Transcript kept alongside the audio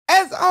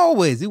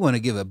always, we want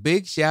to give a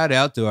big shout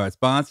out to our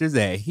sponsors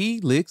at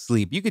Helix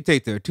Sleep. You can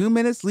take their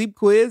 2-minute sleep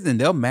quiz and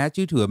they'll match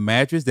you to a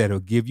mattress that'll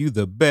give you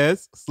the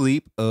best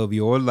sleep of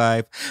your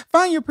life.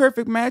 Find your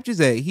perfect mattress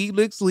at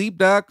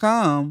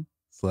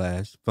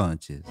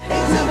helixsleep.com/Funches.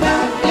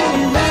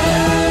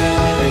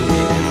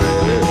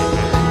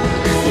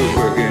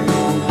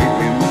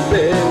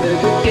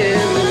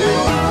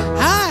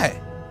 Hi.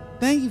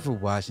 Thank you for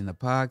watching the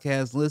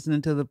podcast,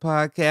 listening to the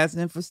podcast,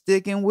 and for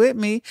sticking with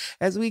me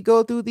as we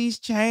go through these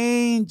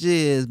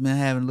changes. Been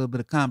having a little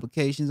bit of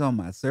complications on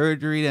my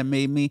surgery that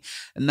made me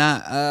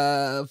not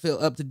feel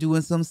up to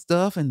doing some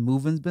stuff, and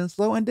moving's been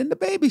slow, and then the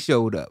baby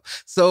showed up.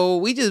 So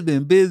we just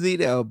been busy.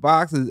 There are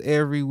boxes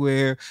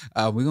everywhere.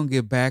 We're going to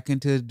get back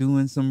into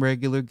doing some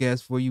regular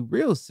guests for you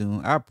real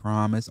soon, I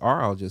promise,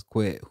 or I'll just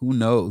quit. Who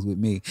knows with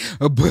me?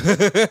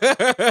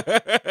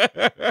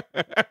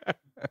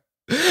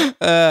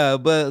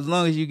 But as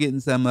long as you're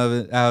getting some of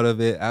it out of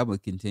it, I will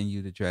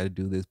continue to try to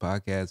do this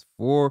podcast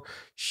for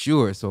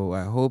sure. So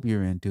I hope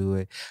you're into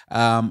it.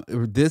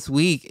 This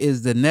week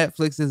is the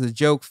Netflix is a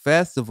Joke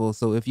Festival.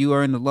 So if you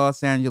are in the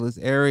Los Angeles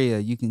area,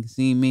 you can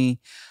see me.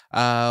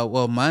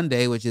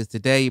 Monday, which is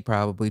today,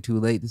 probably too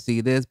late to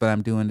see this, but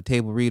I'm doing the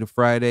Table Reader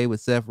Friday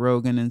with Seth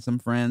Rogen and some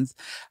friends.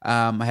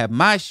 I have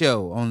my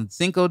show on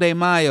Cinco de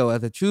Mayo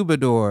at the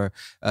Troubadour.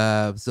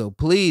 So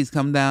please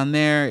come down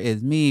there.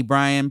 It's me,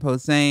 Brian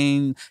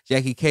Posehn,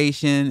 Jackie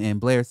Cation, and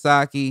Blair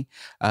Saki.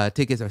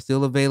 Tickets are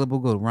still available.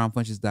 Go to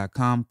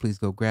ronfunches.com. Please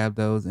go grab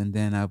those. And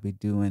then I'll be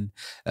doing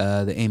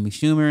the Amy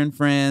Schumer and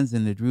Friends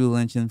and the Drew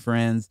Lynch and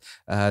Friends.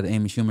 The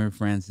Amy Schumer and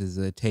Friends is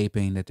a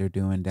taping that they're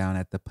doing down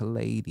at the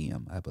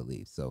Palladium, I believe.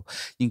 So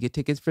you can get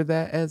tickets for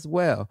that as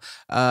well.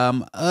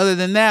 Other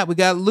than that, we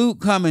got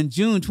Luke coming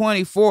June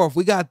 24th.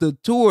 We got the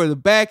tour, the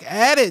Back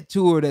at It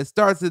tour that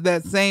starts at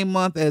that same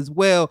month as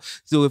well.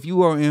 So if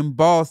you are in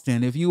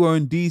Boston, if you are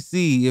in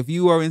DC, if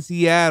you are in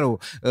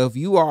Seattle, if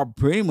you are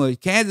pretty much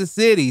Kansas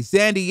City,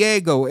 San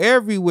Diego,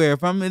 everywhere,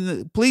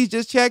 please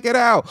just check it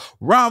out.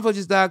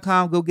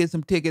 ronfunches.com. Go get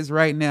some tickets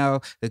right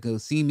now to go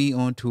see me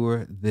on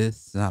tour this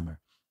summer.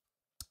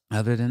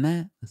 Other than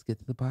that, let's get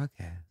to the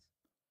podcast.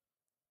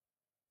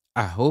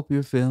 I hope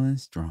you're feeling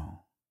strong.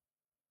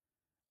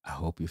 I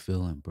hope you're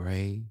feeling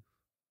brave.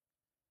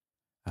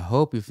 I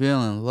hope you're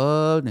feeling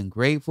loved and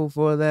grateful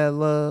for that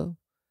love.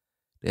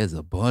 There's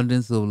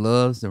abundance of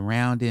love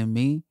surrounding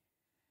me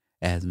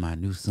as my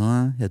new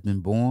son has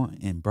been born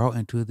and brought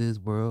into this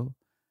world.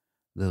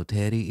 Little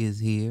Teddy is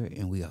here,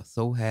 and we are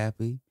so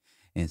happy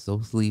and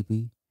so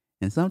sleepy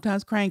and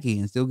sometimes cranky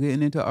and still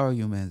getting into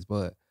arguments,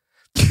 but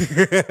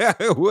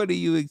what do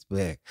you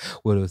expect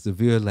with a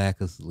severe lack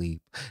of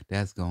sleep?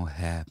 That's going to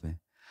happen.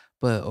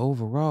 But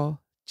overall,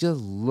 just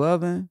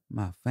loving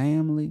my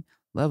family,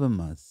 loving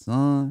my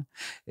son.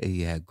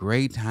 He had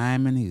great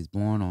timing. He was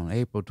born on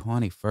April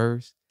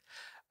 21st.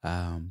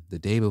 The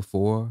day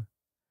before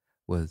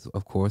was,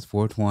 of course,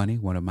 420,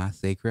 one of my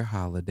sacred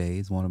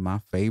holidays, one of my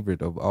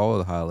favorite of all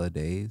the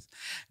holidays.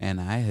 And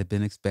I had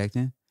been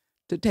expecting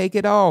to take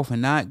it off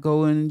and not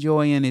go and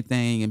enjoy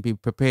anything and be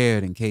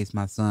prepared in case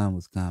my son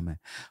was coming.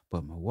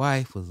 But my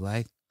wife was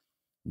like,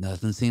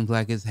 nothing seems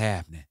like it's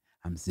happening.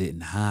 I'm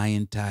sitting high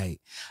and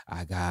tight.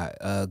 I got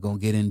gonna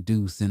get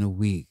induced in a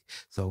week.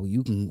 So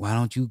why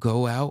don't you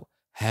go out,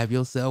 have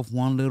yourself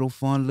one little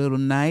fun little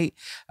night.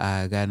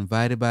 I got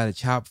invited by the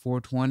Chop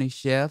 420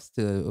 chefs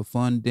to a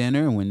fun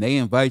dinner. And when they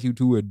invite you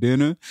to a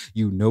dinner,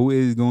 you know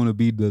it's gonna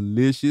be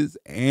delicious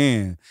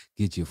and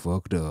get you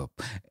fucked up.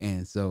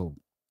 And so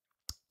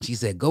she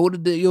said, go to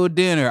your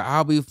dinner.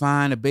 I'll be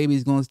fine. The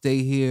baby's going to stay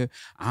here.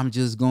 I'm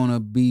just going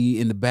to be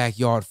in the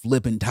backyard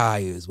flipping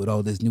tires with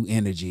all this new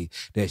energy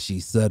that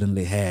she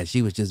suddenly had.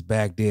 She was just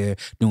back there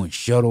doing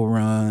shuttle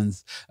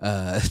runs.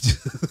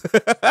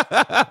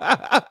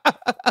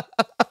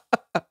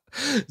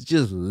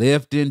 Just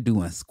lifting,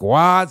 doing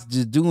squats,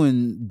 just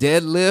doing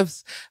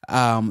deadlifts.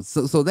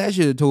 So that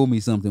should have told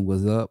me something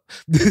was up.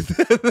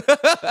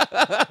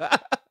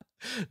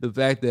 The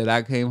fact that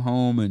I came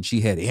home and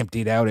she had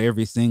emptied out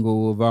every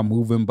single of our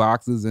moving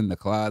boxes in the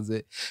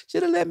closet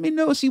should have let me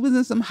know she was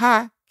in some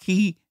high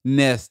key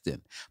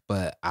nesting.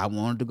 But I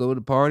wanted to go to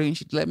the party and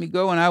she let me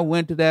go, and I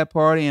went to that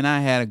party and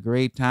I had a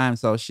great time.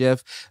 So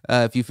chef,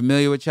 if you're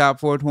familiar with Chop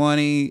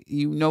 420,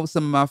 you know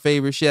some of my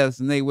favorite chefs,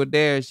 and they were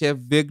there. Chef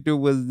Victor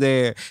was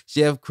there.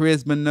 Chef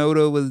Chris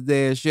Minota was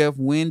there. Chef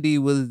Wendy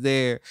was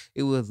there.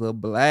 It was a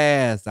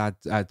blast. I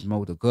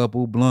smoked a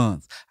couple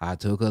blunts. I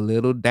took a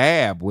little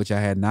dab, which I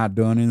had not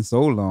done in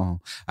so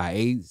long. I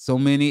ate so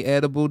many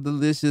edible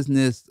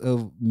deliciousness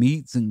of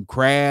meats and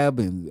crab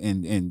and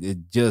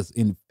it just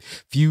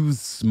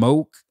infused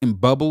smoke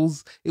and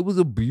bubbles. It was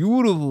a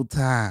beautiful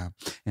time.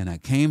 And I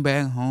came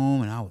back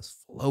home and I was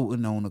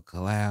floating on a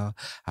cloud.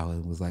 I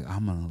was like,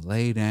 I'm going to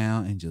lay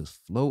down and just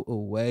float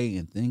away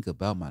and think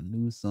about my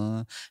new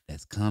son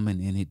that's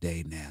coming any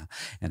day now.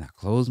 And I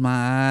closed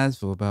my eyes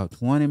for about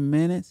 20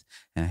 minutes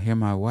and I hear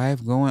my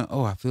wife going,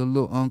 oh, I feel a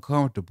little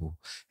uncomfortable.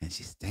 And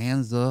she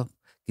stands up,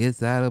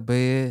 gets out of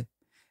bed,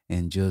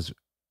 and just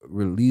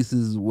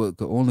releases what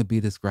could only be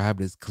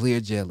described as clear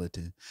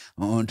gelatin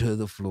onto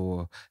the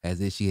floor,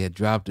 as if she had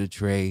dropped a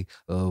tray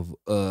of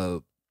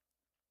a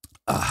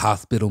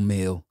hospital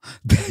meal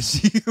that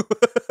she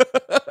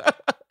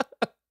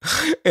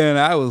and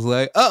I was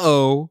like,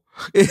 uh-oh.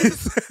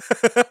 It's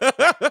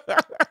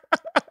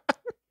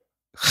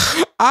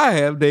I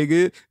have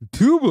taken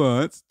 2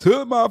 months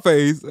to my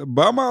face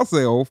by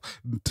myself,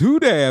 2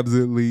 dabs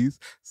at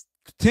least,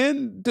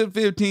 10 to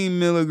 15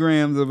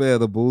 milligrams of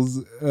edibles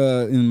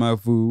in my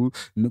food,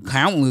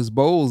 countless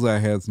bowls I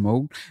had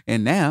smoked,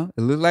 and now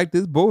it looks like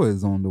this boy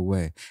is on the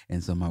way.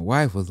 And so my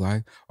wife was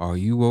like, "Are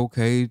you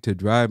okay to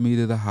drive me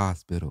to the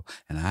hospital?"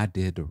 And I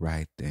did the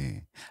right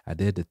thing. I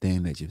did the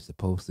thing that you're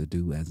supposed to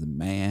do as a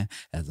man,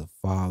 as a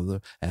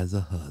father, as a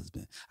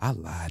husband. I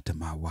lied to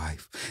my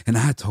wife and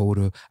I told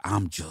her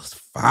I'm just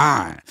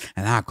fine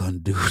and I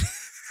couldn't do it.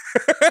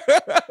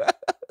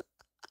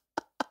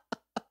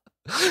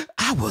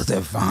 I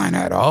wasn't fine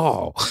at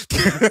all.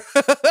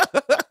 I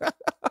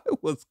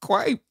was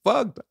quite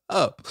fucked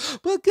up.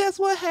 But guess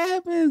what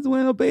happens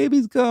when a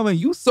baby's coming?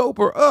 You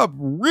sober up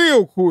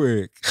real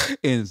quick.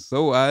 And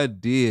so I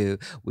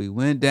did. We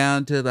went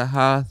down to the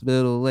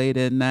hospital late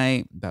at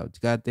night.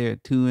 Got there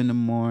at 2 in the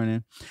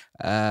morning.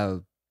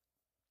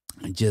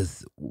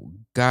 Just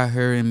got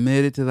her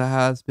admitted to the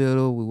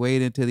hospital. We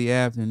waited until the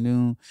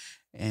afternoon.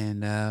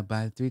 And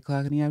by 3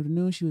 o'clock in the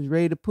afternoon, she was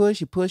ready to push.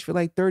 She pushed for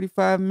like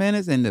 35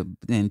 minutes,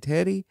 and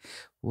Teddy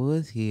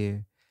was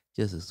here.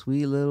 Just a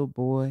sweet little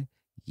boy,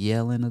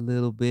 yelling a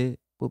little bit,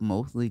 but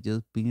mostly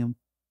just being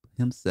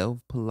himself,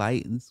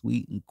 polite and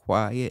sweet and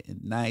quiet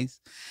and nice.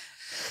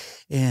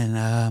 And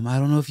I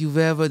don't know if you've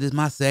ever, this is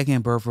my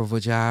second birth of a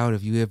child.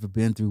 If you ever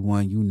been through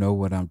one, you know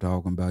what I'm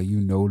talking about. You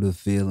know the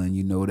feeling.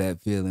 You know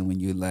that feeling when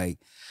you're like,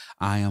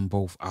 I am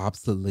both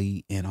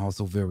obsolete and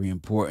also very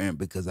important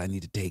because I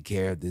need to take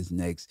care of this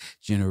next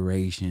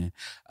generation.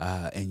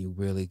 And you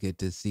really get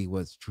to see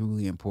what's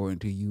truly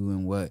important to you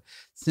and what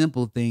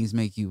simple things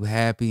make you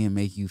happy and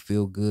make you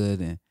feel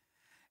good.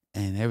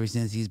 And ever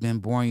since he's been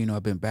born,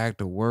 I've been back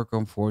to work,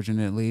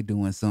 unfortunately,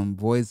 doing some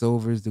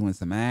voiceovers, doing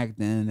some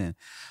acting.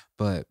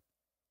 But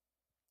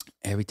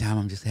every time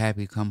I'm just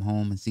happy to come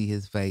home and see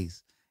his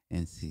face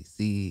and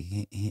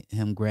see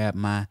him grab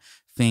my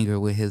finger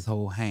with his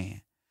whole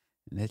hand.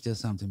 And that's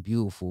just something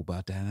beautiful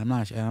about that. And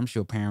I'm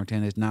sure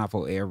parenting is not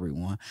for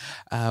everyone.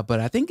 But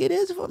I think it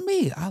is for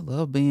me. I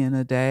love being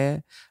a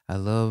dad. I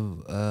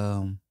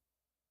love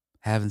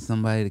having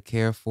somebody to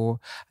care for.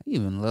 I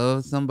even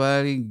love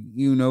somebody,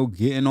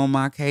 getting on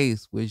my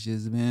case, which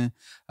has been,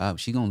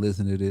 she gonna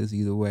listen to this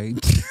either way.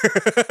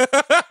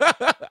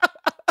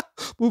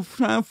 But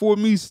trying for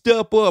me to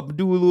step up and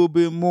do a little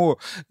bit more.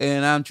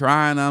 And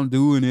I'm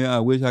doing it. I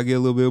wish I get a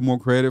little bit more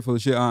credit for the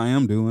shit I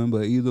am doing,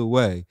 but either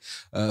way.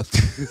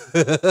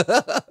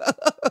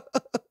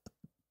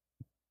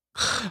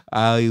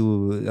 I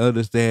would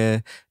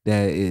understand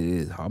that it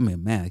is. I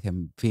mean, man,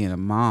 being a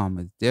mom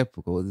is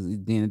difficult.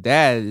 Being a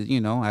dad,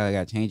 I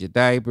got to change a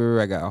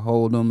diaper. I got to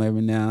hold them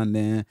every now and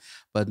then.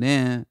 But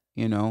then,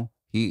 he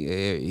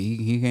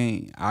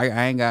can't.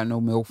 I ain't got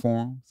no milk for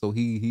him, so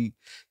he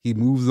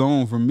moves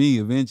on from me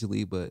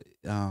eventually. But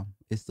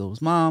it's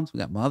those moms. We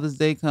got Mother's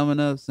Day coming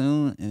up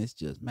soon, and it's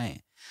just, man,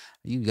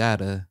 you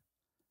gotta.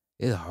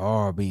 It's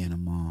hard being a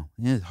mom.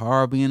 It's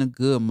hard being a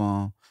good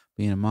mom.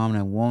 Being a mom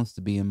that wants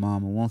to be a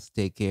mom and wants to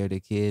take care of their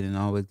kid and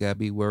always got to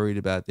be worried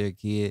about their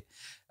kid.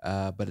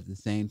 But at the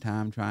same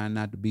time, trying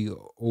not to be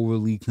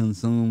overly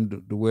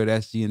consumed to where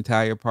that's the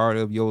entire part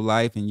of your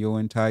life and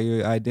your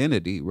entire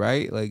identity,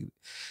 right? Like,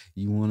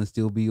 you want to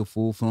still be a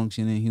full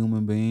functioning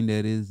human being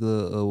that is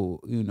a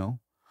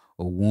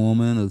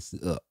woman,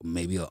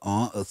 maybe a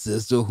aunt, a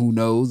sister, who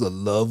knows, a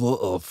lover,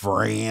 a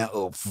friend,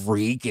 a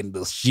freak in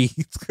the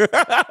sheets.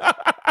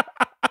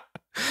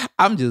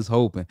 I'm just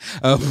hoping.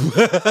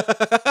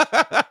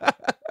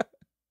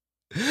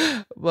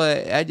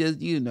 But I just,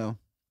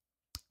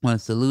 want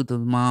to salute the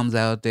moms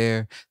out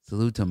there.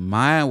 Salute to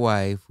my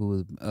wife,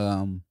 who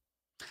I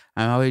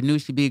always knew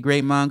she'd be a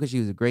great mom because she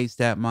was a great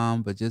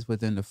stepmom. But just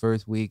within the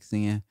first week,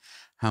 seeing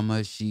how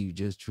much she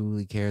just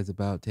truly cares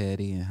about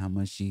Teddy and how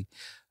much she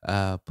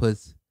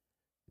puts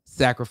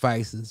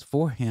sacrifices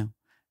for him.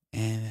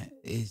 And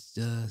it's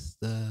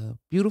just a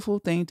beautiful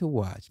thing to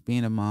watch.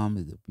 Being a mom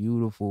is a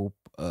beautiful,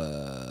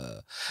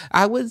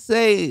 I would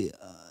say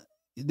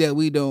that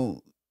we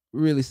don't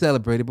really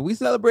celebrate it, but we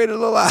celebrate it a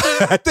lot.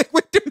 I think we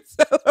do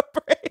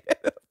celebrate it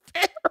a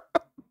fair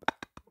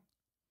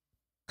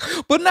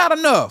amount. But not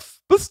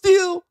enough. But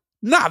still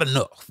not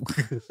enough.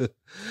 Because,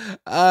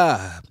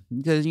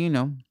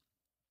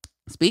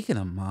 speaking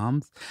of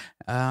moms,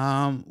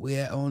 we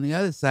had on the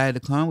other side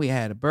of the coin, we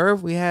had a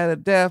birth, we had a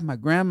death. My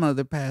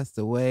grandmother passed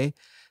away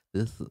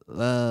this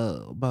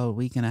about a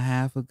week and a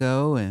half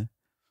ago, and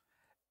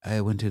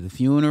I went to the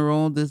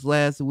funeral this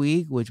last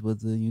week, which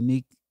was a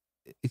unique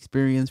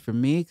experience for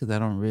me because I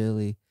don't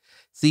really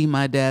see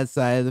my dad's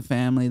side of the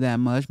family that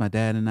much. My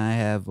dad and I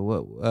have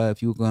what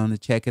if you were going to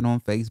check it on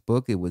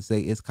Facebook, it would say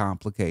it's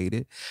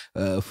complicated,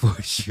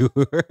 for sure.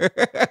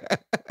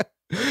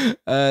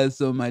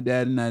 So my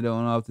dad and I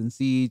don't often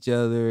see each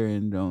other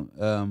and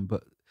don't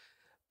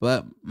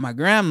but my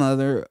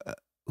grandmother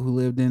who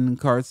lived in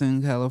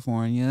Carson,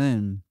 California,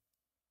 and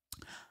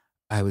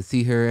I would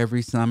see her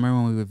every summer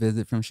when we would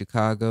visit from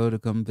Chicago to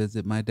come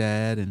visit my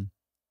dad. And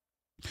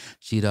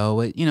she'd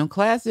always,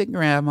 classic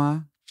grandma,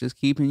 just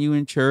keeping you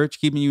in church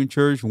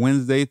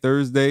Wednesday,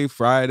 Thursday,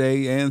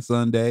 Friday, and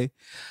Sunday.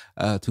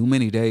 Too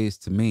many days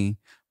to me.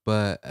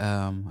 But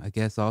I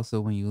guess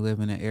also when you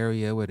live in an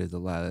area where there's a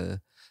lot of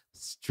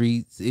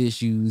streets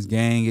issues,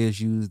 gang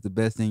issues, the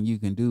best thing you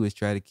can do is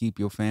try to keep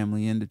your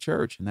family in the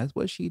church. And that's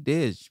what she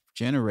did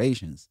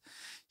generations.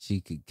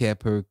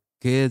 Kept her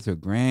kids, her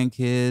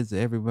grandkids,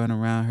 everyone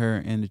around her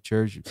in the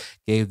church,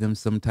 gave them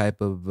some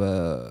type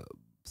of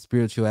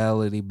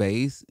spirituality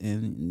base,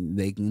 and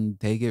they can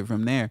take it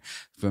from there.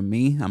 For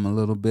me, I'm a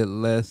little bit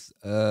less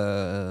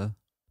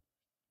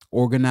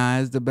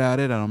organized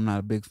about it. I'm not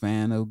a big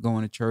fan of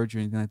going to church or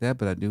anything like that,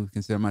 but I do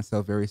consider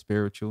myself very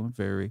spiritual and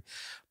very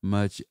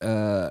much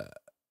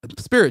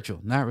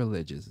spiritual, not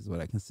religious is what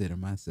I consider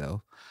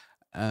myself.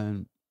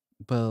 Um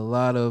but a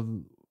lot of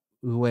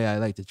the way I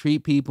like to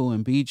treat people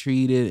and be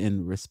treated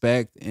and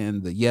respect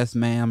and the yes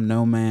ma'am,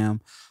 no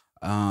ma'am,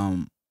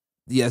 um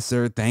yes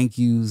sir, thank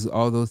yous,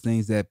 all those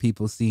things that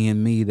people see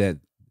in me that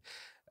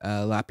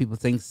a lot of people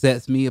think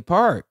sets me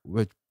apart,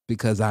 which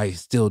because I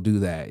still do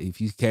that.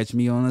 If you catch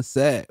me on a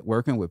set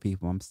working with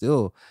people, I'm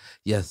still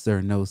yes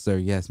sir, no sir,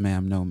 yes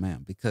ma'am, no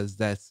ma'am, because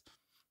that's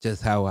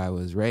just how I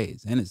was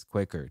raised, and it's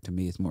quicker to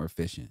me. It's more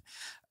efficient,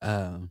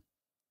 um,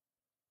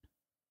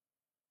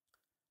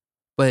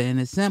 and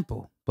it's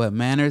simple. But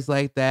manners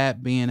like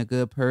that, being a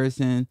good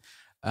person,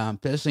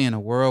 especially in a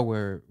world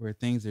where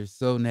things are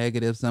so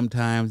negative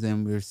sometimes,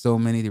 and there's so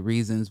many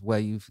reasons why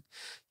you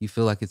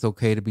feel like it's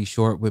okay to be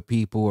short with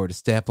people or to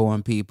step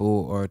on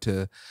people or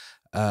to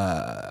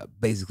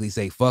basically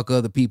say fuck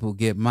other people,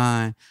 get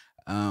mine.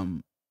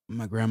 um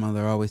my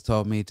grandmother always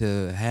taught me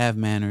to have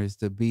manners,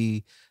 to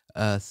be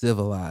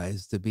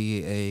civilized, to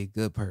be a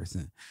good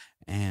person.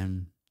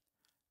 And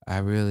I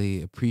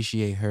really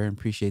appreciate her and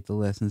appreciate the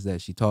lessons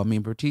that she taught me,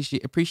 and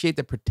appreciate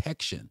the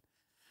protection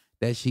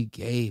that she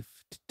gave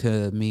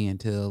to me and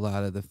to a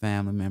lot of the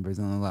family members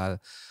and a lot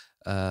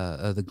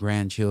of the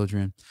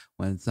grandchildren.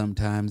 When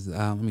sometimes,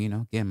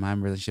 again, my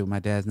relationship with my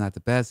dad's not the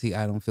best.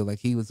 I don't feel like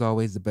he was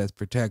always the best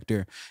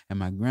protector, and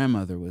my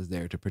grandmother was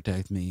there to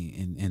protect me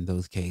in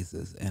those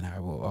cases, and I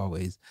will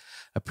always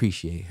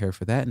appreciate her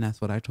for that. And that's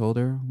what I told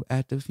her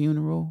at the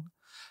funeral,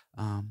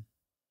 um,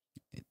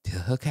 to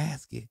her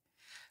casket.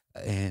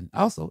 And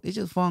also, it's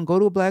just fun. Go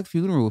to a black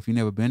funeral if you've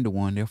never been to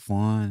one. They're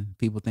fun.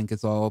 People think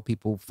it's all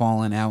people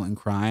falling out and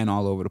crying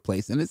all over the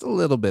place, and it's a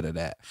little bit of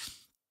that.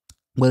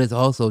 But it's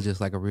also just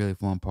like a really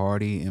fun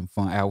party and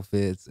fun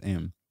outfits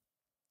and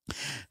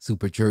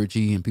super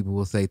churchy. And people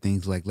will say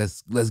things like,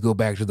 "Let's go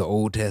back to the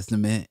Old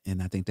Testament,"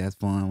 and I think that's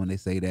fun when they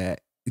say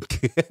that.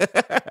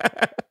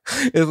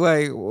 It's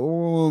like,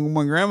 oh,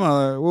 my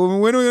grandma. Well,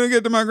 when are we gonna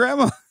get to my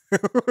grandma?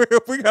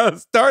 If we gotta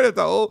start at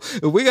the old,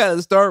 if we gotta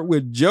start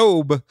with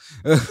Job,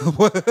 when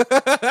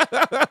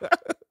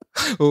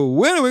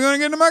are we gonna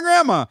get to my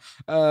grandma?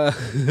 Uh,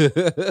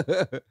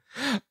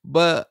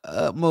 but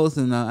most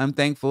of all, I'm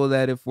thankful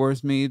that it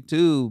forced me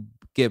to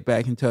get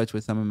back in touch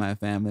with some of my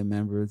family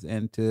members,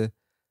 and to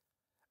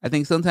I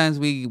think sometimes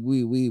we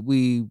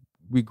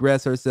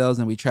regress ourselves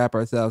and we trap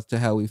ourselves to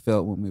how we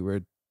felt when we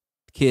were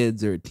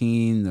kids or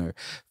teens, or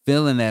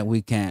feeling that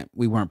we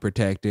weren't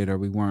protected or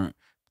we weren't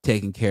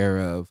taken care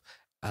of.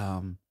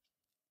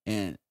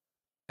 And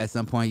at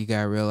some point you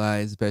gotta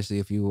realize, especially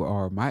if you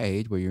are my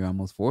age, where you're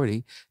almost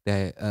 40,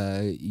 that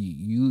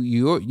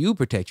you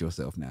protect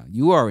yourself now.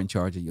 You are in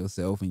charge of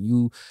yourself, and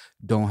you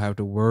don't have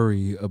to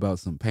worry about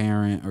some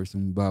parent or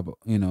some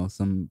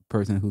some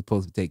person who's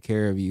supposed to take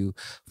care of you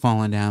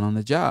falling down on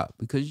the job,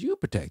 because you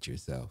protect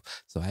yourself.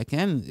 So I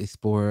can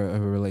explore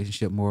a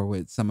relationship more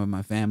with some of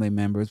my family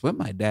members, with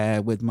my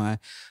dad, with my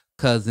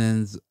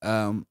cousins,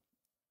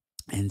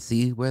 and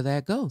see where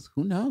that goes.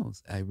 Who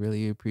knows? I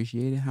really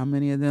appreciated how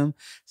many of them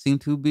seem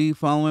to be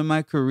following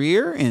my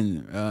career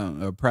and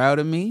are proud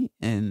of me.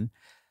 And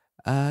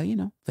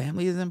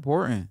family is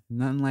important.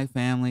 Nothing like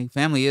family.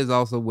 Family is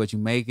also what you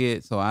make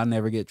it. So I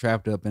never get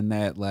trapped up in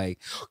that. Like,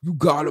 you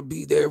gotta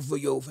be there for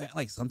your family.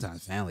 Like,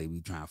 sometimes family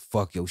be trying to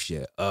fuck your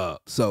shit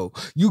up. So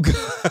you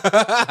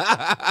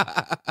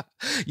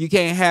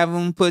can't have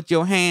them put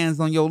your hands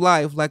on your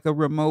life like a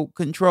remote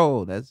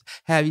control. That's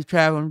have you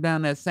traveling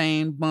down that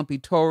same bumpy,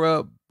 tore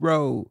up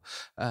road.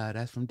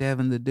 That's from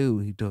Devin the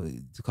Dude.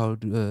 It's called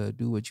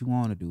 "Do What You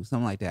Want to Do,"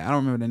 something like that. I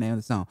don't remember the name of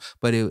the song,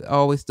 but it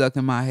always stuck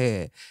in my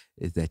head.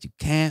 Is that you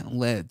can't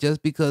let,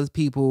 just because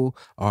people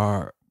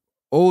are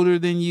older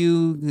than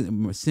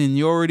you,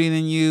 seniority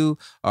than you,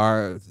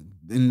 are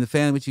in the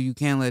family with you, you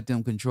can't let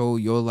them control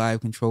your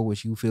life, control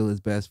what you feel is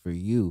best for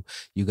you.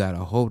 You got to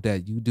hope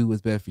that you do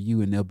what's best for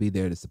you and they'll be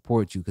there to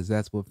support you, because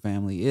that's what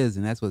family is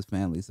and that's what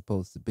family is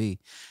supposed to be.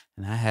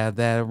 And I have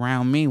that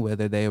around me,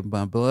 whether they're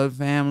my blood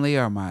family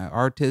or my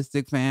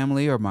artistic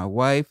family or my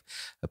wife,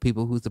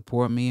 people who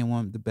support me and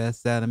want the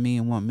best out of me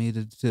and want me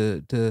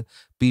to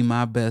be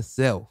my best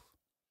self.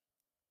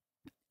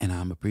 And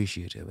I'm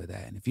appreciative of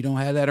that. And if you don't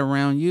have that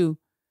around you,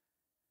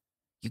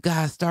 you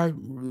gotta start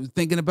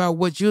thinking about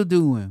what you're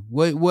doing.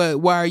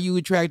 Why are you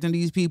attracting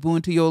these people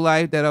into your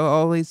life that are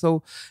always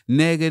so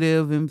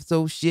negative and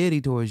so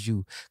shitty towards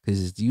you?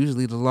 Because it's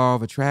usually the law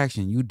of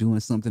attraction. You doing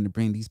something to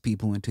bring these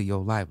people into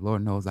your life.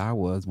 Lord knows I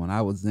was when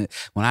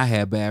I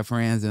had bad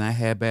friends and I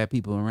had bad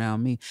people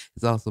around me.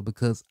 It's also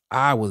because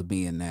I was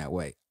being that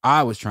way.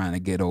 I was trying to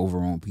get over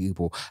on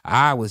people.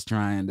 I was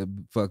trying to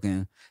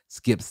fucking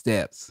skip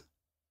steps.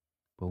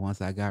 But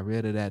once I got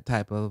rid of that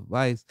type of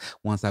vice,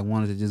 once I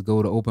wanted to just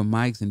go to open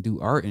mics and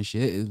do art and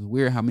shit, it's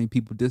weird how many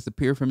people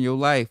disappear from your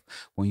life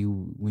when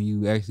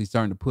you actually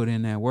starting to put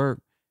in that work,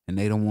 and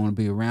they don't want to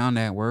be around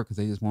that work because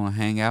they just want to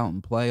hang out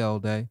and play all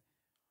day.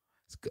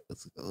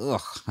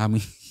 I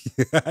mean,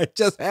 I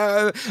just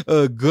had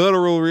a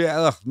guttural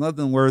reaction.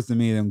 Nothing worse than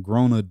me than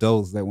grown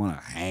adults that want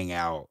to hang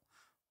out.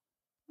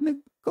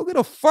 Go get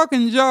a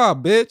fucking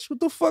job, bitch. What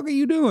the fuck are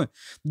you doing?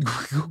 You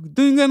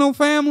ain't got no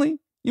family?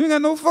 You ain't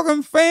got no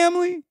fucking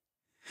family?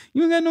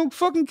 You ain't got no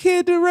fucking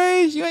kid to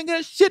raise? You ain't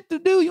got shit to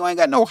do? You ain't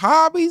got no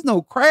hobbies,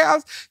 no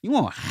crafts? You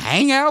want to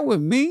hang out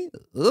with me?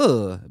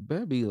 Ugh, it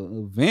better be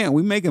an event.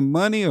 We making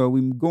money or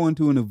we going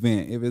to an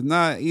event? If it's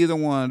not either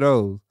one of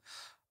those,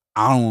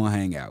 I don't want to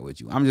hang out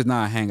with you. I'm just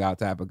not a hangout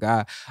type of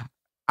guy.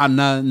 I'm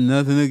not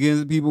nothing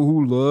against people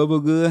who love a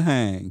good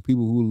hang,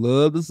 people who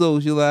love to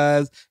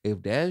socialize.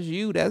 If that's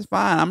you, that's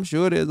fine. I'm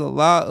sure there's a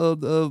lot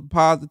of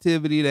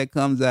positivity that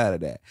comes out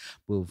of that.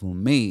 But for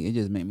me, it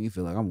just made me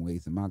feel like I'm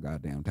wasting my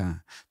goddamn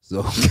time.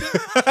 So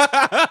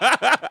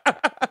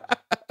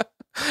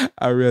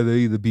I'd rather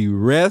either be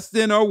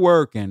resting or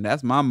working.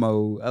 That's my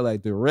mode. I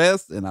like to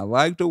rest and I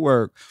like to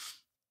work.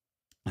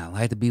 I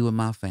like to be with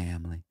my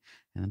family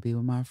and be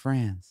with my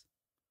friends,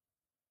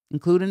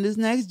 including this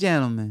next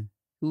gentleman,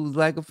 who's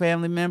like a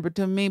family member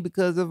to me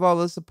because of all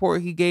the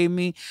support he gave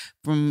me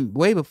from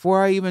way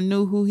before I even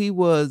knew who he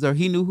was, or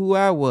he knew who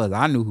I was.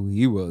 I knew who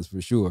he was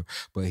for sure,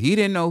 but he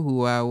didn't know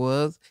who I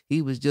was.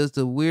 He was just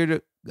a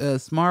weird,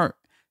 smart,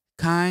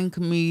 kind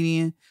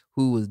comedian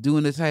who was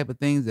doing the type of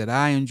things that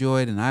I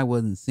enjoyed and I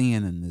wasn't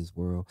seeing in this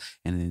world.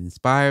 And it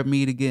inspired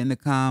me to get into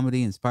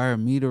comedy, inspired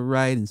me to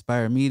write,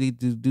 inspired me to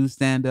do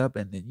stand-up.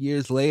 And then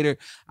years later,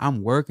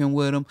 I'm working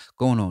with him,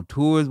 going on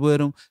tours with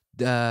him,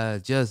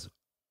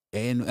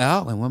 And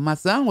when my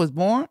son was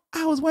born,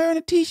 I was wearing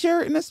a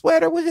t-shirt and a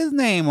sweater with his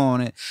name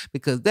on it,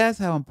 because that's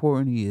how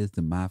important he is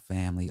to my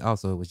family.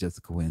 Also, it was just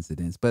a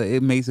coincidence, but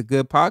it makes a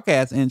good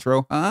podcast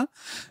intro, huh?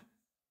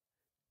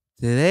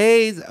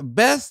 Today's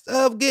best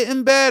of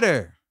Getting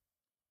Better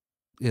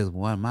is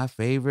one of my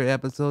favorite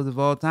episodes of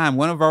all time.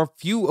 One of our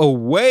few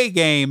away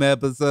game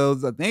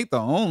episodes. I think the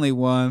only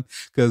one,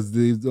 because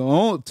we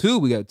got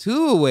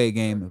two away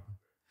game.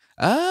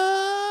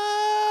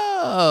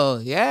 Oh,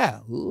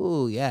 yeah.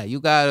 Ooh, yeah.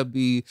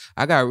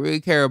 I gotta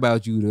really care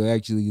about you to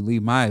actually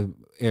leave my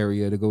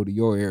area to go to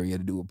your area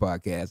to do a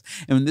podcast.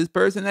 And this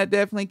person, that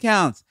definitely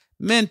counts.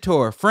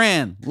 Mentor,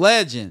 friend,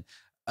 legend,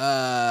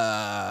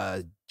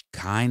 kind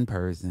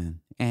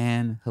person,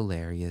 and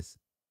hilarious,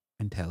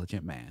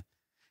 intelligent man.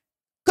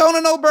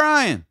 Conan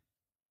O'Brien.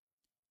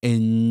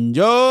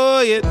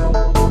 Enjoy it.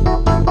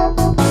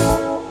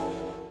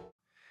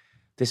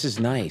 This is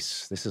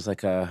nice. This is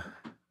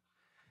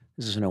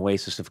an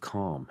oasis of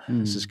calm.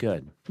 This is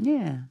good.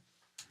 Yeah.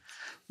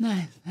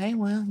 Nice. Hey,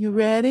 Will, you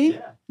ready?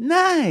 Yeah.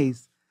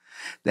 Nice.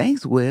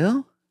 Thanks,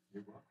 Will.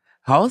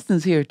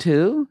 Halston's here,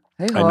 too.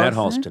 Hey, Halston. I met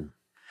Halston.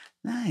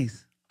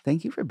 Nice.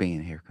 Thank you for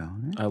being here,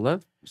 Conan. I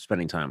love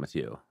spending time with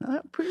you. I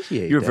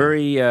appreciate You're that. a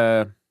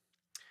very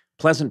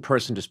pleasant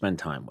person to spend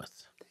time with.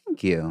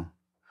 Thank you.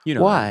 You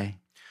know why?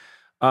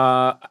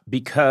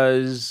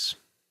 Because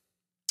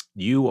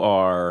you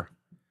are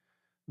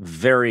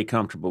very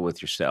comfortable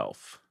with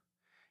yourself.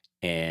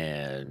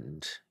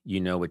 And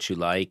you know what you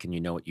like and you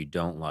know what you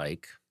don't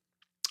like.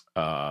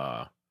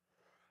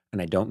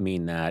 And I don't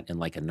mean that in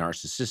like a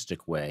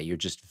narcissistic way. You're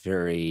just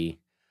very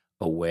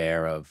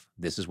aware of,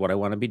 this is what I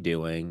want to be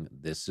doing.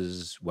 This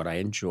is what I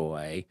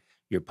enjoy.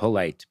 You're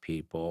polite to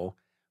people,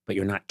 but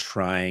you're not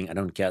trying. I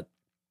don't get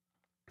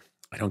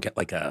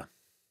like a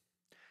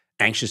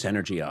anxious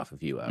energy off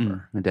of you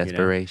ever. A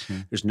desperation. You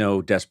know? There's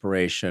no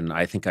desperation.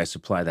 I think I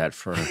supply that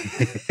for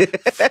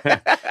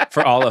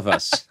for all of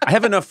us. I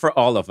have enough for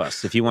all of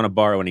us. If you want to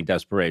borrow any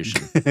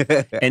desperation,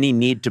 any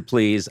need to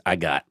please, I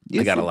got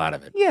a lot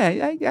of it.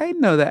 Yeah, I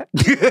know that.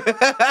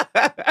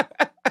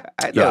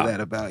 I I know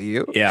that about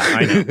you. Yeah,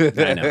 I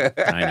know.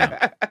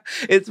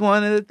 It's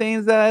one of the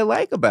things that I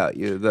like about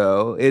you,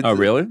 though. Oh,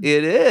 really?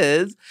 It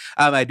is.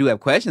 I do have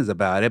questions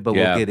about it, but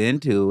we'll get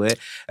into it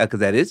because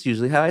that is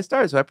usually how I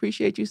start. So I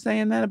appreciate you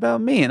saying that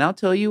about me, and I'll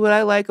tell you what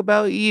I like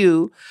about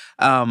you.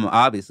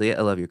 Obviously,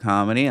 I love your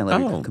comedy. I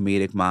love your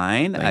comedic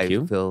mind. Thank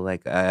you. Feel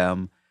like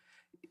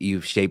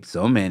you've shaped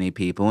so many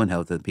people and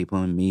helped the people,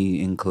 and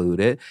me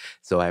included.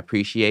 So I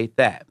appreciate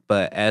that.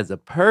 But as a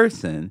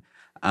person,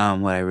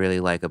 what I really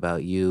like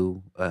about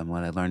you,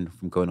 what I learned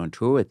from going on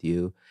tour with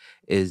you,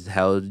 is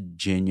how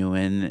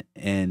genuine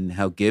and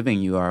how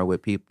giving you are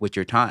with people, with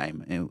your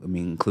time. And I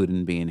mean,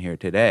 including being here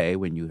today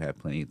when you have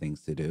plenty of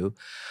things to do.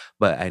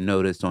 But I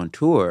noticed on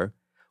tour,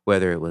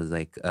 whether it was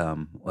like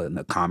a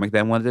comic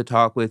that wanted to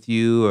talk with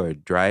you, or a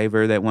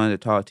driver that wanted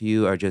to talk to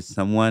you, or just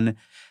someone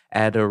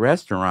at a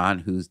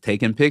restaurant who's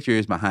taking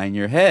pictures behind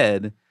your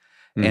head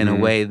in a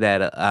way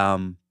that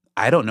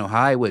I don't know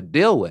how I would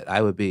deal with.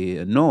 I would be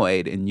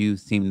annoyed, and you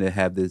seem to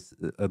have this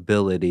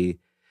ability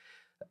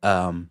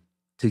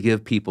to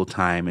give people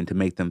time and to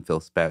make them feel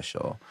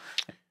special.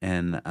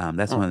 And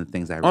that's one of the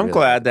things I really I'm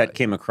glad like that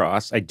came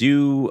across. I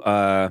do,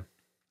 I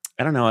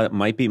don't know, it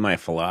might be my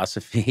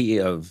philosophy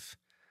of,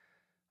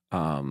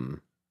 I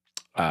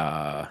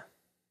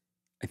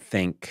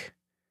think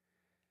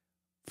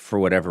for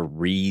whatever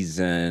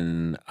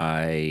reason,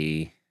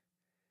 I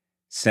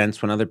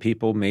sense when other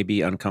people may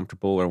be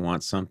uncomfortable or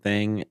want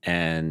something,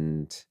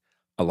 and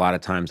a lot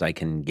of times I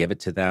can give it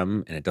to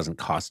them and it doesn't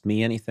cost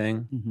me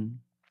anything.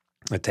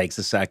 It takes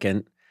a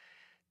second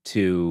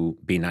to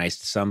be nice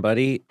to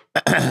somebody.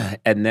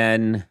 And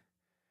then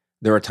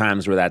there are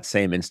times where that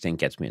same instinct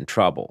gets me in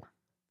trouble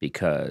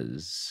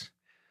because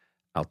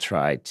I'll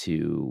try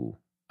to,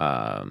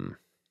 I'll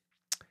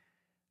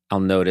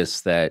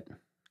notice that,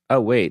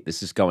 oh, wait,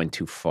 this is going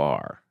too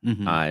far.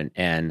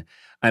 And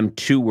I'm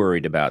too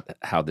worried about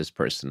how this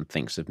person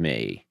thinks of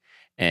me.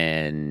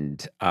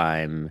 And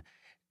I'm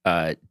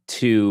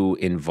too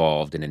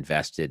involved and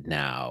invested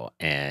now.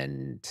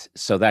 And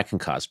so that can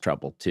cause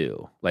trouble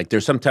too. Like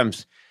there's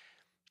sometimes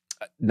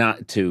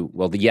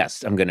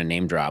yes, I'm going to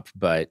name drop,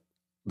 but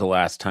the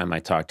last time I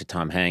talked to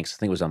Tom Hanks, I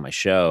think it was on my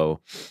show,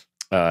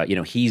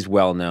 he's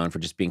well known for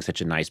just being such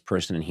a nice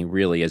person, and he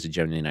really is a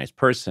genuinely nice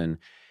person.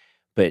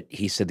 But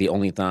he said the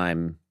only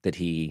time that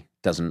he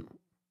starts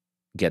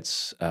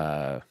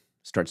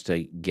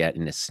to get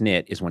in a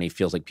snit is when he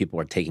feels like people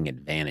are taking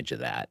advantage of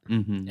that.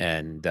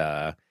 And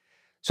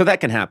so that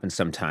can happen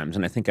sometimes.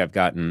 And I think I've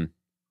gotten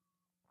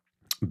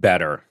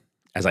better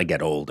as I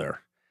get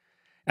older.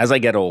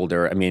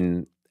 I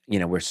mean,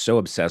 we're so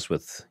obsessed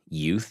with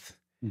youth,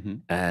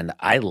 and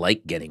I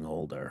like getting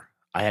older.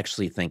 I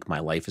actually think my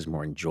life is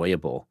more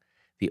enjoyable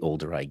the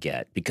older I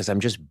get because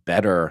I'm just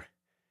better.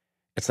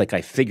 It's like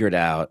I figured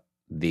out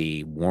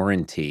the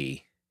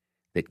warranty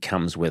that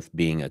comes with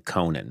being a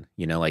Conan.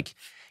 Like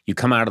you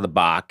come out of the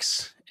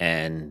box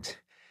and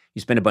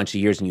you spend a bunch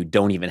of years and you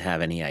don't even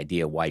have any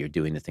idea why you're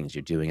doing the things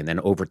you're doing. And then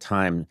over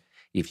time,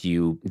 if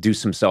you do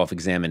some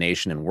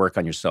self-examination and work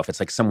on yourself, it's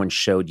like someone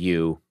showed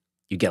you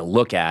get a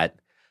look at,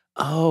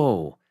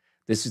 oh,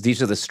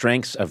 these are the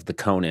strengths of the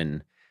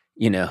Conan,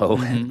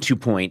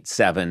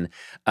 2.7.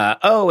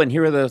 And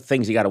here are the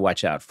things you got to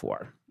watch out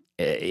for.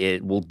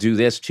 It will do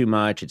this too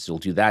much. It will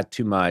do that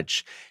too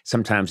much.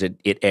 Sometimes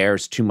it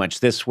airs too much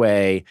this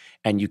way,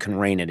 and you can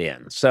rein it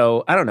in.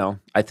 So I don't know.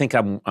 I think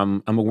I'm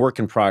a work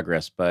in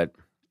progress, but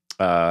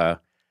I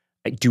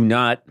do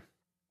not.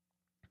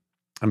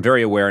 I'm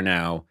very aware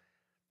now.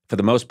 For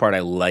the most part, I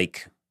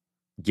like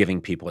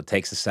giving people. It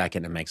takes a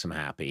second and makes them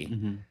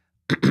happy,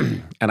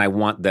 and I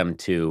want them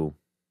to.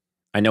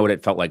 I know what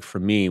it felt like for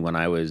me when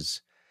I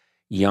was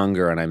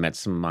younger and I met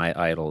some of my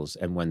idols,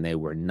 and when they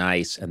were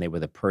nice and they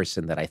were the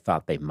person that I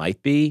thought they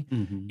might be,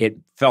 it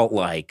felt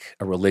like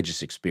a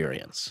religious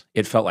experience.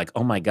 It felt like,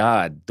 oh my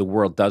God, the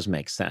world does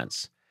make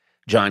sense.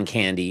 John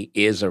Candy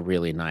is a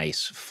really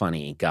nice,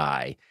 funny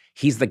guy.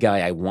 He's the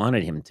guy I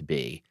wanted him to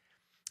be.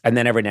 And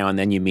then every now and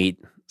then you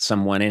meet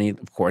someone, and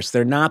of course,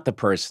 they're not the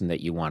person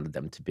that you wanted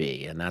them to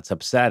be, and that's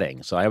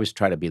upsetting. So I always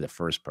try to be the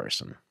first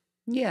person.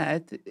 Yeah,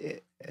 I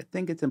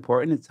think it's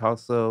important. It's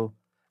also,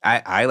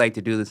 I like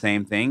to do the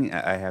same thing.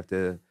 I have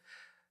to,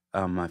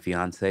 my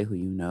fiance, who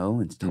you know,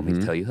 and told me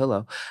to tell you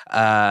hello.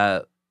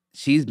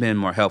 She's been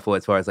more helpful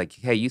as far as like,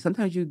 hey,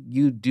 sometimes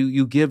you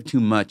give too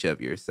much of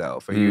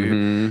yourself, or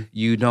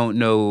you don't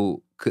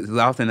know, because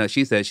often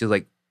she says, she's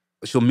like,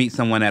 she'll meet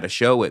someone at a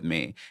show with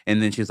me,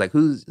 and then she's like,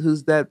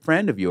 who's that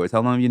friend of yours?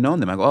 How long have you known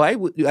them? I go,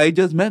 I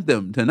just met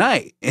them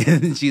tonight.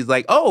 And she's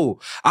like, oh,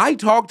 I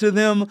talked to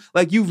them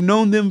like you've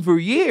known them for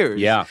years.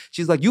 Yeah.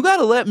 She's like, you got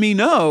to let me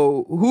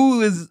know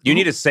You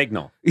need a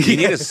signal. You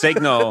need a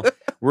signal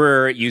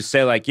where you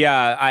say like,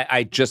 yeah,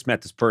 I just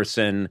met this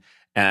person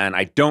and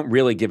I don't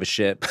really give a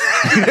shit,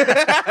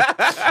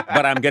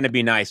 but I'm going to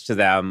be nice to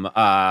them.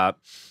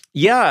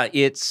 Yeah,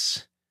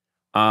 it's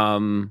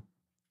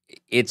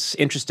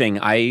interesting.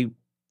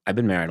 I've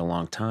been married a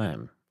long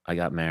time. I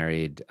got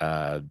married,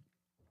 and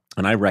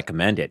I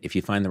recommend it. If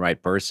you find the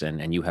right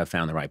person, and you have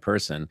found the right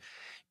person,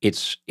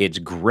 it's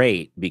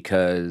great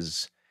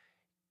because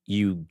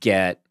you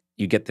get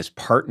this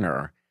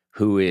partner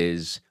who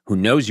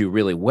knows you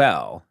really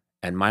well.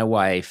 And my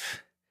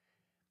wife,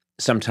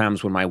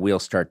 sometimes when my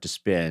wheels start to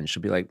spin,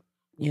 she'll be like,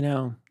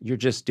 you're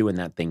just doing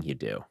that thing you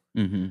do.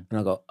 Mhm. And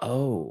I'll go,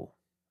 oh,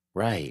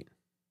 right.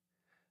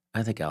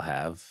 I think I'll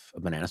have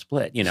a banana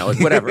split,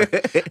 whatever.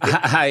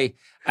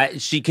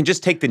 She can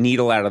just take the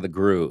needle out of the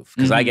groove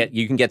because Mhm.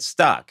 you can get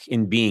stuck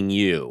in being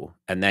you.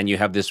 And then you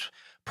have this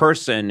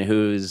person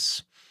who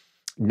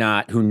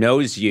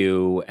knows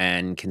you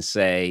and can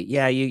say,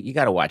 yeah, you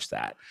got to watch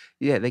that.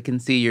 Yeah, they can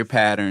see your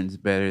patterns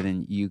better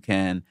than you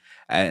can.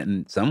 And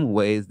in some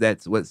ways,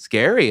 that's what's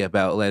scary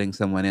about letting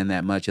someone in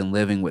that much and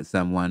living with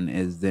someone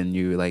is then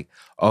you're like,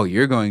 oh,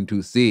 you're going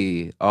to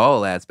see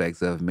all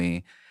aspects of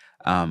me.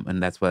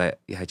 And that's what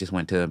I just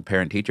went to a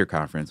parent-teacher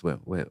conference with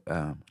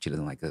she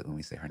doesn't like it when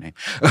we say her name.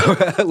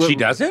 She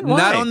doesn't?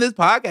 Not Why? on this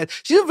podcast.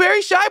 She's a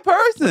very shy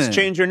person. Let's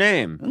change her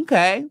name.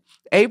 Okay.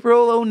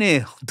 April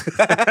O'Neil.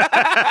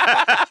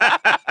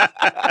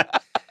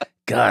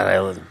 God, I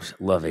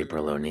love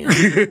April O'Neil.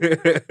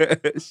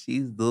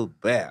 She's the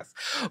best.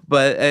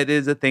 But it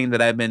is a thing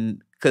that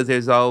because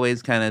there's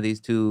always kind of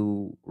these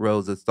two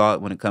rows of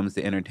thought when it comes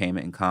to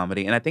entertainment and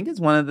comedy. And I think it's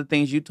one of the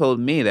things you told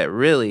me that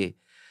really,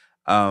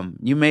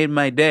 you made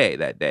my day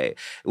that day.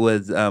 It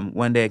was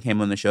one day I came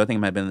on the show, I think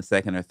it might have been the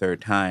second or third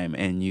time,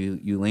 and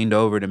you leaned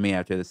over to me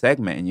after the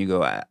segment and you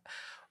go,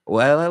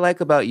 what I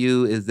like about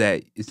you is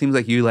that it seems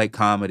like you like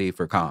comedy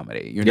for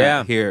comedy. You're Yeah.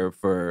 not here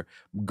for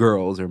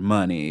girls or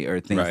money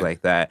or things Right.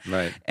 like that.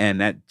 Right. And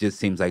that just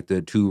seems like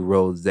the two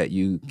roads that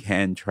you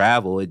can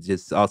travel. It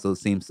just also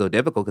seems so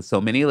difficult because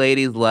so many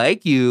ladies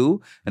like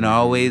you and are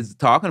always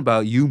talking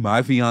about you,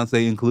 my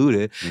fiance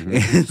included.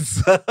 And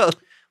so,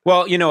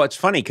 well, it's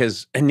funny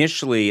because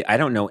initially I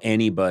don't know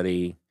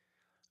anybody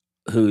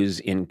who's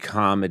in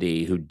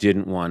comedy who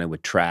didn't want to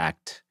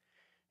attract,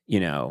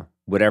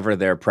 whatever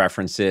their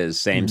preference is,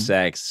 same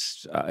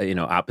sex,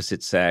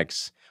 opposite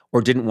sex,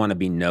 or didn't want to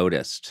be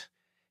noticed,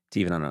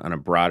 even on a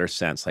broader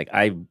sense. Like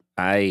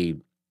I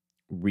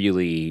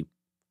really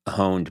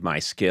honed my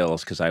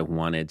skills because I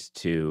wanted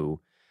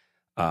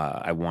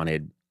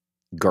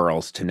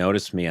girls to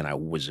notice me, and I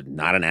was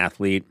not an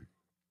athlete,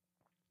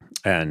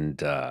 and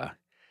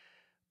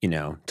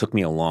took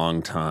me a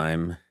long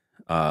time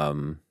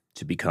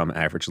to become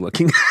average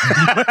looking.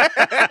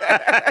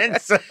 And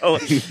so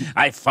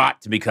I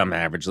fought to become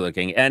average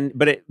looking.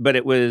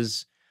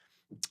 That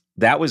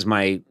was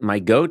my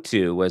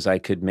go-to was I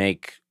could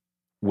make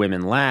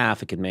women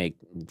laugh. I could make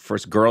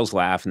first girls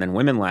laugh and then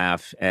women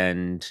laugh.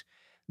 And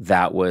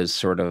that was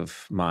sort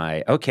of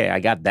okay, I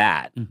got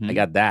that. I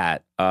got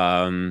that.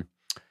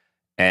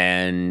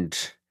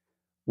 And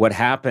what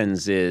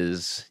happens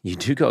is you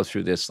do go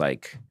through this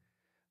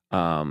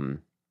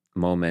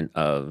moment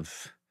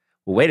of,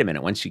 well, wait a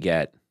minute, once you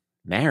get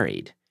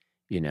married,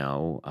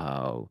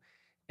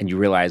 and you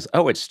realize,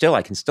 oh,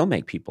 I can still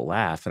make people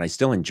laugh, and I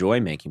still enjoy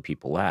making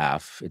people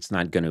laugh. It's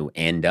not going to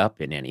end up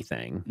in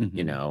anything,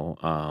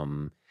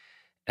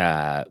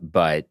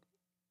 but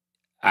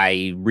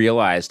I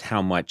realized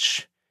how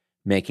much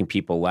making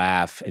people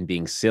laugh and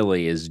being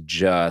silly is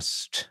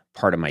just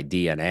part of my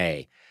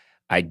DNA.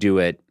 I do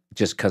it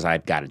just because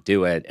I've got to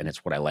do it, and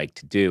it's what I like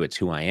to do. It's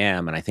who I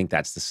am, and I think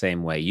that's the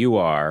same way you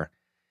are.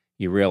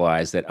 You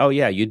realize that, oh,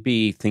 yeah, you'd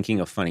be thinking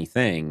of funny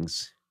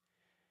things.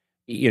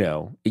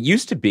 It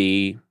used to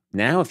be,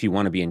 now if you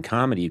want to be in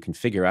comedy, you can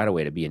figure out a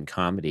way to be in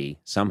comedy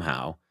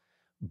somehow.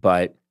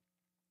 But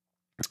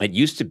it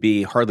used to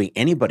be hardly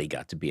anybody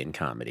got to be in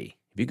comedy.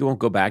 If you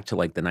go back to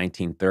like the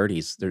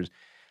 1930s, there's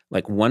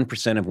like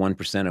 1% of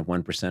 1% of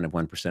 1% of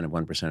 1% of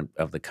 1%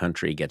 of the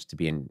country gets to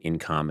be in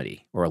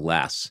comedy or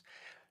less.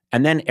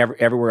 And then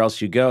everywhere else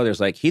you go,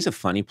 there's like, he's a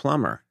funny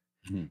plumber.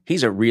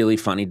 He's a really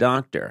funny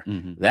doctor.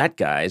 That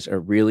guy's a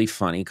really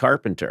funny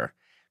carpenter.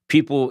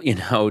 People,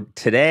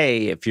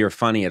 today, if you're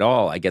funny at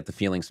all, I get the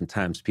feeling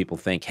sometimes people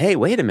think, hey,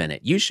 wait a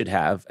minute, you should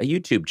have a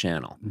YouTube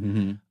channel.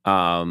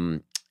 I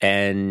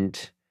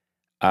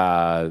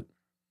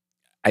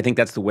think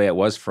that's the way it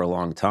was for a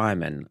long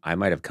time. And I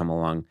might have come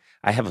along.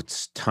 I have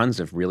tons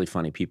of really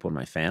funny people in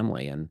my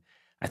family. And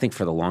I think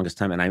for the longest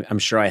time, and I'm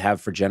sure I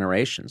have for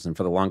generations, and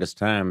for the longest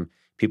time,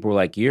 people were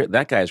like,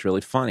 that guy's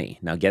really funny.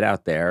 Now get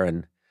out there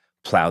and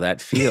plow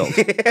that field.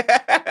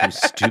 You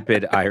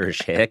stupid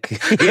Irish hick.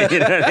 You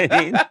know what I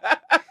mean?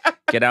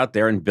 Get out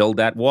there and build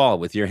that wall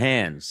with your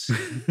hands,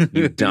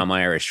 you dumb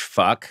Irish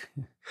fuck.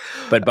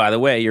 But by the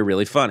way, you're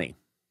really funny.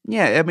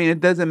 Yeah, I mean, it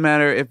doesn't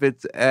matter if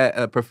it's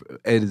it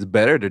is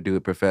better to do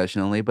it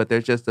professionally, but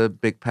there's just a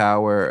big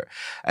power.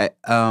 I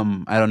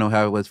don't know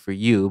how it was for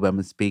you, but I'm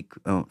gonna speak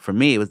for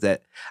me. It was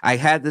that I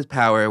had this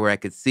power where I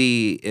could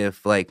see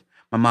if like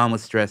my mom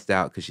was stressed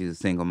out because she's a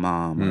single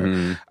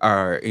mom,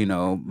 or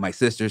my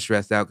sister's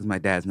stressed out because my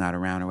dad's not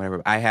around or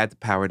whatever. I had the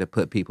power to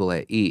put people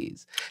at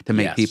ease, to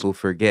make people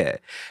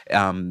forget.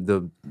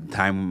 The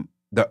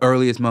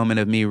earliest moment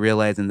of me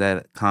realizing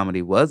that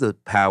comedy was a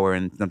power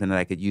and something that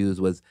I could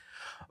use was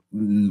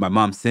my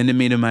mom sending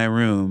me to my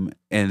room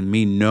and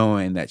me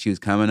knowing that she was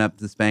coming up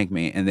to spank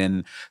me, and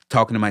then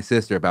talking to my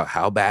sister about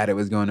how bad it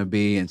was going to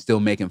be and still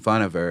making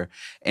fun of her.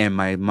 And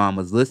my mom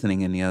was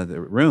listening in the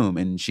other room,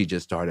 and she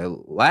just started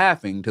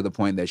laughing to the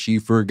point that she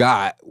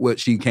forgot what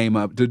she came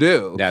up to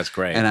do. That's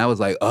great. And I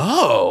was like,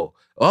 oh,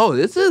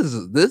 this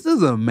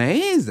is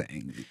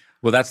amazing.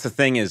 Well, that's the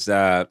thing is,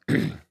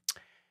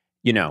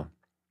 you know,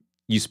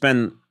 you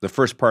spend the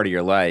first part of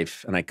your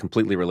life, and I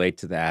completely relate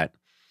to that,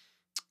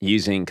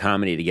 using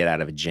comedy to get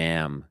out of a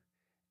jam.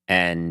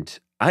 And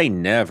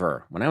when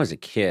I was a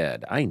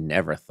kid, I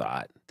never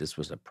thought this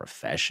was a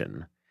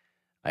profession.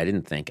 I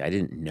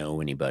didn't know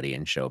anybody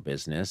in show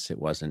business. It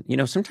wasn't,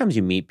 sometimes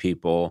you meet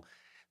people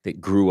that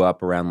grew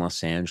up around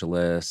Los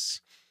Angeles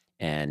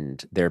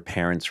and their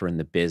parents were in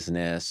the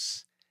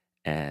business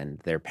and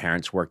their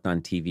parents worked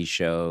on TV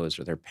shows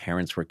or their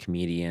parents were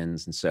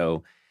comedians. And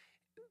so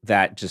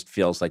that just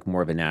feels like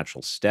more of a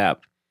natural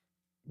step.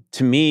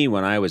 To me,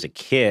 when I was a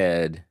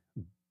kid,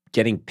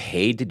 getting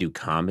paid to do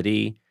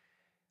comedy,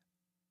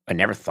 I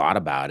never thought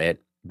about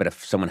it. But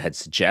if someone had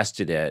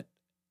suggested it,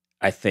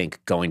 I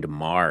think going to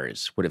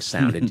Mars would have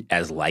sounded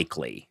as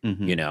likely,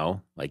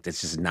 like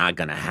this is not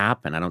going to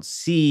happen. I don't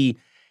see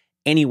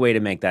any way to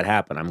make that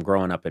happen. I'm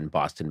growing up in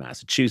Boston,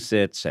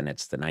 Massachusetts, and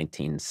it's the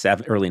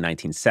early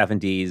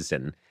 1970s.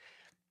 And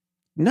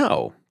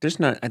no, that's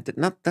not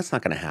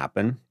going to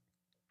happen.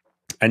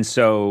 And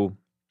so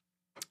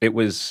it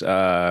was,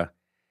 the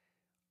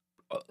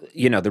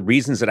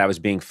reasons that I was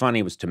being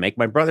funny was to make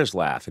my brothers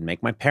laugh and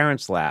make my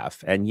parents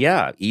laugh and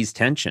ease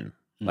tension.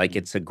 Like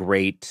it's a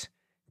great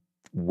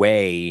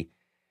way.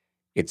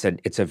 It's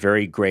a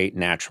very great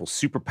natural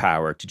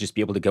superpower to just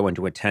be able to go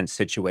into a tense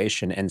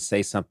situation and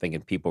say something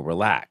and people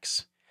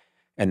relax.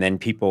 And then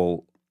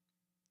people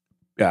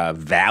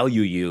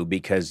value you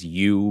because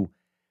you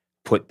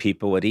put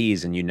people at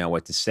ease and you know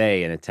what to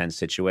say in a tense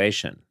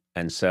situation.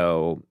 And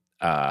so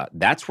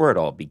that's where it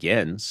all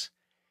begins.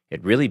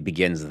 It really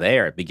begins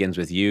there. It begins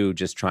with you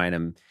just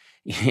trying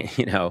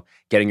to,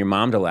 getting your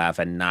mom to laugh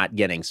and not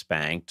getting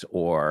spanked,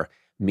 or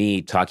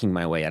me talking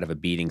my way out of a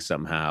beating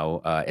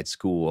somehow at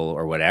school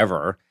or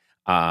whatever,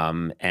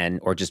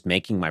 or just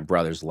making my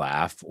brothers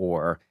laugh,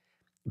 or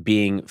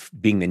being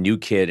the new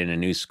kid in a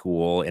new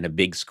school, in a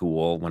big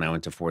school when I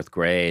went to fourth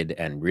grade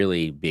and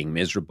really being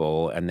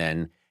miserable, and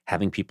then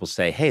having people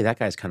say, hey, that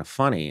guy's kind of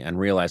funny, and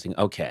realizing,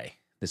 okay,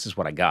 this is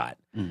what I got.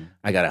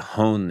 I got to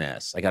hone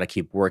this. I got to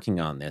keep working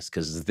on this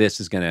because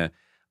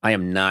I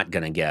am not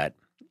going to get,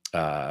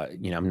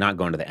 I'm not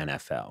going to the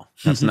NFL.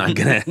 That's not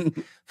going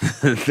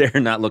to,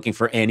 they're not looking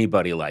for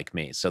anybody like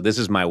me. So this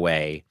is my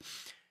way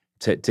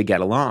to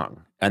get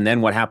along. And then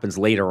what happens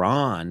later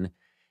on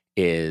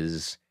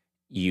is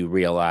you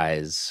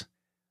realize,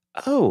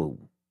 oh,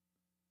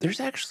 there's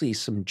actually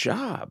some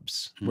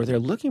jobs where they're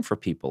looking for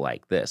people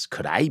like this.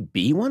 Could I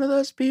be one of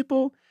those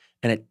people?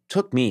 And it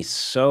took me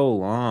so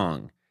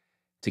long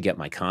to get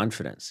my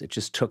confidence. It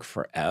just took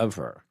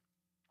forever.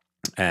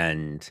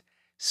 And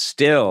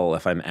still,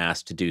 if I'm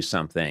asked to do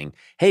something,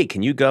 hey,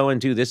 can you go and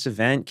do this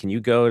event? Can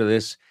you go to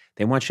this?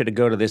 They want you to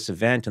go to this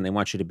event and they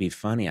want you to be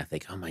funny. I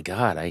think, oh my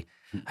God, I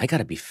got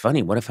to be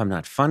funny. What if I'm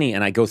not funny?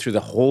 And I go through the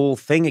whole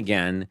thing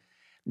again.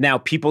 Now,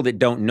 people that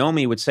don't know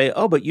me would say,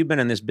 oh, but you've been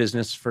in this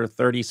business for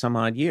 30 some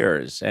odd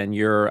years and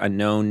you're a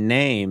known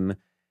name.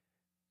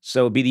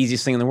 So it'd be the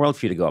easiest thing in the world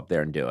for you to go up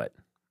there and do it.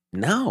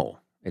 No,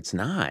 it's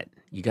not.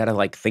 You got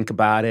to think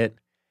about it.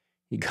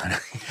 You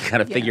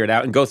gotta figure it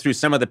out and go through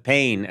some of the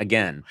pain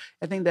again.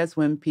 I think that's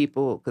when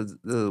people, because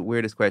the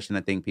weirdest question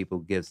I think people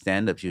give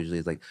stand-ups usually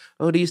is like,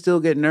 oh, do you still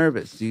get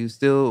nervous? Do you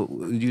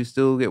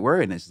still get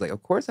worried? And it's just like,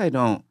 of course I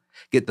don't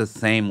get the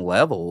same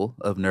level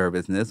of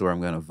nervousness or I'm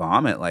going to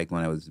vomit like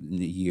when I was a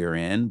year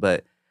in.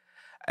 But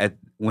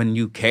when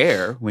you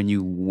care, when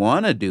you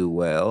want to do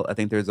well, I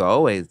think there's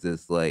always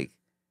this like,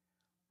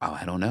 oh,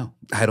 I don't know.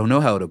 I don't know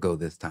how it'll go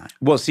this time.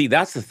 Well, see,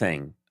 that's the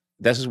thing.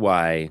 This is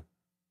why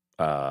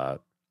I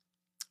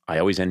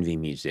always envy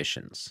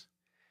musicians,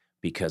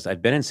 because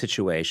I've been in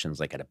situations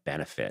like at a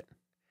benefit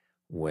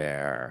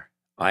where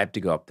I have to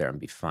go up there and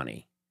be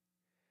funny.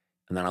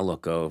 And then I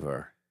look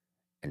over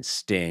and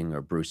Sting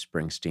or Bruce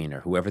Springsteen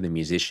or whoever the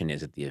musician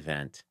is at the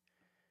event,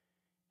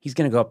 he's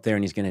going to go up there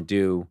and he's going to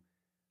do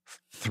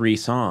 3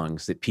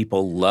 songs that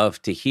people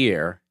love to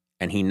hear,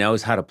 and he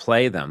knows how to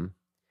play them.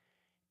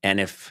 And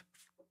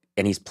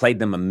he's played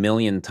them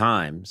 1,000,000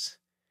 times.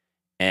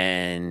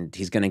 And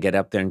he's going to get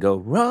up there and go,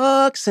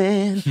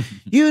 Roxanne,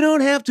 you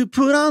don't have to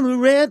put on the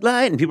red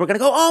light. And people are going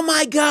to go, oh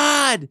my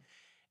God.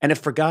 And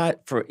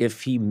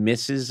if he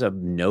misses a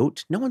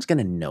note, no one's going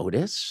to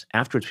notice.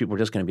 Afterwards, people are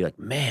just going to be like,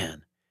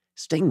 man,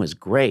 Sting was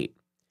great.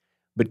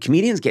 But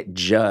comedians get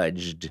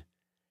judged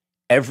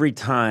every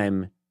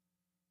time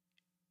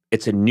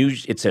it's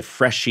a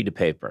fresh sheet of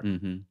paper.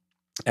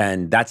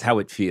 And that's how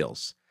it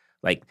feels.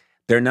 Like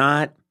they're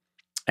not,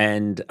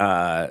 and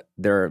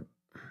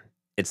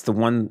it's the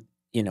one,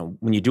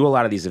 when you do a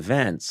lot of these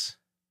events,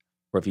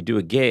 or if you do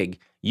a gig,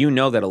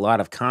 that a lot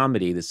of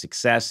comedy, the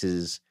success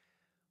is,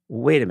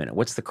 wait a minute,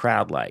 what's the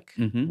crowd like?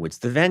 What's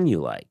the venue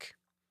like?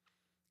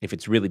 If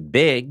it's really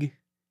big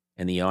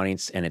and the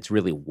audience and it's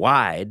really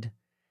wide,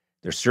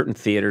 there's certain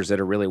theaters that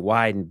are really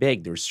wide and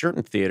big. There's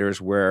certain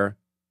theaters where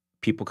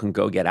people can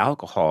go get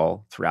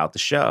alcohol throughout the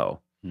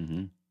show.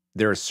 Mm-hmm.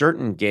 There are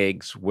certain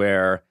gigs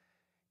where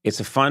it's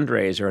a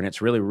fundraiser and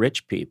it's really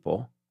rich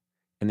people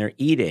and they're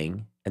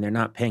eating and they're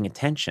not paying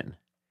attention.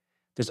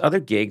 There's other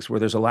gigs where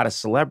there's a lot of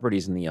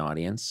celebrities in the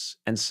audience,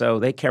 and so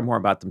they care more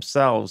about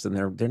themselves and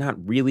they're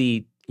not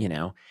really,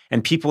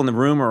 and people in the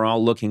room are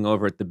all looking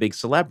over at the big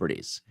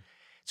celebrities.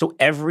 So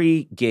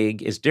every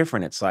gig is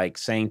different. It's like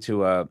saying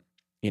to a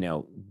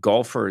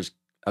golfer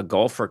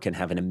can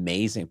have an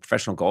amazing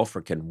professional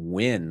golfer can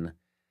win,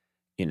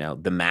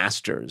 the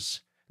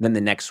Masters. Then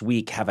the next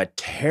week have a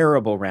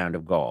terrible round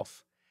of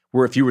golf.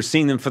 Where if you were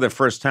seeing them for the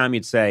first time,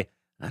 you'd say,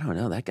 I don't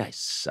know, that guy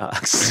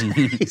sucks.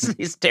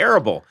 he's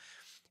terrible.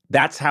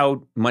 That's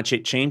how much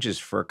it changes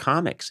for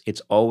comics.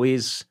 It's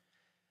always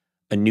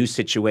a new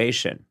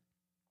situation.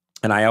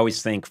 And I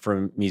always think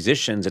for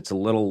musicians, it's a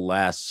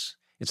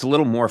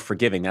little more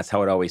forgiving. That's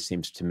how it always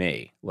seems to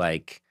me.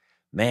 Like,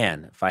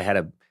 man, if I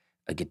had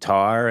a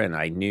guitar and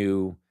I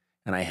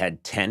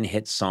had 10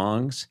 hit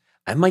songs,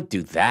 I might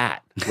do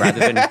that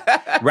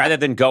rather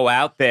than go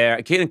out there.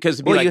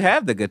 Because you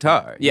have the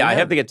guitar. Yeah, I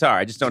have the guitar.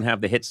 I just don't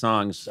have the hit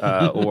songs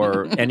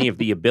or any of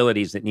the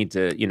abilities that need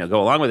to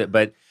go along with it.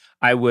 But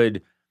I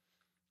would,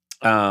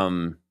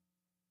 I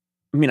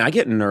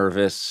get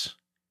nervous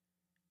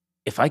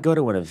if I go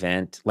to an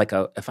event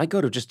if I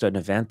go to just an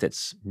event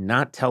that's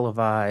not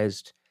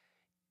televised.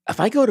 If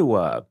I go to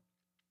a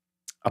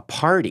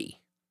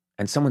party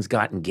and someone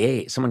got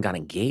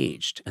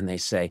engaged, and they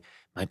say,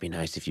 might be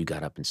nice if you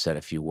got up and said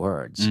a few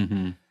words.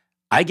 Mm-hmm.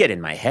 I get in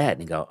my head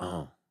and go,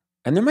 oh.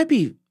 And there might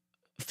be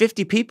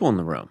 50 people in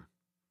the room.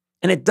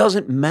 And it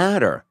doesn't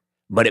matter,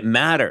 but it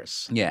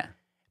matters. Yeah.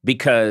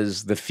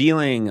 Because the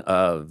feeling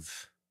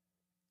of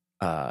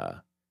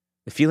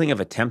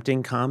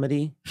attempting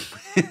comedy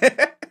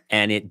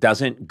and it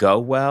doesn't go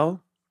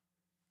well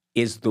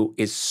is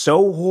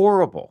so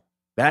horrible.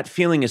 That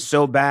feeling is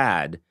so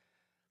bad.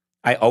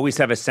 I always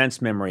have a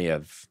sense memory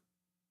of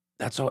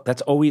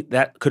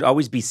that could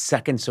always be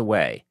seconds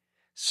away.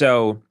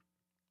 So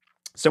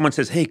someone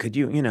says, hey, could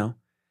you,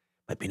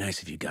 might be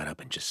nice if you got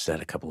up and just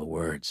said a couple of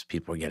words.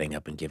 People are getting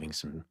up and giving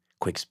some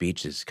quick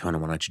speeches.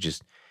 Conan, why don't you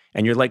just,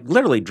 and you're like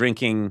literally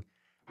drinking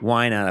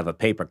wine out of a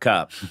paper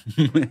cup.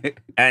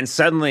 And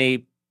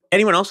suddenly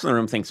anyone else in the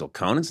room thinks, well,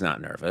 Conan's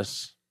not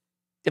nervous.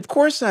 Of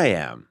course I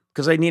am.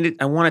 Because I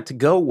want it to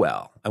go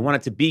well. I want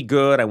it to be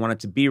good. I want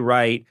it to be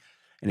right.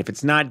 And if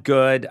it's not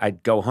good,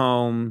 I'd go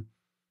home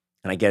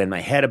and I get in my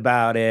head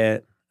about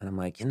it. And I'm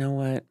like, you know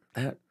what?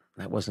 That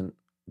wasn't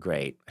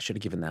great. I should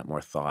have given that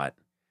more thought.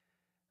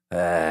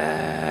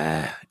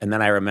 And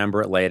then I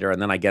remember it later.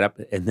 And then I get up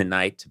in the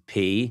night to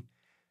pee.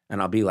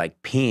 And I'll be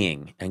like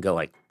peeing and go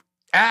like,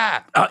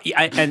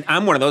 and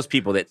I'm one of those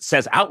people that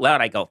says out loud,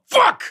 I go,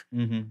 fuck.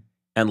 Mm-hmm.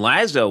 And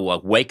Liza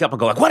will wake up and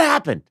go like, what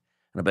happened?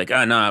 And I'll be like,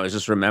 oh, no, I was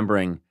just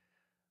remembering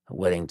a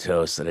wedding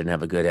toast that I didn't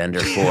have a good ender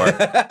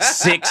for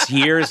 6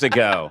 years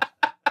ago.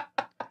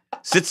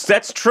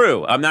 That's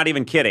true. I'm not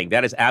even kidding.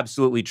 That is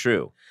absolutely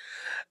true.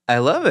 I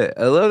love it.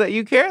 I love that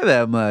you care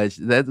that much.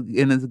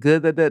 And it's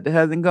good that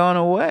hasn't gone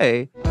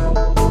away.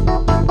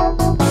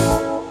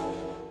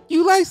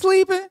 You like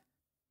sleeping?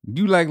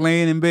 You like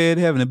laying in bed,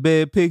 having a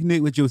bed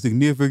picnic with your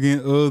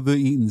significant other,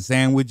 eating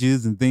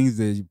sandwiches and things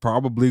that you're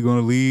probably going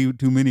to leave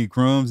too many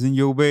crumbs in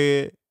your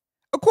bed?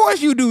 Of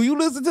course you do. You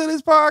listen to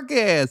this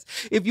podcast.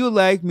 If you're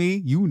like me,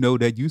 you know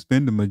that you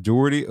spend the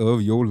majority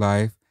of your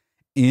life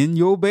in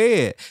your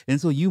bed.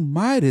 And so you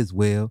might as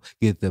well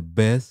get the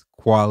best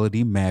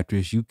quality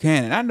mattress you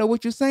can. And I know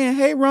what you're saying.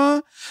 Hey,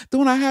 Ron,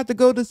 don't I have to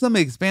go to some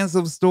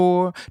expensive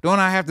store? Don't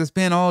I have to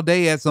spend all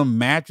day at some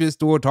mattress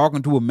store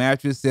talking to a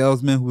mattress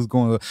salesman who's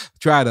going to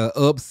try to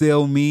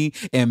upsell me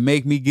and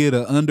make me get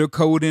an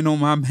undercoating on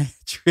my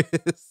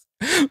mattress?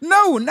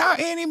 No, not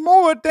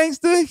anymore, thanks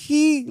to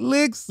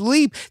Helix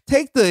Sleep.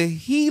 Take the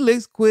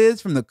Helix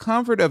quiz from the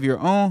comfort of your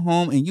own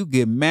home and you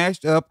get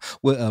matched up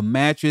with a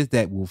mattress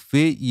that will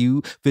fit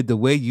you, fit the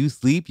way you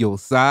sleep, your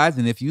size,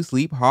 and if you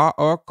sleep hot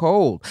or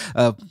cold.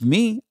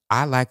 Me,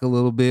 I like a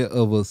little bit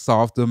of a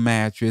softer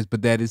mattress,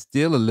 but that is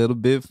still a little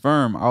bit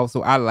firm.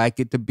 Also, I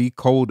like it to be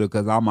colder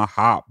because I'm a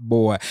hot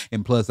boy,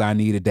 and plus I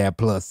needed that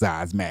plus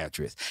size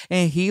mattress.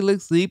 And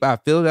Helix Sleep, I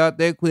filled out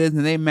their quiz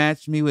and they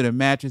matched me with a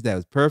mattress that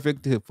was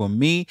perfect for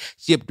me,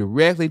 shipped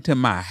directly to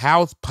my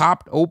house,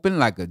 popped open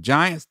like a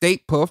giant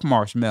steak puff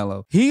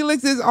marshmallow.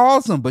 Helix is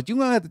awesome, but you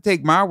don't have to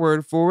take my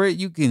word for it.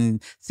 You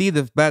can see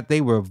that they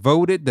were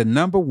voted the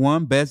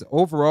 #1 best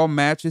overall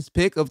mattress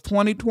pick of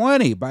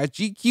 2020 by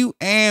GQ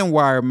and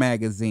Wire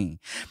magazine.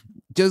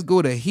 Just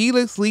go to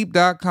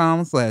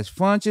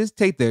helixsleep.com/funches,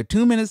 take their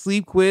 2-minute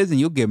sleep quiz, and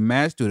you'll get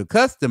matched to a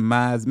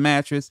customized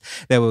mattress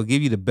that will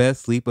give you the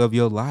best sleep of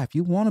your life.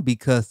 You want to be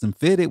custom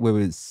fitted, whether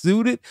it's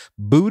suited,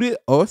 booted,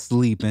 or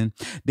sleeping.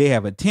 They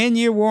have a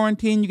 10-year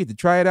warranty, and you get to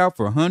try it out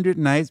for 100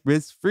 nights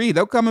risk-free.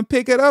 They'll come and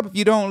pick it up. If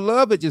you don't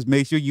love it, just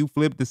make sure you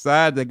flip the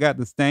side that got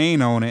the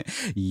stain on it.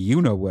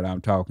 You know what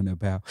I'm talking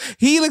about.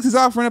 Helix is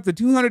offering up to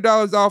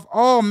 $200 off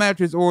all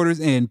mattress orders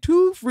and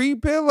 2 free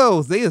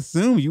pillows. They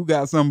assume you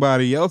got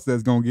somebody else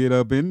that's gonna get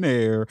up in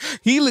there.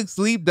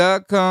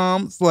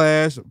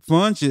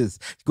 helixsleep.com/funches.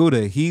 Go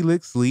to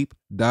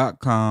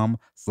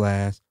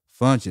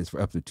helixsleep.com/funches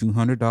for up to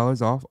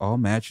 $200 off all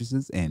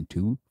mattresses and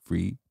 2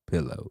 free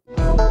pillows.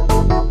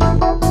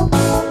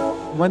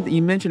 One thing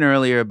you mentioned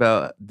earlier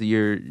about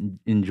your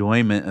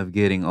enjoyment of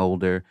getting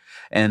older,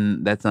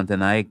 and that's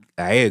something I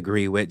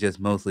agree with, just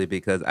mostly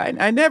because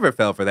I never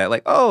fell for that.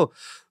 Like, oh,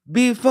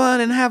 be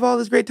fun and have all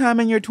this great time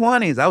in your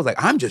 20s. I was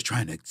like, I'm just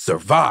trying to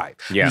survive.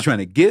 Yeah. I'm just trying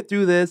to get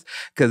through this,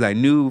 because I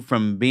knew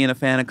from being a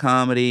fan of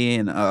comedy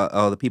and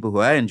all the people who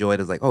I enjoyed,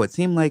 it was like, oh, it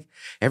seemed like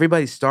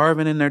everybody's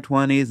starving in their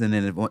 20s, and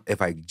then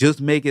if I just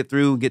make it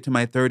through and get to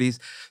my 30s,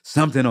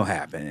 something will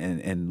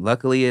happen. And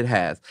luckily it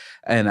has.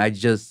 And I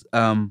just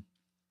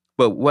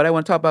but what I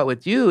want to talk about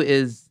with you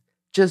is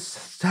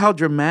just how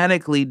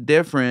dramatically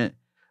different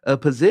a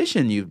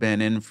position you've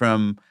been in,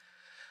 from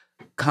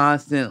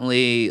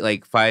constantly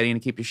like fighting to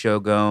keep your show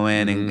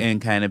going and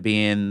kind of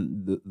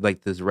being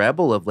like this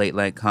rebel of late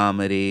night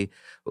comedy,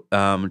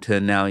 to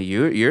now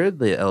you're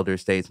the elder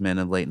statesman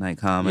of late night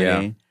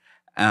comedy.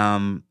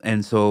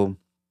 And so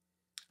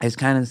I just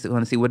kind of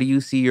want to see, what do you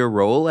see your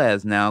role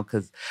as now?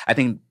 Because I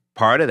think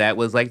part of that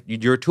was like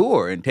your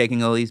tour and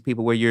taking all these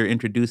people where you're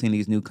introducing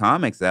these new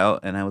comics out.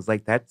 And I was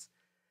like,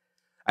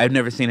 I've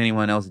never seen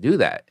anyone else do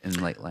that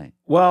in late night.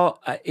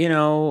 Well,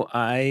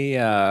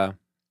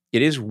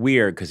 it is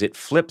weird because it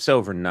flips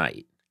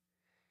overnight.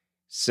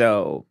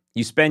 So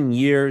you spend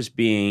years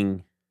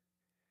I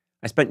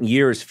spent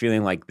years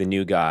feeling like the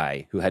new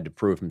guy who had to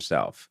prove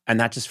himself. And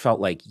that just felt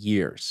like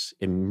years,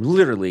 and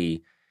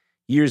literally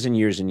years and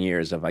years and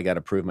years of, I got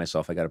to prove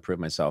myself.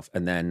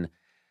 And then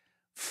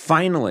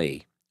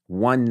finally,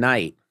 one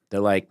night,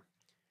 they're like,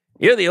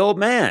 you're the old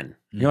man.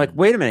 You're like,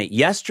 wait a minute.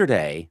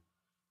 Yesterday,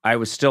 I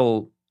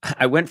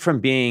went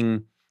from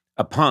being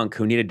a punk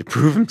who needed to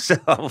prove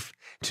himself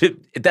to,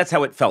 that's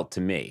how it felt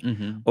to me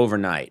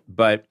overnight.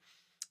 But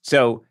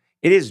so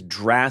it is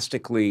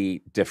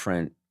drastically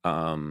different.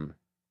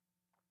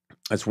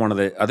 That's one of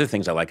the other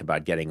things I like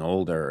about getting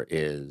older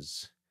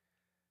is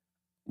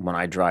when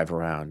I drive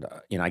around,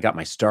 I got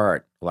my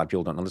start, a lot of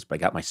people don't know this, but I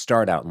got my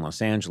start out in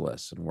Los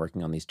Angeles and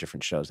working on these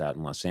different shows out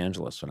in Los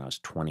Angeles when I was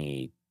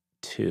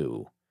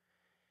 22.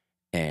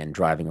 And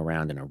driving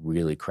around in a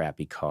really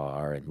crappy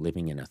car and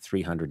living in a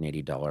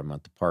 $380 a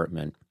month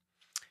apartment.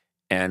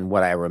 And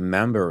what I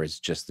remember is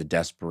just the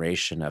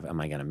desperation of, am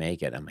I going to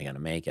make it? Am I going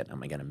to make it?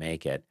 Am I going to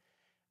make it?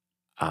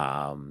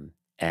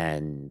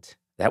 And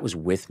that was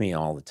with me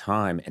all the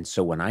time. And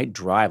so when I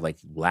drive, like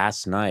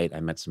last night,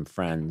 I met some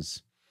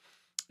friends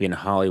in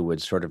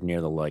Hollywood, sort of near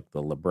the La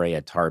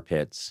Brea tar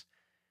pits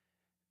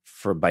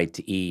for a bite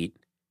to eat.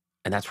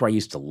 And that's where I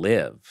used to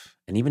live.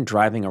 And even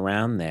driving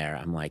around there,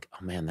 I'm like,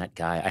 oh man, that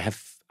guy,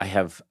 I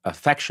have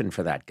affection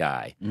for that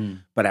guy.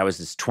 But I was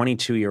this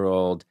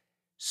 22-year-old,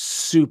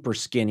 super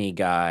skinny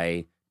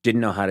guy,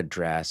 didn't know how to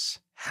dress,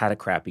 had a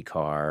crappy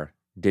car,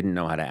 didn't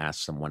know how to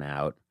ask someone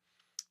out.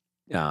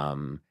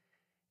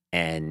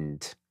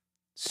 And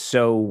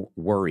so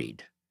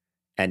worried.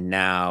 And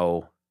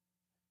now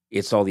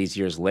it's all these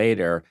years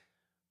later,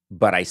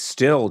 but I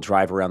still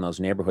drive around those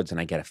neighborhoods and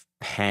I get a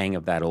pang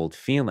of that old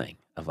feeling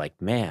of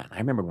like, man, I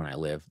remember when I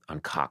lived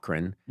on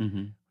Cochrane,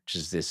 which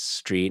is this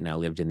street, and I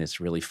lived in this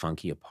really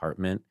funky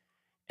apartment,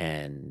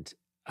 and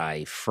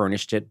I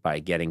furnished it by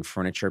getting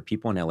furniture.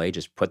 People in LA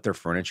just put their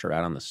furniture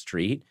out on the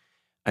street.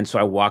 And so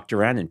I walked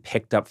around and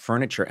picked up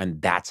furniture,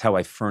 and that's how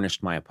I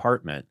furnished my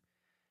apartment,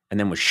 and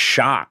then was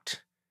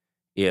shocked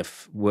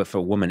if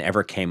a woman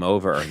ever came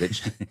over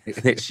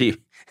that she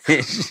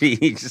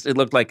just, it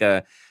looked like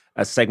a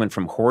segment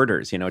from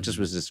Hoarders, it just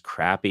was this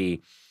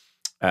crappy.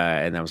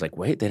 And I was like,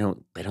 wait, they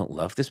don't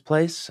love this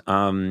place.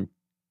 But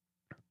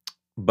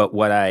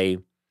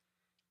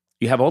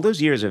you have all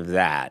those years of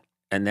that.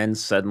 And then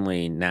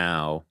suddenly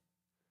now,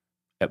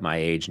 at my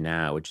age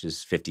now, which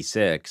is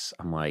 56,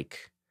 I'm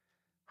like,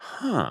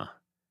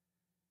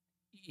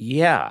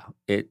 yeah,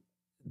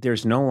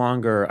 there's no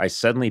longer, I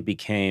suddenly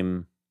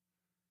became,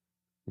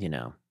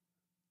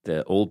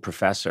 the old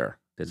professor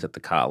that's at the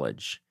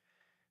college.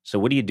 So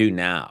what do you do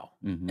now?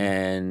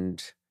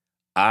 And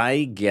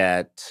I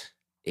get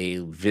a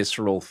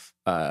visceral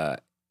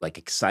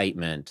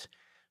excitement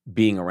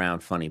being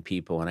around funny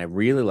people, and I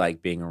really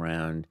like being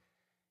around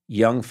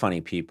young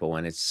funny people.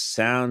 And it's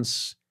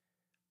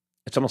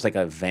almost like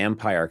a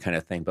vampire kind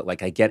of thing, but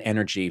like I get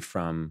energy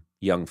from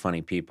young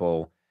funny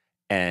people,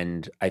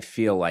 and I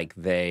feel like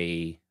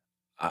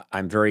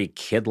I'm very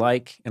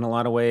kid-like in a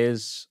lot of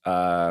ways.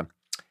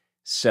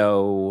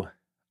 So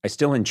I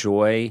still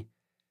enjoy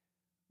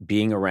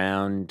being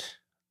around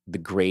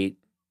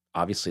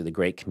obviously the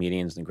great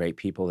comedians and the great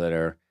people that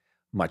are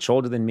much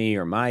older than me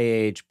or my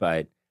age,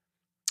 but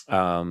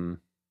um,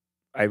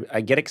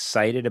 I get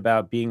excited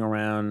about being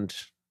around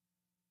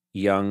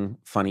young,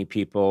 funny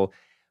people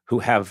who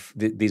have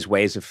these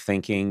ways of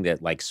thinking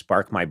that like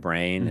spark my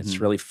brain. It's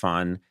Mhm. really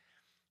fun.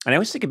 And I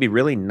always think it'd be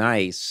really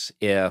nice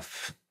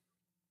if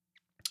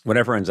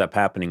whatever ends up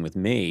happening with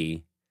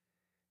me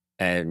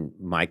and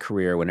my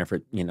career,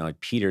 whenever, it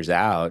peters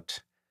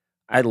out,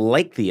 I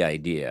like the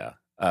idea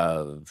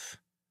of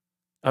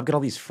I've got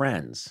all these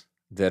friends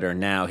that are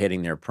now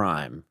hitting their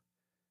prime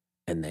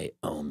and they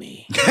owe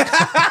me.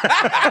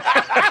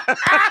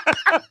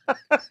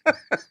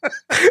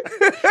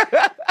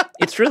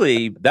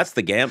 That's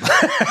the gamble.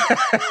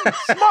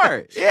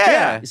 Smart.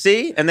 Yeah.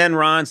 See? And then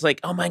Ron's like,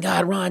 oh my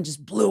God, Ron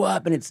just blew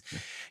up. And it's,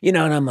 and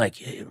I'm like,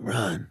 hey,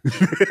 Ron,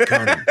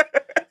 Conan,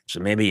 so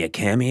maybe a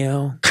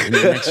cameo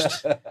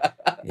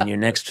in your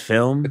next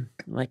film?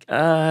 I'm like,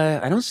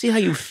 I don't see how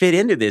you fit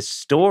into this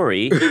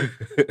story.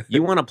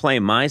 You want to play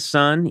my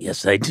son?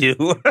 Yes, I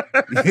do.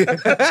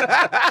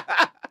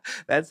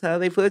 That's how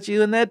they put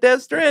you in that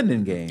Death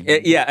Stranding game.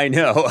 Yeah, I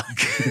know.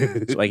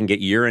 So I can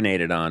get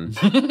urinated on.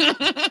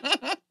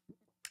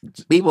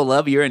 People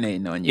love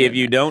urinating on you. If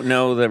you don't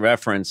know the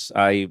reference,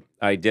 I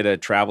did a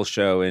travel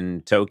show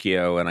in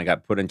Tokyo and I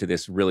got put into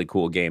this really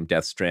cool game,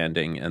 Death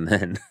Stranding, and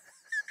then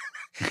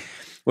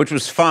which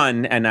was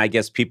fun. And I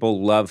guess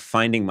people love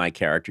finding my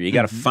character. You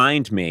got to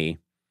find me.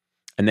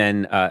 And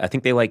then I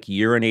think they like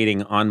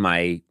urinating on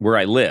where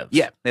I live.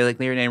 Yeah, they like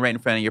urinating right in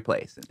front of your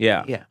place.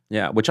 Yeah,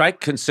 which I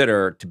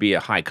consider to be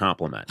a high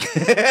compliment.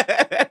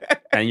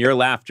 And your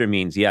laughter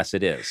means yes,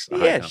 it is.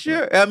 Yeah,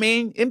 sure. I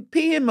mean,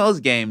 in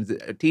most games,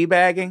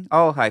 teabagging,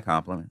 all high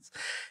compliments.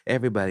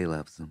 Everybody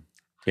loves them.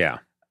 Yeah.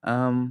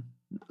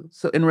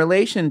 So in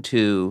relation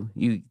to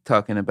you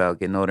talking about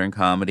getting older in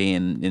comedy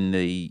and in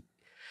the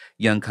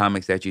young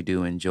comics that you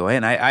do enjoy.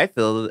 And I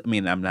feel, I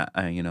mean, I'm not,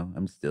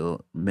 I'm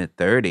still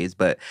mid-30s,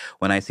 but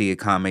when I see a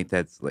comic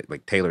that's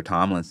like Taylor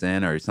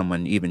Tomlinson or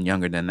someone even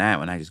younger than that,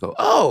 when I just go,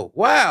 oh,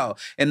 wow.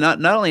 And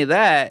not only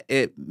that,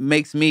 it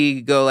makes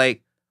me go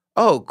like,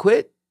 oh,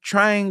 quit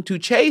trying to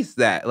chase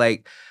that.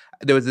 Like,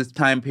 there was this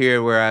time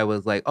period where I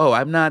was like, oh,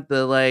 I'm not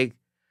the like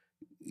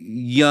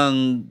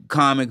young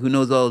comic who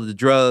knows all the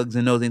drugs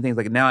and knows anything.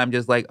 Like now I'm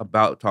just like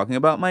talking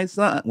about my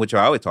son, which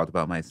I always talked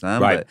about my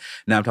son, right. But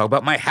now I'm talking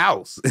about my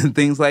house and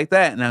things like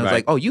that. And I was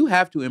like, oh, you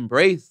have to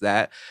embrace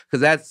that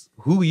because that's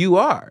who you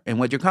are and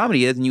what your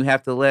comedy is. And you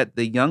have to let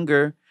the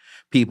younger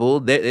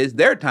people, it's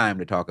their time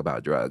to talk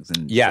about drugs.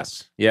 And yes.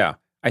 stuff. Yeah.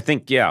 I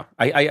think, yeah,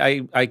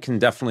 I can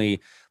definitely,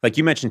 like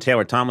you mentioned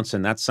Taylor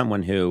Tomlinson, that's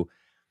someone who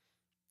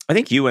I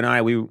think you and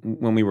I,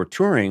 when we were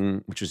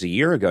touring, which was a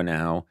year ago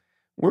now,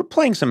 we're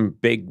playing some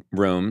big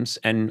rooms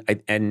and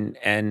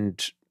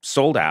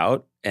sold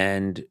out.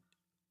 And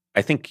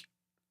I think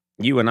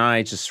you and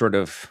I just sort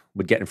of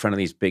would get in front of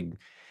these big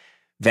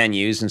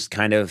venues and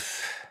kind of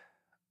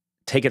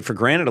take it for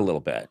granted a little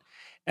bit.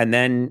 And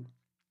then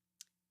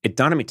it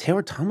dawned on me,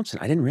 Taylor Tomlinson,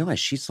 I didn't realize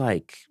she's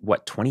like,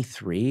 what,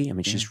 23? I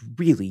mean, she's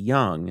really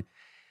young.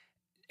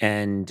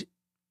 And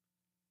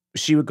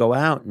she would go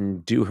out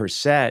and do her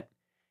set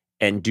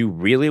and do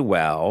really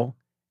well.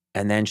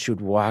 And then she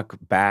would walk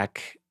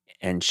back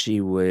and she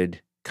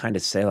would kind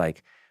of say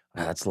like,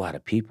 wow, that's a lot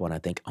of people. And I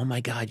think, oh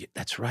my God,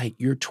 that's right.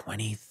 You're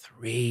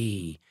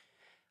 23.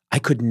 I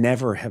could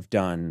never have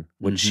done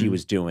what she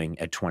was doing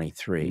at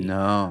 23.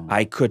 No.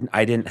 I couldn't,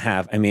 I didn't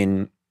have, I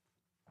mean,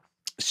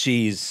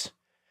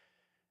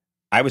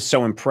 I was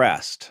so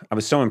impressed. I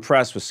was so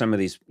impressed with some of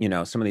these,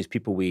 some of these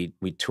people we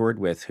toured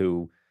with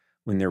who,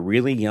 when they're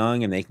really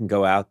young and they can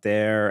go out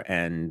there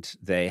and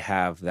they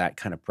have that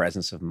kind of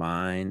presence of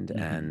mind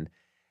and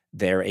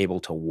they're able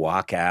to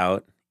walk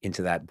out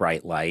into that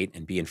bright light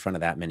and be in front of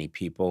that many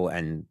people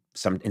and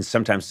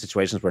sometimes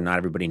situations where not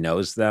everybody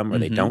knows them or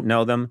they don't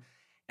know them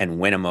and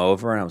win them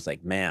over. And I was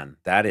like, man,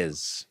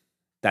 that's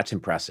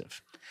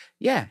impressive.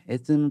 Yeah,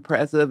 it's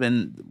impressive.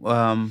 And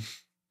the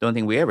only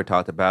thing we ever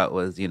talked about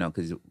was,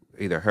 because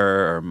either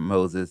her or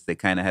Moses, they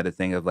kind of had a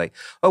thing of like,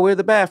 oh, where's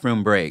the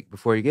bathroom break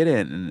before you get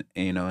in?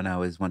 And, and I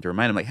always want to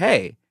remind them like,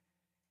 hey,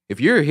 if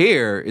you're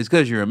here, it's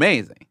because you're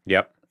amazing.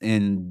 Yep.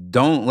 And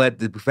don't let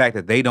the fact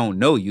that they don't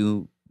know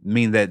you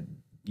mean that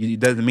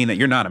it doesn't mean that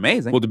you're not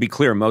amazing. Well, to be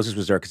clear, Moses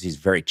was there because he's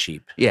very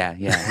cheap. Yeah,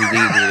 he's easy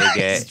to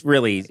get. It's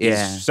really,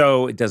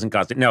 so it doesn't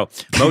cost it. No,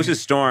 Moses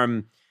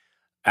Storm,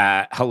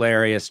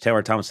 hilarious.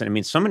 Taylor Thompson. I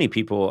mean, so many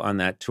people on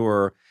that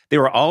tour. They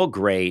were all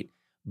great.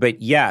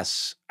 But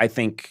yes, I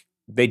think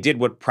they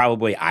did what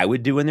probably I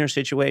would do in their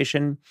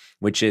situation,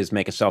 which is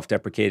make a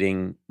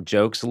self-deprecating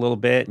jokes a little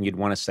bit. And you'd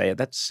want to say,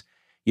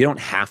 you don't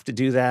have to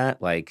do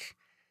that. Like,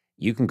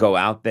 you can go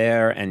out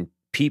there and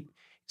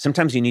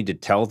sometimes you need to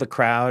tell the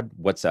crowd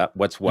what's up,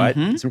 what's what.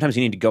 Sometimes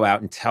you need to go out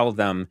and tell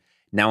them,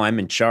 now I'm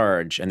in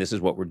charge and this is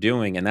what we're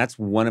doing. And that's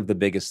one of the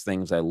biggest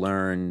things I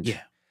learned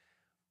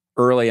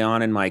early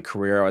on in my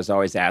career. I was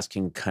always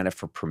asking kind of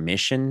for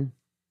permission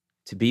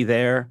to be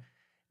there.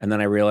 And then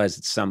I realized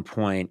at some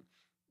point,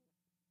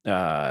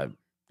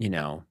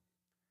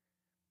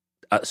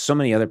 so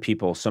many other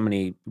people, so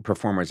many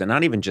performers, and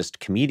not even just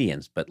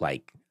comedians, but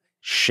like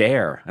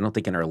Cher, I don't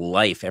think in her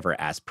life ever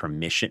asked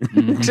permission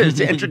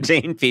to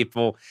entertain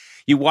people.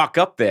 You walk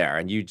up there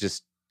and you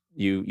just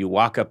you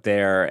walk up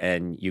there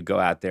and you go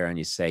out there and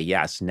you say,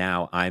 yes,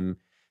 now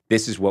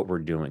this is what we're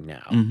doing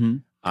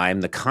now.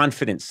 I'm the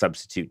confident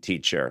substitute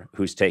teacher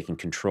who's taking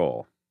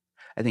control.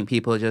 I think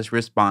people just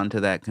respond to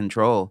that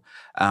control.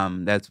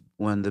 That's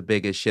one of the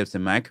biggest shifts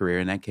in my career,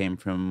 and that came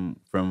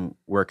from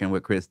working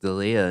with Chris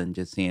D'Elia and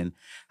just seeing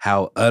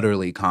how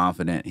utterly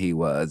confident he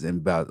was and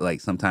about like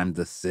sometimes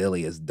the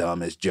silliest,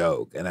 dumbest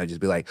joke, and I'd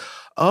just be like,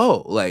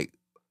 "Oh, like,"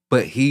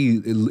 but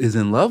he is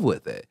in love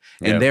with it,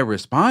 and they're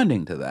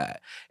responding to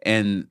that.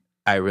 And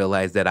I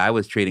realized that I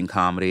was treating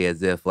comedy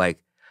as if like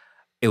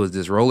it was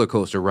this roller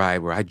coaster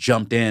ride where I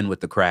jumped in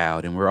with the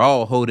crowd and we're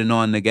all holding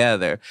on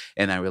together.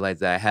 And I realized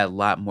that I had a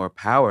lot more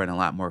power and a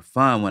lot more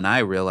fun when I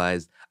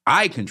realized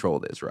I control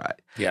this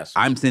ride. Yes.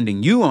 I'm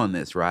sending you on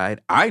this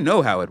ride. I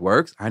know how it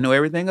works. I know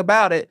everything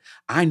about it.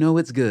 I know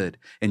it's good.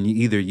 And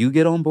either you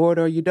get on board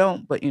or you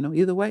don't. But,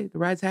 either way, the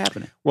ride's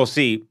happening. Well,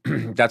 see,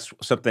 that's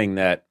something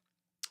that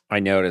I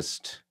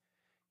noticed.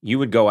 You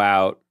would go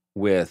out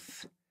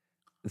with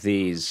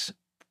these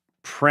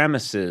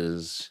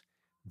premises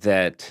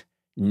that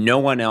no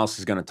one else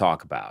is going to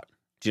talk about.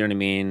 Do you know what I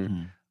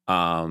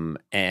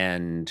mean?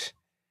 And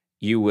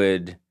you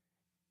would,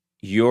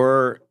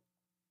 your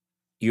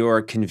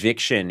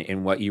conviction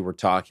in what you were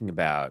talking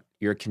about,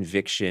 your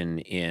conviction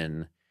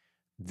in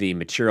the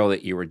material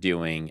that you were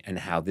doing and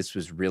how this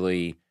was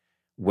really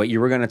what you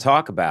were going to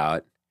talk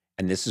about,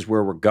 and this is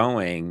where we're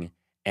going,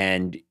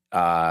 and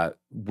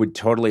would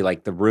totally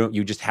like the room.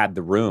 You just had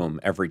the room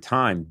every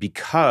time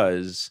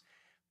because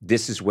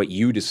this is what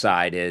you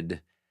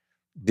decided.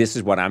 This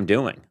is what I'm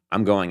doing.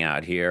 I'm going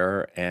out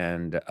here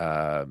and,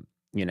 I'm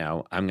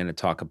going to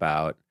talk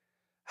about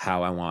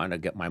how I want to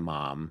get my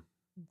mom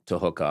to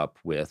hook up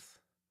with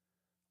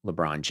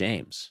LeBron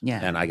James. Yeah.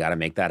 And I got to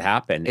make that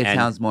happen. It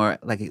sounds more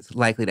like it's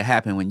likely to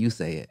happen when you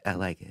say it. I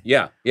like it.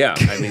 Yeah. Yeah.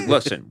 I mean,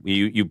 listen,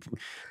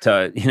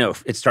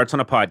 it starts on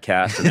a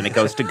podcast and then it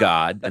goes to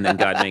God and then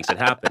God makes it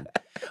happen.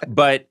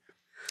 But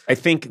I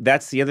think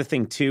that's the other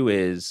thing too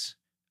is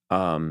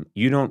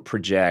you don't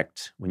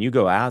project, when you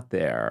go out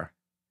there,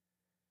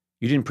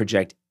 you didn't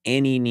project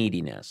any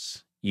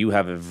neediness. You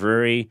have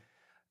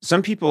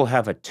some people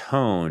have a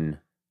tone,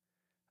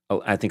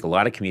 I think a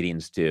lot of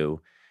comedians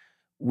do,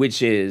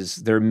 which is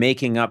they're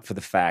making up for the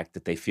fact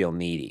that they feel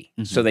needy.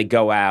 So they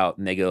go out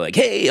and they go like,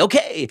 hey,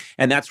 okay.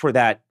 And that's where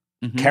that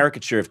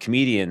caricature of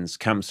comedians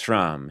comes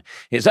from.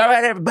 It's all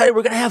right, everybody,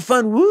 we're going to have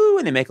fun, woo.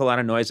 And they make a lot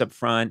of noise up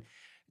front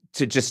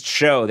to just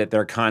show that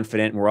they're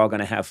confident and we're all going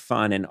to have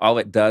fun. And all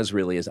it does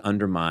really is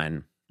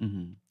undermine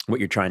what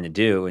you're trying to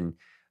do. And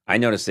I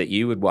noticed that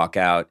you would walk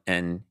out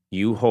and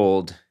you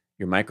hold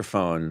your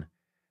microphone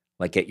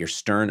like at your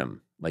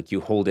sternum, like you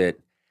hold it,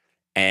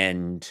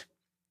 and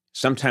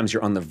sometimes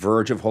you're on the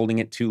verge of holding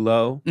it too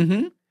low,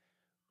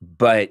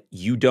 but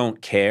you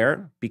don't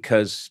care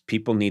because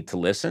people need to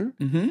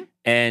listen.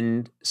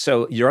 And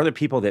so you're other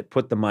people that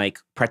put the mic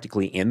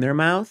practically in their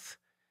mouth,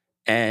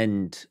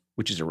 and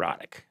which is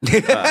erotic.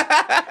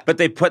 But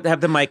they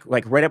have the mic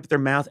like right up at their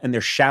mouth and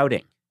they're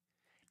shouting.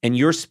 And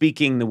you're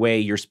speaking the way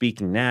you're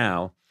speaking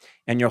now.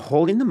 And you're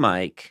holding the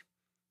mic,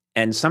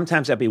 and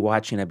sometimes I'd be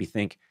watching, I'd be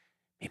thinking,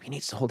 maybe he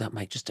needs to hold that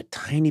mic just a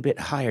tiny bit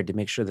higher to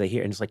make sure they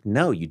hear. And it's like,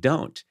 no, you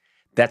don't.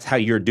 That's how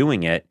you're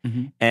doing it.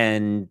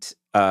 And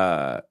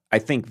I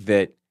think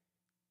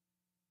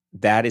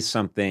that is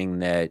something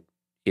that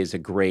is a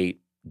great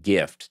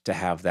gift to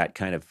have that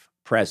kind of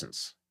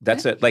presence.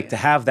 That's like to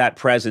have that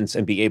presence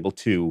and be able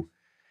to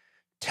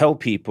tell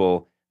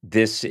people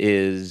this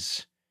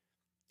is,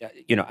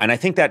 and I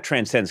think that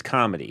transcends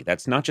comedy.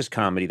 That's not just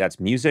comedy, that's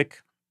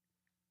music.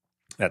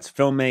 That's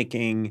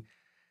filmmaking.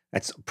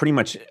 That's pretty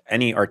much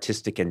any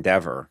artistic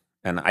endeavor.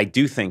 And I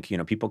do think,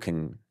 people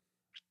can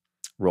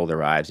roll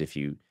their eyes if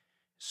you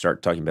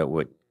start talking about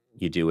what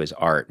you do as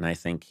art. And I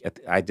think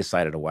I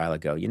decided a while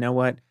ago, you know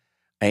what?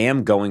 I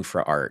am going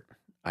for art.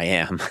 I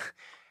am.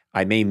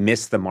 I may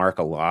miss the mark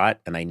a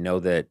lot. And I know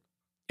that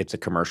it's a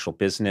commercial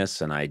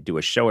business and I do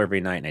a show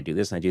every night and I do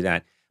this and I do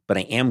that. But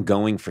I am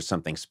going for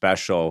something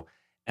special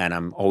and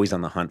I'm always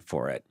on the hunt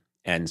for it.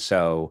 And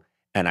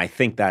I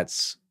think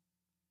that's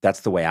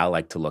the way I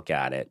like to look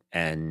at it.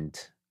 And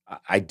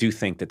I do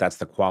think that that's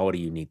the quality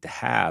you need to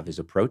have is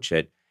approach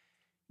it.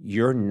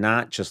 You're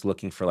not just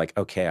looking for like,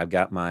 okay, I've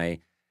got my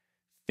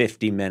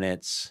 50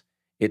 minutes.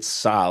 It's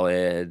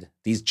solid.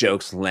 These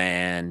jokes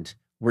land.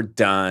 We're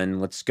done.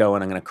 Let's go.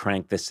 And I'm going to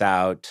crank this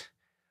out.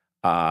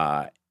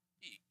 I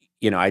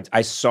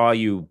saw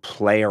you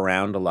play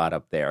around a lot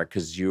up there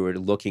because you were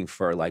looking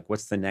for like,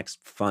 what's the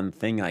next fun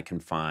thing I can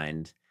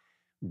find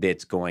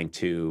that's going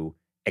to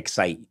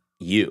excite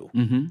you?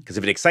 Because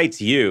if it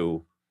excites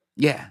you,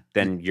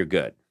 then you're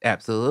good.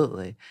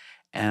 Absolutely.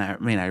 And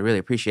I really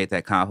appreciate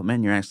that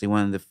compliment. You're actually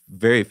one of the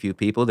very few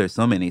people, there's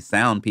so many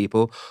sound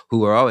people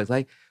who are always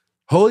like,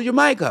 hold your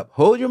mic up,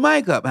 hold your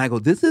mic up. And I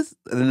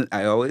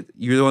go, and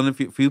you're one of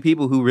the few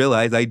people who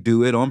realize I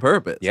do it on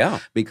purpose. Yeah.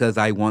 Because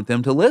I want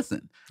them to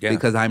listen. Yeah.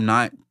 Because I'm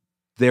not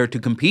there to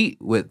compete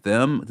with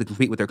them, to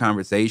compete with their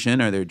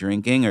conversation or their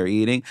drinking or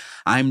eating.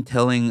 I'm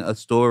telling a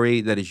story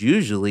that is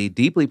usually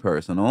deeply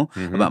personal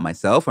about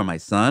myself or my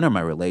son or my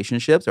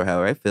relationships or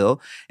how I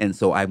feel. And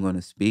so I'm going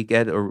to speak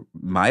at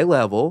my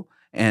level,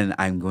 and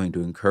I'm going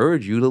to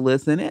encourage you to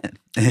listen in.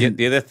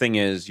 The other thing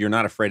is you're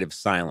not afraid of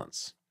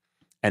silence.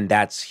 And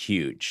that's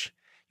huge.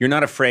 You're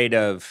not afraid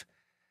of,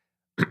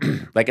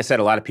 like I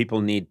said, a lot of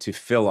people need to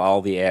fill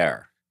all the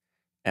air.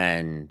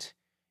 And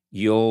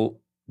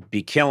you'll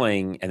be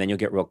killing, and then you'll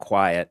get real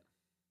quiet.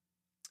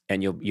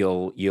 And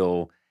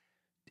you'll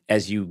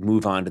as you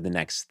move on to the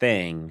next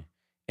thing,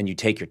 and you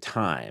take your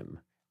time.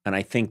 And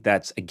I think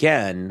that's,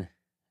 again,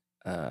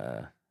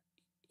 I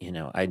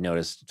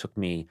noticed, it took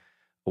me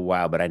a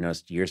while, but I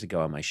noticed years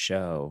ago on my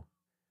show,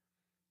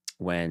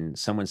 when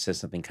someone says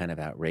something kind of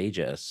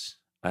outrageous,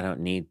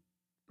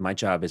 my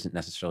job isn't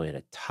necessarily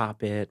to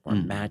top it or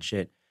match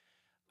it.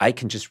 I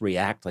can just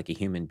react like a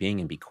human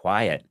being and be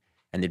quiet.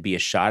 And there'd be a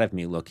shot of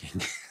me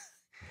looking,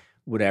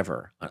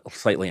 whatever,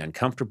 slightly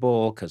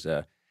uncomfortable because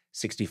a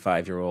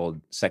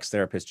 65-year-old sex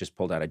therapist just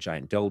pulled out a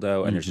giant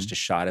dildo. And there's just a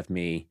shot of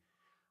me,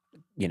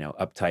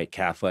 uptight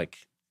Catholic,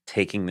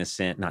 taking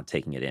this in, not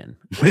taking it in.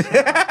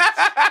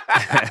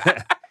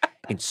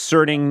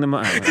 Inserting them.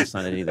 Oh, that's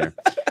not it either.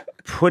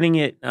 Putting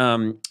it,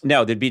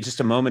 no, there'd be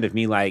just a moment of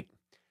me like,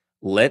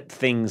 let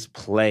things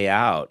play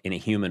out in a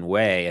human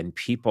way, and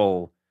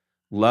people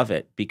love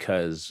it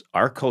because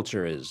our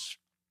culture is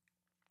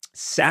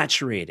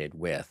saturated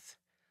with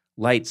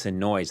lights and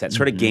noise, that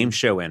sort of game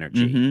show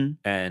energy.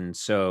 And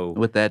so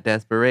with that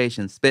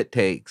desperation, spit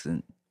takes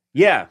and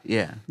yeah.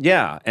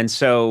 And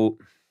so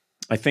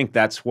I think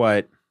that's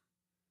what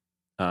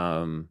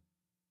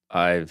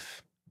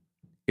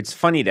it's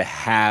funny to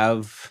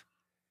have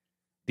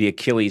the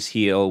Achilles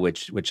heel,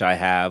 which I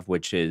have,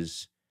 which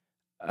is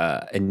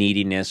a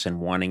neediness and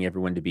wanting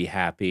everyone to be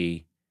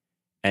happy,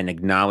 and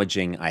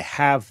acknowledging I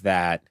have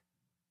that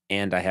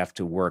and I have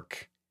to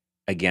work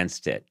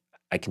against it.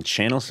 I can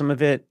channel some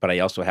of it, but I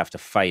also have to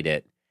fight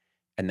it.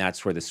 And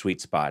that's where the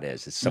sweet spot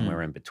is. It's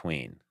somewhere in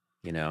between,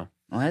 Well,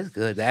 that's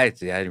good.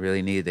 Actually, I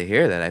really needed to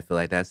hear that. I feel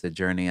like that's the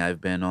journey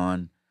I've been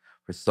on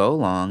for so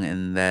long,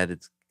 and that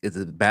it's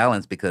a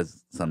balance,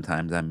 because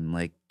sometimes I'm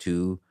like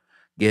too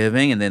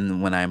giving, and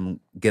then when I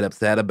get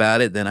upset about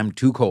it, then I'm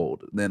too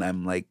cold. Then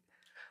I'm like,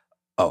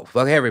 oh,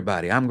 fuck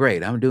everybody. I'm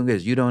great. I'm doing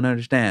good. You don't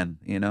understand,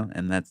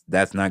 and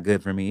that's not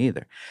good for me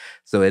either.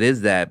 So it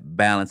is that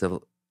balance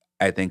of,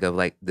 I think of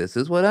like, this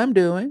is what I'm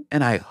doing,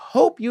 and I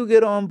hope you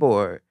get on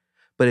board.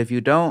 But if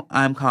you don't,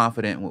 I'm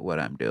confident with what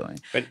I'm doing.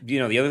 But, the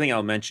other thing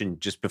I'll mention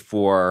just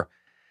before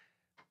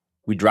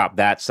we drop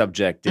that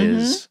subject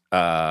is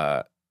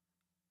that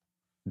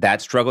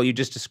struggle you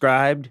just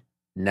described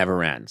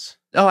never ends.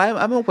 Oh,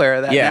 I'm aware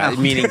of that. Yeah, now.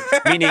 meaning,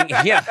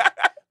 yeah.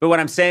 But what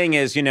I'm saying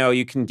is,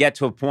 you can get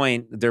to a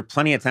point. There are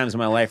plenty of times in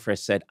my life where I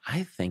said,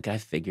 I think I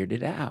figured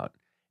it out.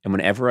 And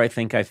whenever I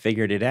think I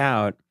figured it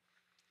out,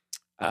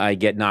 I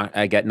get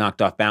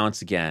knocked off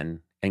balance again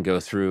and go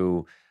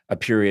through a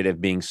period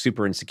of being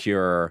super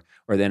insecure,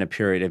 or then a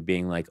period of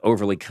being like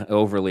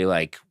overly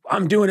like,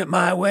 I'm doing it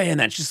my way and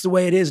that's just the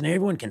way it is and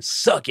everyone can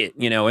suck it,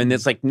 and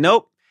it's like,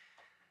 nope.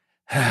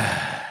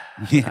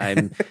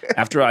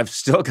 After I've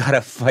still got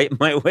to fight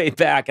my way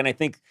back. And I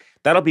think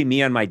that'll be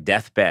me on my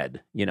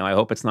deathbed. I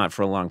hope it's not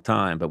for a long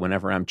time, but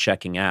whenever I'm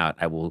checking out,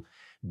 I will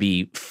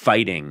be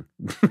fighting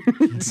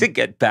to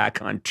get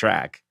back on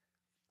track.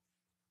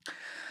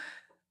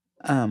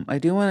 I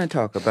do want to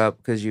talk about,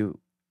 because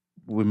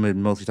we've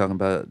been mostly talking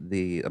about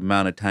the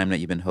amount of time that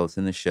you've been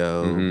hosting the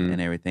show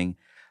and everything.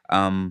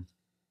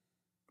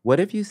 What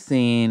have you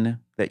seen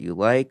that you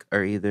like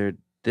or either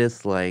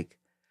dislike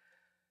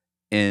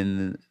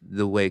in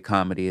the way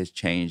comedy has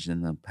changed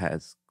in the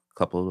past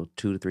 2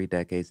 to 3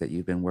 decades that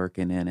you've been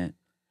working in it?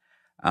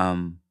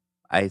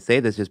 I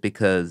say this just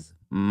because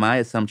my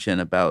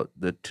assumption about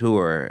the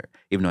tour,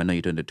 even though I know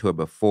you're doing the tour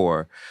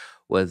before,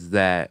 was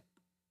that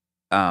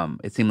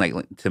it seemed like,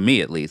 to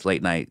me at least,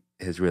 late night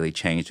has really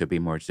changed to be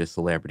more just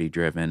celebrity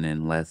driven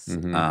and less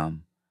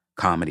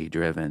comedy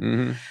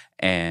driven.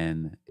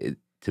 And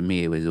to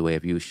me, it was a way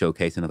of you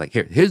showcasing, like,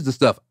 here's the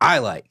stuff I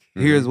like.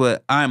 Here's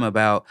what I'm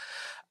about.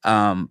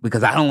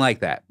 Because I don't like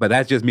that, but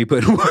that's just me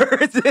putting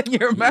words in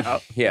your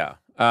mouth. Yeah.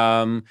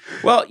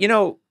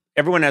 Well,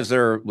 everyone has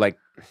their,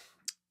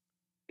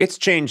 it's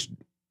changed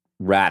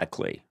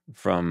radically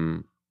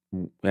from,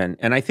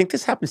 and I think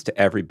this happens to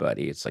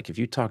everybody. It's like, if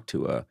you talk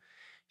to a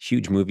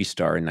huge movie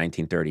star in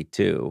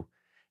 1932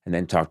 and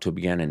then talk to him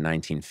again in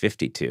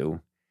 1952,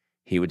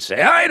 he would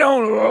say, I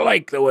don't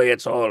like the way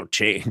it's all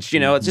changed.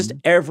 It's just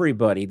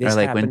everybody. This or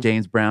like happened. when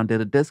James Brown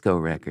did a disco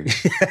record.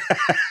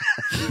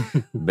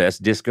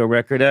 Best disco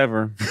record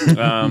ever.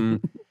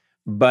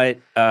 But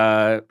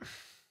I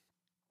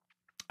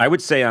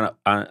would say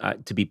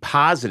to be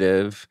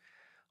positive,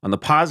 On the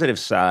positive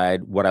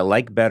side, what I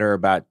like better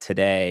about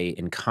today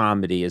in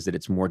comedy is that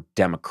it's more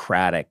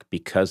democratic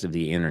because of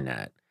the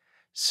internet.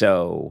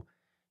 So,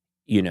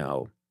 you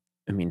know,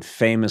 I mean,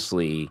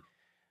 famously,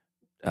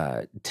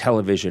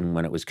 television,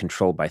 when it was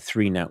controlled by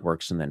 3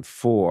 networks and then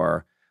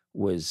 4,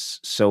 was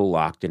so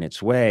locked in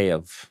its way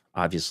of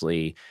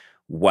obviously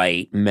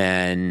white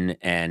men,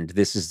 and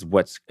this is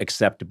what's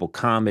acceptable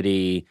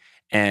comedy.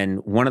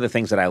 And one of the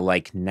things that I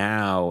like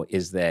now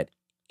is that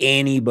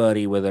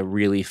anybody with a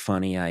really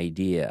funny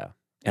idea,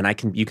 and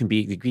you can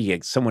be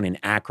like someone in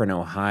Akron,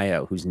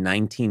 Ohio, who's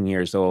 19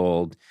 years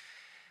old,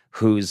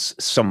 who's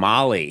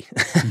Somali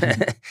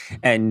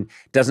and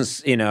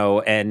doesn't,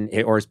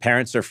 or his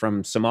parents are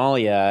from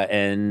Somalia,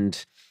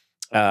 and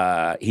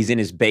he's in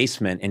his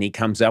basement and he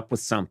comes up with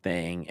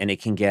something and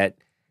it can get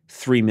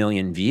 3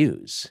 million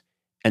views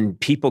and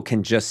people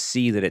can just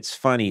see that it's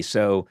funny.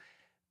 So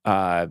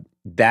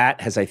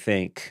that has, I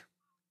think,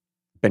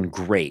 been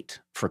great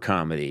for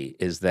comedy,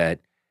 is that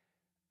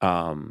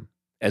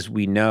as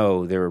we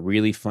know, there are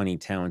really funny,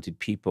 talented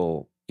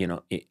people,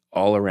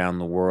 all around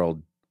the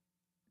world,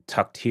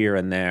 tucked here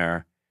and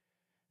there.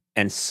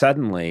 And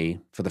suddenly,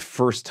 for the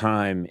first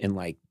time in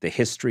like the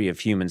history of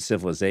human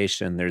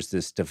civilization, there's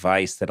this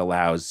device that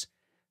allows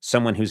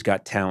someone who's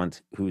got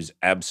talent, who's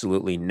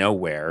absolutely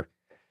nowhere,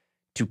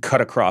 to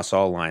cut across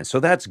all lines. So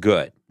that's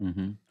good.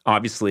 Mm-hmm.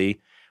 Obviously,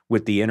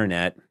 with the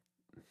internet,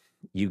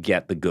 you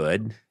get the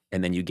good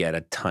and then you get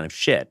a ton of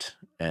shit.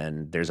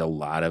 And there's a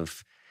lot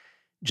of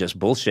just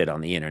bullshit on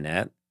the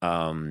internet.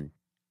 And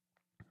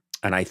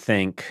I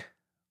think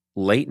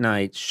late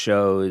night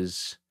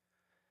shows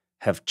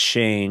have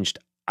changed.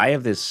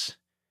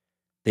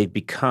 They've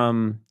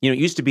become, it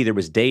used to be there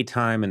was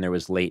daytime and there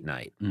was late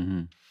night.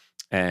 Mm-hmm.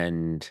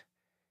 And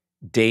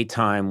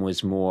daytime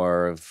was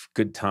more of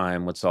good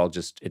time. It's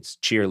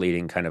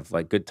cheerleading, kind of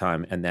like good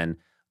time. And then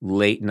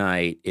late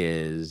night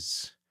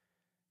is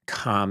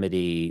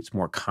comedy. It's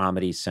more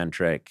comedy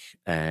centric.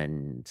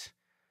 And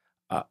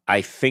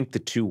I think the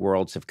two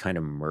worlds have kind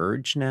of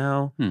merged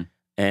now.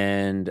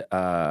 And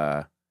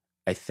I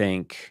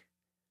think,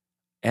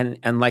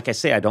 and like I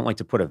say, I don't like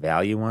to put a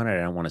value on it.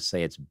 I don't want to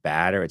say it's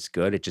bad or it's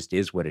good. It just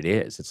is what it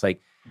is. It's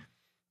like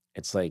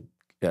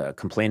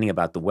complaining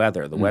about the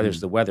weather. The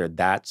weather's the weather.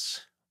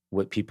 That's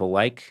what people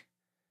like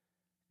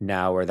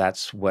now, or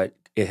that's what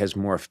it has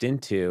morphed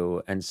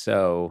into. And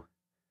so,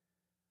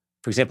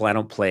 for example, I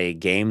don't play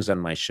games on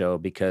my show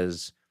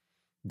because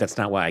that's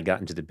not why I got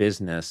into the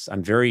business.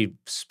 I'm very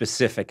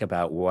specific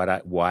about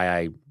why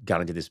I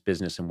got into this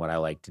business and what I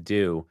like to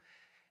do.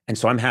 And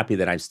so I'm happy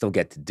that I still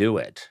get to do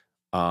it.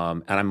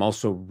 And I'm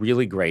also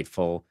really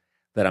grateful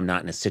that I'm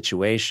not in a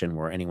situation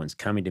where anyone's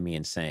coming to me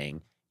and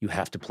saying, you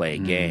have to play a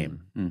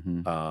game.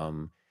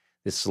 Mm-hmm.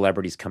 This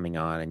celebrity's coming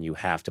on and you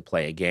have to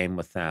play a game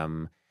with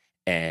them,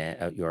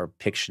 and your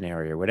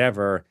Pictionary or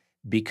whatever,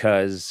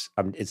 because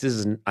this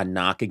isn't a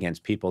knock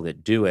against people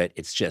that do it.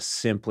 It's just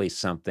simply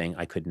something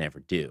I could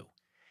never do.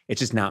 It's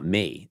just not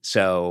me.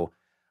 So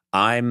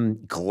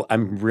I'm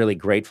really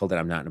grateful that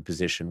I'm not in a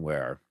position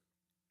where,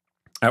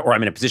 or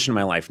I'm in a position in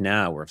my life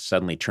now where if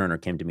suddenly Turner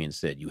came to me and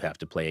said, you have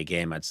to play a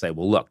game, I'd say,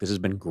 well, look, this has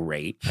been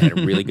great. I had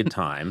a really good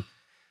time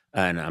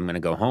and I'm going to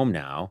go home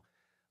now.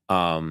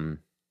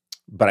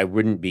 But I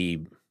wouldn't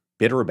be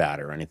bitter about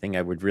it or anything.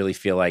 I would really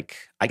feel like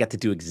I got to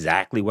do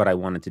exactly what I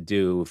wanted to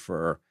do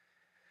for,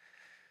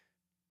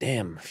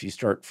 if you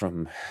start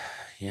from,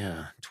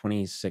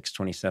 26,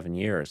 27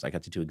 years, I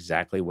got to do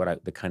exactly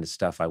the kind of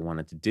stuff I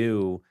wanted to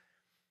do.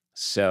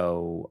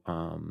 So,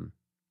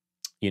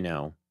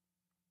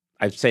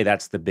 I'd say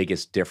that's the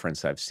biggest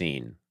difference I've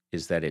seen,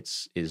 is that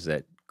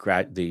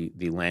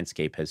the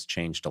landscape has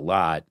changed a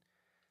lot,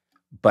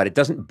 but it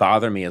doesn't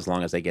bother me as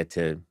long as I get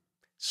to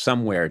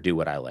somewhere do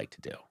what I like to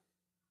do.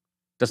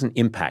 It doesn't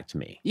impact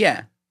me.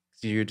 Yeah.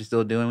 So you're just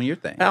still doing your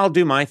thing. I'll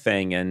do my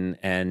thing. And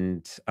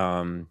I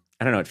don't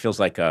know, it feels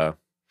like I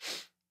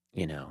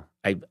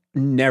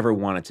never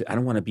wanted to, I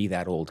don't want to be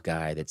that old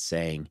guy that's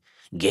saying,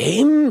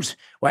 games?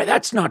 Why,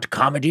 that's not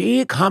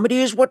comedy.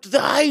 Comedy is what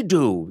I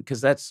do.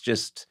 Because that's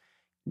just,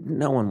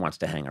 no one wants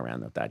to hang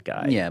around with that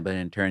guy. Yeah, but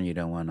in turn, you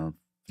don't want to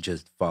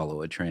just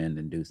follow a trend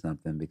and do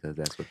something because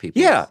that's what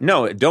people... Yeah,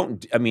 no,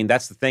 don't. I mean,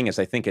 that's the thing, is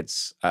I think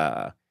it's,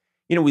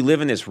 we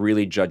live in this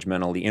really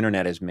judgmental, the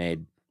internet has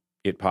made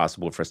it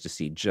possible for us to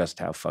see just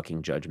how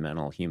fucking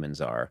judgmental humans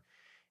are.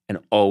 And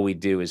all we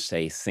do is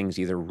say things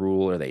either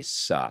rule or they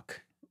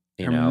suck.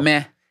 Or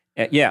meh.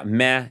 Yeah,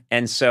 meh.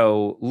 And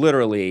so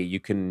literally you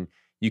can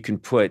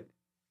put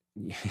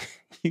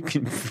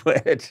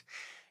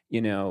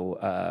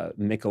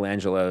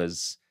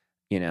Michelangelo's,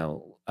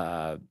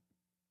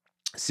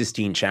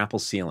 Sistine Chapel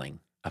ceiling,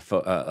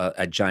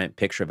 a giant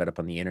picture of it up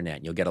on the internet,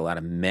 and you'll get a lot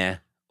of meh,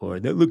 or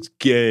that looks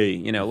gay,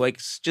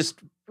 like just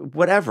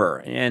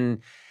whatever. And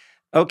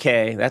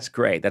okay, that's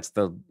great. That's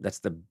the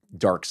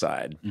dark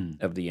side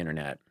of the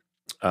internet.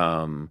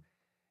 And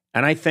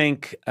I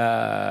think,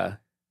 as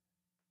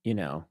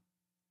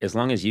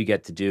long as you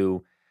get to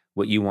do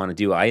what you want to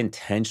do, I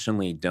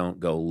intentionally don't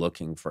go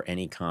looking for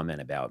any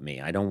comment about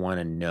me. I don't want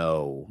to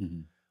know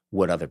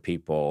what other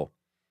people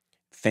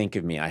think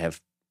of me.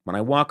 When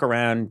I walk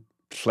around,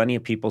 plenty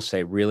of people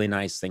say really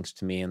nice things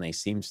to me and they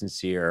seem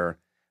sincere,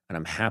 and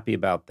I'm happy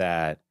about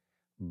that,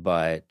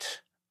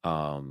 but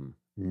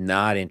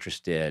not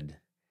interested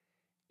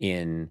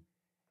in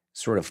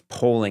sort of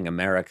polling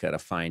America to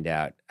find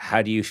out,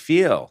 how do you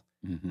feel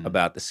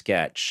about the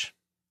sketch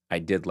I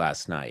did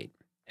last night?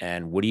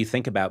 And what do you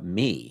think about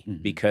me?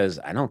 Because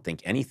I don't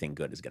think anything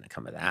good is going to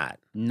come of that.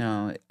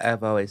 No,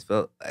 I've always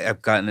felt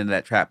I've gotten into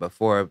that trap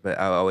before, but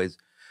I always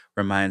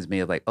reminds me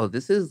of like, oh,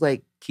 this is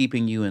like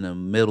keeping you in a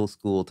middle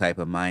school type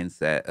of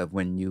mindset of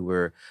when you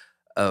were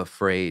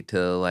afraid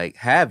to like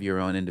have your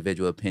own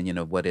individual opinion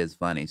of what is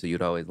funny. So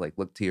you'd always like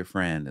look to your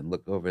friend and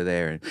look over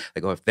there and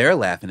like, oh, if they're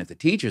laughing, if the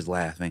teacher's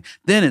laughing,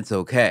 then it's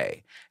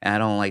okay. And I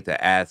don't like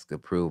to ask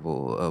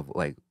approval of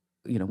like,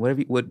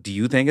 what do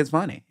you think is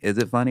funny? Is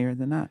it funny or is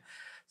it not?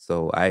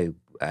 So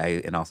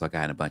and also I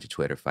got in a bunch of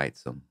Twitter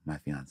fights. So my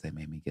fiance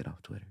made me get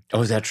off Twitter.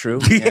 Oh, is that true?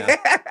 Yeah.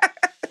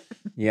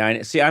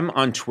 Yeah. See, I'm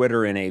on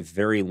Twitter in a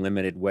very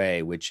limited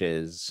way, which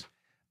is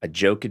a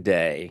joke a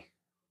day,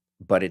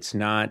 but it's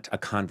not a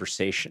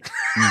conversation.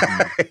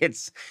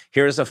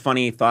 Here's a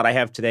funny thought I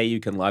have today. You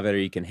can love it or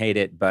you can hate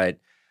it, but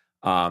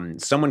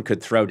someone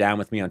could throw down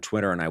with me on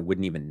Twitter and I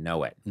wouldn't even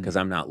know it because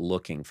I'm not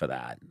looking for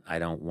that. I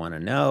don't want to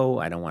know.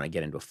 I don't want to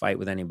get into a fight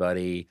with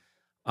anybody.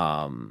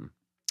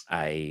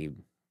 I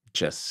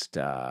just,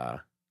 I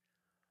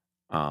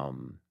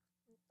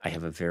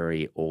have a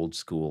very old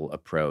school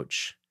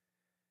approach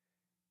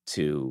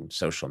to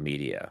social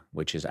media,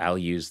 which is I'll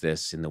use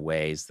this in the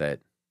ways that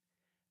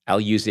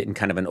I'll use it in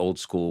kind of an old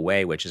school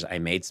way, which is I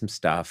made some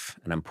stuff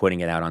and I'm putting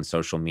it out on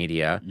social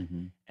media.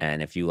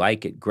 And if you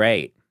like it,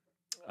 great.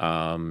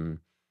 And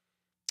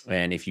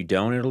if you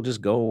don't, it'll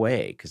just go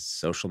away because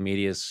social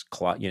media is,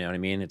 you know what I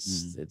mean?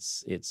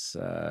 It's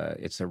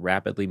a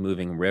rapidly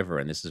moving river,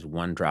 and this is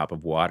one drop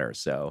of water.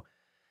 So,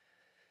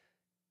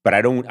 but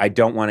I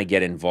don't want to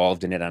get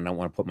involved in it. I don't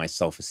want to put my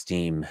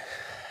self-esteem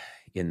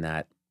in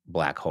that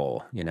black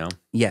hole, you know?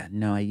 Yeah,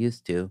 no, I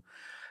used to,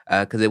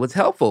 because it was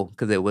helpful,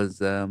 because it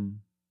was,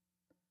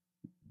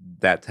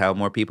 that's how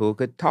more people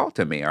could talk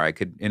to me, or I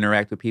could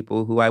interact with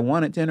people who I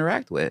wanted to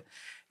interact with.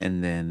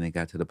 And then it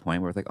got to the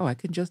point where it's like, oh, I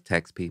can just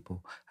text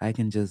people. I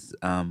can just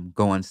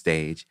go on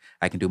stage.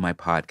 I can do my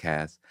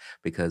podcast.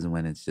 Because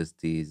when it's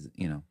just these,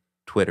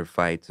 Twitter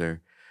fights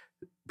or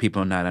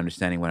people not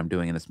understanding what I'm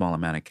doing in a small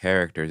amount of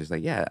characters, it's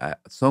like, yeah,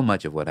 so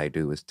much of what I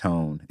do is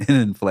tone and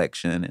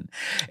inflection.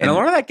 And a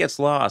lot of that gets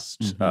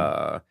lost.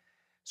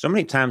 So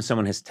many times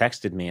someone has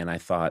texted me and I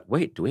thought,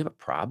 wait, do we have a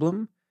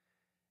problem?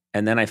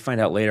 And then I find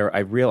out later, I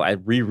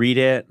reread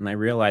it and I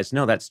realize,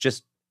 no, that's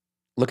just,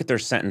 look at their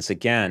sentence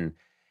again.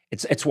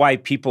 It's why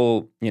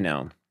people,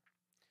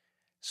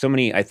 so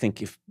many, I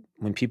think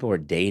when people are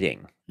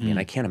dating, I mean,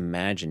 I can't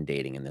imagine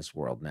dating in this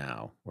world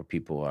now where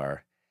people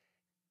are,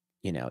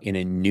 in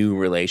a new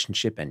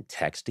relationship and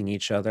texting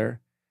each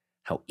other,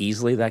 how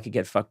easily that could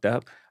get fucked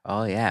up.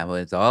 Oh, yeah. Well,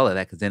 it's all of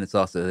that because then it's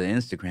also the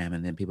Instagram.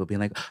 And then people being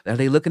like, are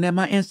they looking at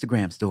my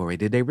Instagram story?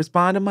 Did they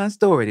respond to my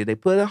story? Did they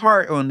put a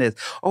heart on this?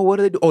 Oh, what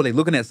do they do? Oh, they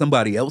looking at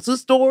somebody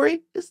else's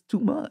story? It's too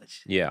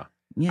much. Yeah.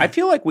 I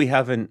feel like I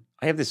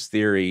have this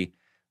theory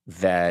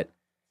that,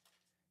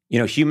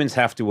 humans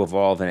have to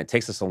evolve and it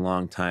takes us a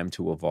long time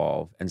to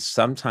evolve. And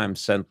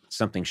sometimes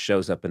something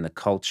shows up in the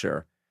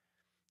culture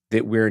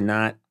that we're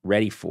not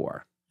ready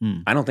for.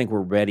 I don't think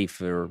we're ready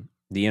for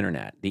the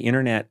internet. The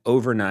internet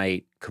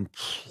overnight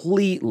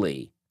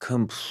completely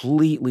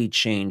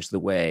changed the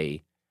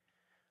way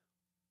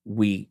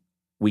we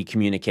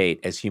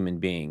communicate as human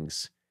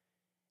beings.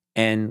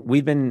 And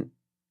we've been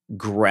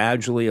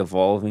gradually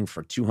evolving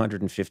for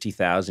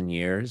 250,000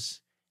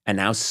 years. And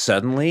now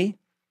suddenly,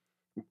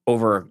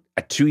 over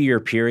a 2-year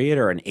period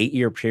or an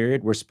 8-year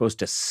period, we're supposed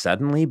to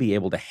suddenly be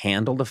able to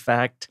handle the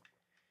fact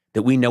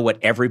that we know what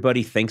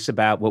everybody thinks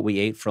about what we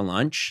ate for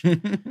lunch.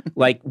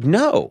 Like,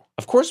 no,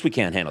 of course we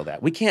can't handle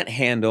that. We can't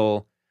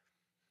handle,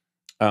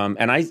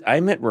 and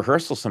I'm at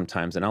rehearsal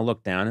sometimes and I'll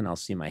look down and I'll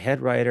see my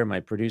head writer, my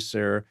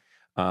producer,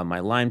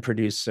 my line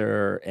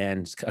producer,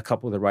 and a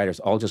couple of the writers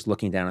all just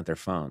looking down at their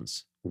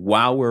phones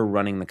while we're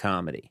running the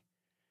comedy.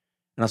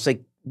 And I'll say,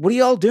 what are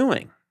y'all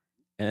doing?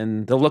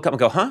 And they'll look up and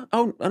go, huh?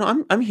 Oh,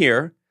 no, I'm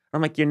here.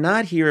 I'm like, you're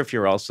not here if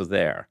you're also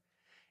there.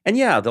 And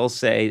yeah, they'll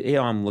say,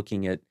 I'm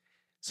looking at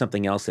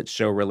something else that's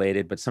show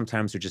related, but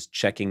sometimes they're just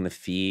checking the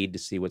feed to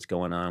see what's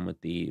going on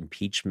with the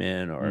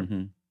impeachment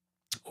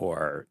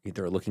or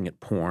they're looking at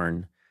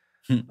porn,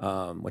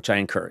 which I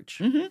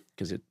encourage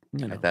because it,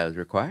 I thought it was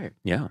required.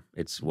 Yeah,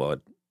 it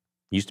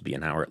used to be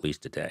an hour at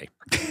least a day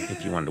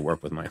if you wanted to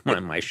work with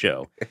my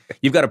show.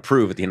 You've got to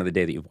prove at the end of the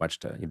day that you've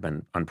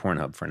been on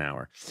Pornhub for an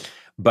hour.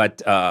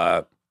 But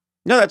no,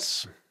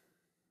 that's,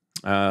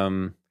 I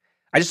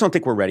just don't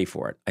think we're ready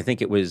for it. I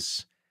think it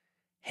was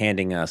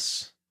handing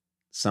us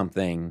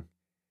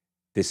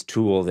this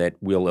tool that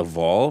we'll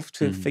evolve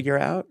to figure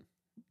out.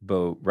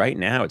 But right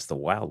now it's the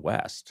Wild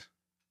West.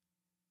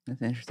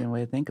 That's an interesting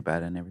way to think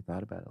about it. I never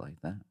thought about it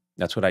like that.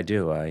 That's what I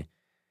do. I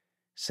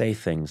say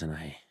things and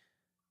I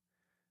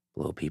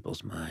blow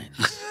people's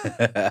minds.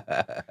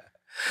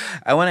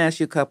 I want to ask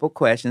you a couple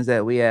questions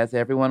that we ask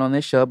everyone on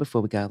this show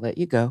before we gotta let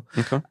you go.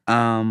 Okay.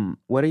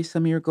 What are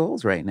some of your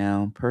goals right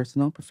now?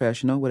 Personal,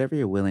 professional, whatever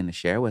you're willing to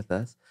share with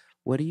us.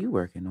 What are you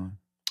working on?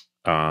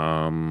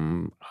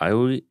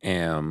 I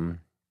am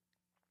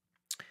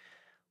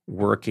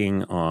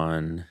working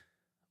on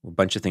a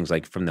bunch of things,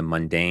 like from the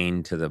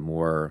mundane to the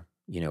more,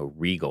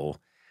 regal.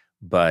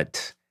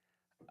 But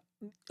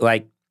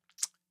like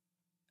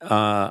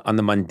on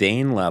the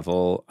mundane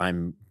level,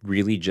 I'm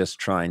really just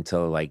trying to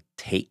like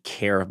take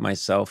care of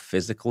myself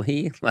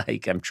physically.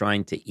 Like I'm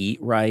trying to eat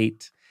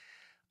right.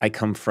 I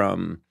come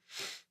from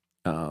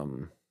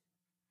um,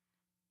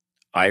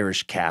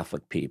 Irish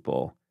Catholic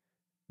people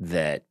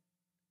that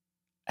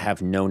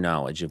have no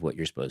knowledge of what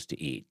you're supposed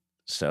to eat.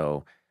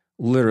 So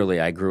literally,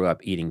 I grew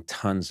up eating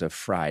tons of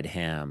fried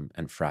ham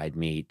and fried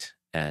meat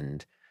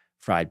and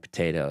fried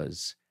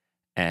potatoes.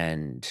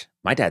 And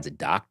my dad's a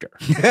doctor.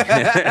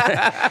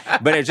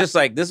 But it's just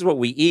like, this is what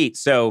we eat.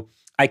 So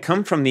I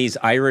come from these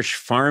Irish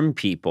farm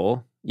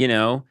people,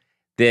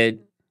 that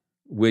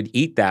would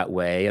eat that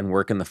way and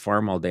work in the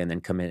farm all day and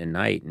then come in at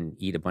night and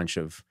eat a bunch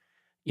of,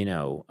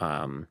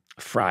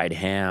 fried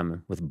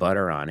ham with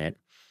butter on it.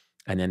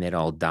 And then they'd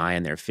all die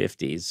in their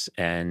 50s.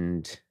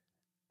 And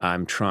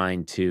I'm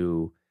trying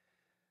to,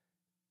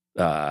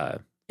 the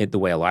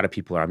way a lot of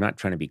people are, I'm not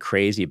trying to be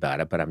crazy about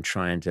it, but I'm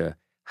trying to,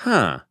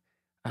 how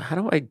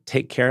do I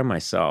take care of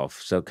myself?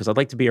 So, because I'd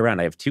like to be around.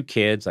 I have 2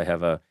 kids. I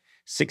have a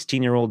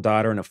 16-year-old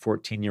daughter and a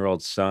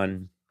 14-year-old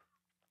son.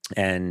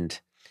 And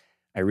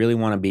I really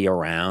want to be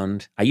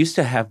around. I used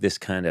to have this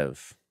kind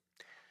of,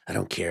 I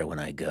don't care when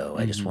I go.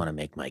 I just want to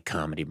make my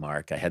comedy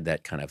mark. I had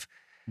that kind of,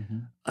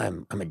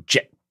 I'm a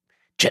jet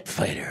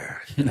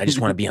fighter, and I just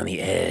want to be on the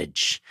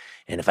edge.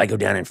 And if I go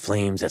down in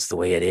flames, that's the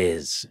way it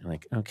is. I'm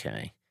like,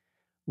 okay.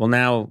 Well,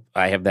 now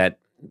I have that.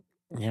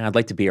 Yeah, I'd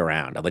like to be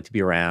around. I'd like to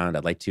be around.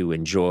 I'd like to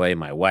enjoy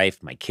my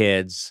wife, my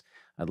kids.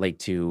 I'd like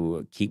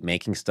to keep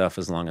making stuff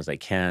as long as I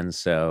can.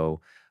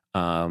 So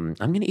I'm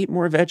going to eat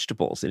more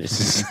vegetables. And it's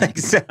just like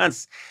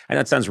I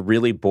know it sounds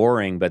really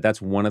boring, but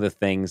that's one of the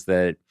things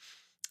that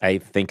I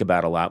think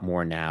about a lot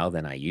more now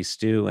than I used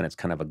to. And it's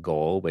kind of a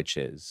goal, which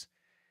is,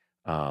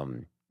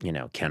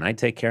 can I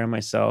take care of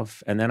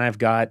myself? And then I've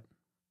got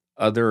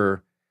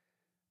other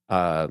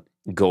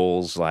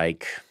goals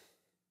like,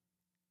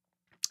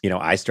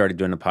 I started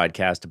doing a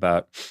podcast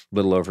about a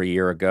little over a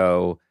year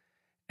ago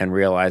and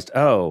realized,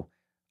 oh,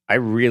 I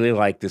really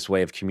like this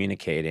way of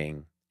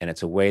communicating. And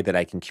it's a way that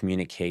I can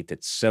communicate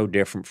that's so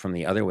different from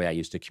the other way I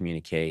used to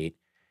communicate.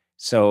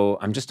 So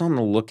I'm just on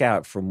the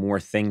lookout for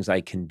more things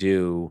I can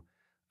do.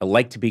 I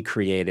like to be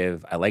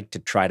creative. I like to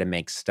try to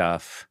make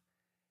stuff.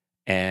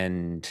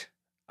 And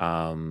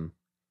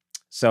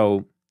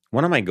so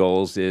one of my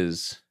goals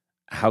is,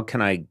 how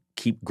can I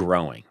keep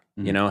growing?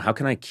 How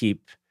can I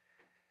keep,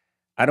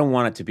 I don't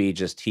want it to be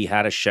just he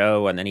had a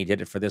show and then he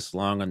did it for this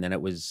long and then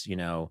it was,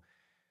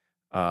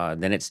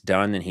 then it's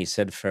done and he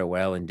said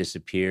farewell and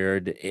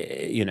disappeared.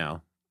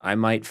 I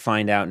might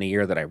find out in a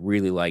year that I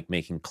really like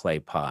making clay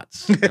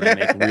pots. And I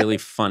make really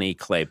funny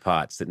clay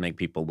pots that make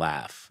people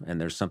laugh. And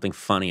there's something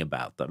funny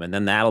about them. And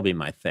then that'll be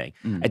my thing.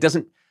 I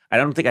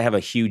don't think I have a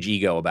huge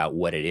ego about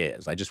what it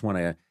is. I just want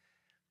to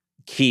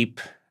keep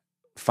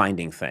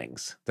finding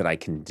things that I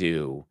can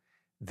do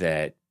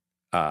that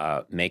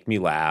make me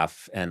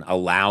laugh and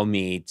allow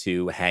me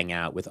to hang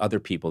out with other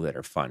people that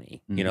are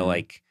funny.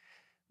 Like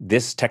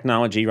this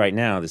technology right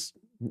now, this,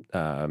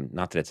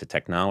 not that it's a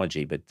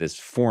technology, but this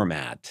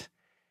format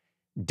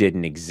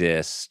didn't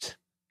exist.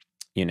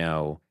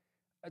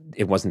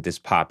 It wasn't this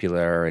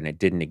popular and it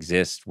didn't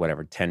exist,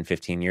 10,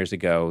 15 years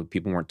ago.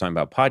 People weren't talking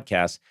about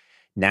podcasts.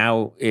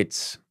 Now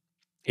it's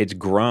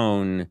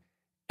grown,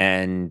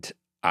 and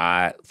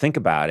think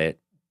about it.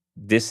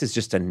 This is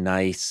just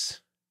a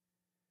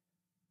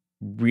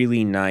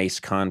really nice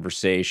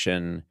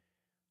conversation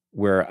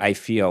where I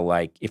feel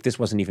like if this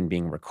wasn't even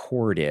being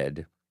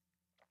recorded,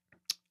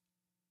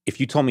 if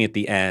you told me at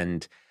the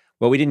end,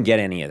 well, we didn't get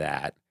any of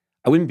that,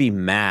 I wouldn't be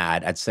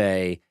mad. I'd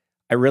say,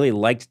 I really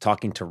liked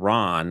talking to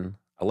Ron.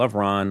 I love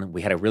Ron.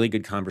 We had a really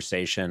good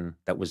conversation.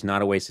 That was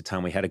not a waste of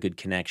time. We had a good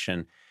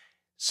connection.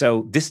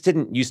 So this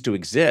didn't used to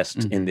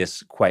exist in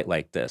this quite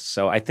like this.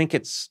 So I think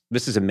this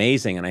is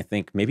amazing. And I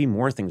think maybe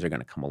more things are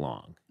going to come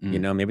along.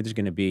 Maybe there's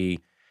going to be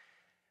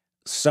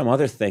some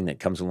other thing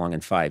that comes along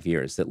in 5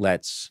 years that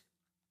lets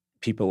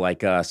people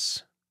like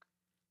us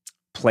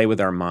play with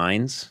our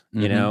minds,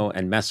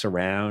 and mess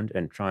around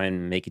and try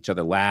and make each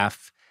other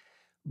laugh.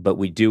 But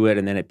we do it,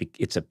 and then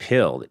it's a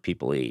pill that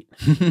people eat.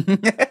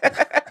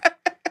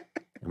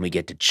 And we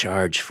get to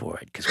charge for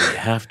it because we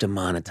have to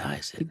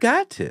monetize it. You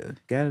got to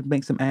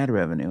make some ad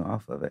revenue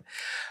off of it.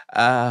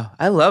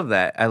 I love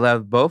that. I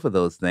love both of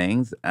those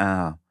things.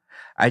 I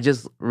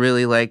just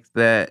really like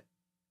that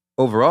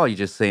overall, you're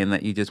just saying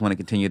that you just want to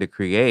continue to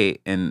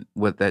create. And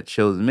what that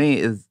shows me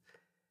is,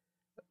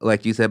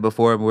 like you said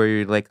before, where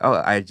you're like,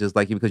 oh, I just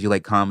like you because you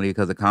like comedy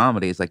because of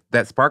comedy. It's like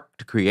that spark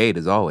to create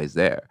is always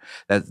there.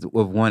 That's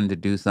of wanting to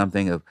do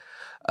something, of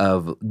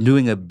of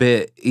doing a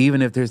bit,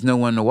 even if there's no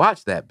one to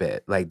watch that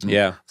bit. Like,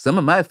 Yeah. some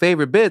of my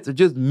favorite bits are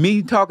just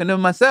me talking to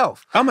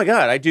myself. Oh my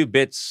God, I do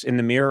bits in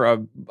the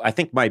mirror. I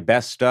think my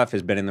best stuff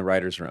has been in the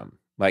writer's room.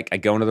 Like, I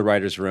go into the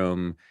writer's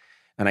room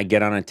and I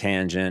get on a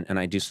tangent and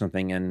I do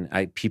something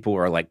and people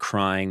are like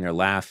crying, they're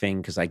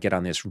laughing because I get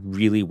on this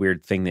really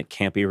weird thing that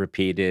can't be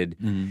repeated.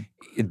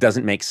 It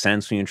doesn't make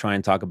sense when you try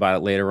and talk about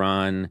it later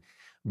on.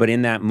 But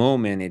in that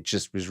moment, it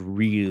just was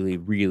really,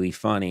 really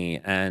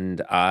funny.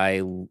 And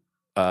I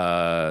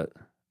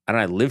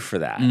live for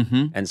that.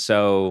 And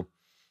so,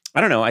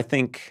 I don't know, I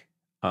think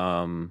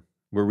we're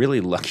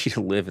really lucky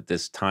to live at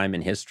this time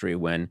in history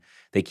when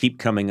they keep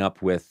coming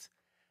up with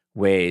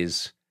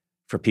ways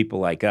for people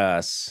like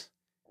us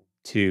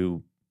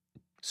to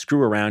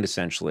screw around,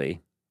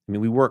 essentially. I mean,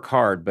 we work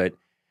hard, but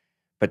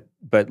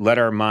let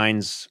our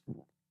minds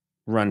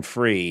run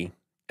free,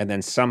 and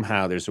then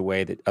somehow there's a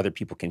way that other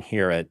people can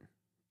hear it,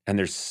 and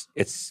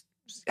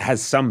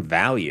has some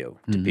value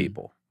to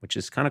people, which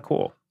is kind of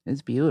cool.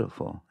 It's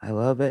beautiful. I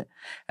love it.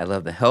 I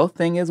love the health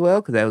thing as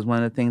well, because that was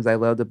one of the things I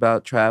loved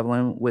about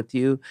traveling with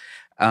you.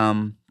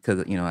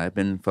 Because, I've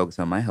been focused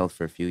on my health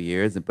for a few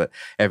years, but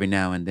every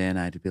now and then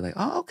I'd be like,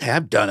 oh, okay,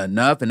 I've done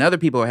enough. And other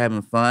people are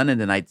having fun. And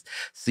then I'd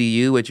see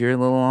you with your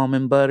little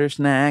almond butter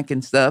snack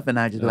and stuff. And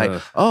I'd just be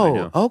like,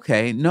 oh,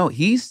 okay, no,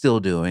 he's still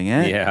doing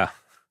it. Yeah.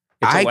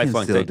 It's I can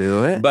still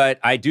do it. But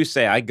I do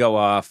say I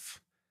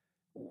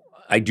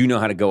do know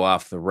how to go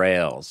off the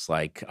rails.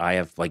 Like, I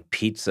have like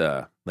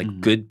pizza,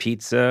 like good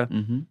pizza.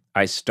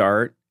 I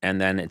start, and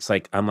then it's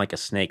like I'm like a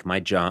snake. My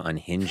jaw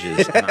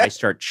unhinges, and I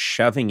start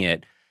shoving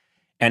it.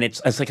 And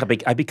it's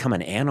like I become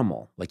an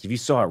animal. Like, if you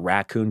saw a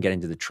raccoon get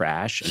into the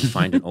trash and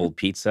find an old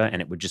pizza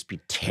and it would just be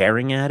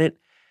tearing at it,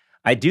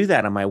 I do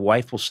that. And my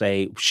wife will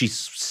say, she's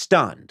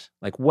stunned.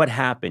 Like, what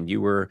happened? You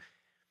were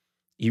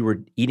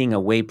eating a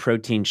whey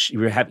protein, you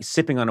were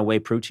sipping on a whey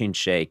protein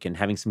shake and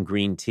having some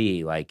green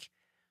tea. Like,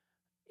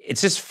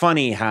 it's just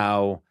funny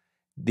how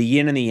the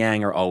yin and the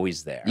yang are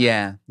always there.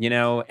 Yeah.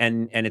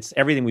 And it's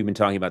everything we've been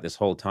talking about this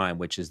whole time,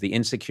 which is the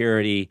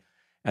insecurity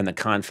and the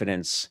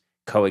confidence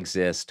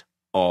coexist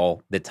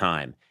all the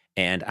time.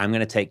 And I'm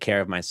going to take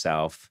care of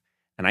myself.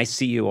 And I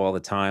see you all the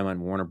time on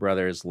Warner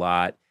Brothers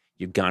lot.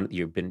 You go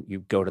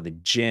to the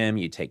gym,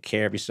 you take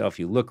care of yourself,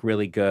 you look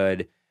really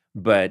good,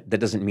 but that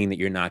doesn't mean that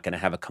you're not going to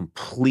have a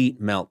complete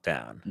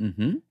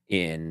meltdown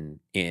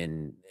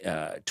in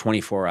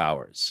 24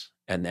 hours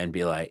and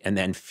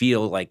then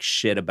feel like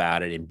shit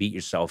about it and beat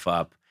yourself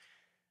up,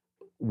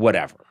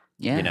 whatever.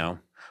 Yeah.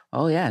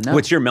 Oh yeah. No.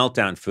 What's your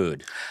meltdown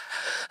food?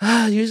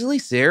 Usually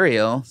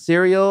cereal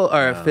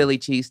or a Philly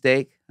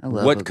cheesesteak. I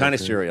love what kind of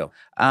cereal?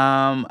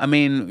 I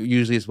mean,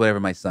 usually it's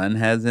whatever my son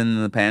has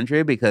in the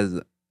pantry,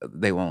 because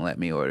they won't let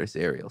me order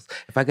cereals.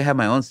 If I could have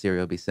my own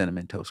cereal, it'd be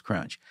Cinnamon Toast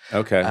Crunch.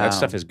 Okay, that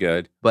stuff is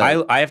good.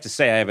 But I have to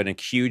say, I have a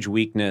huge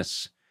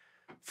weakness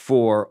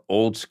for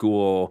old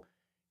school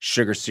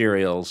sugar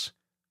cereals,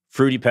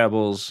 Fruity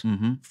Pebbles,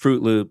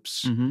 Fruit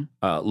Loops,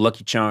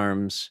 Lucky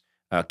Charms,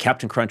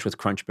 Captain Crunch with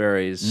Crunch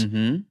Berries.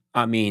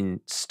 I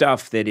mean,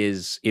 stuff that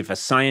is, if a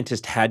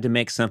scientist had to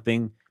make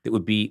something that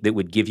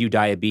would give you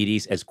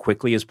diabetes as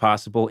quickly as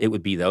possible, it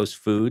would be those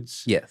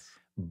foods. Yes.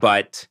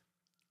 But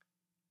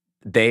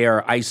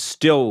I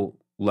still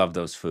love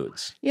those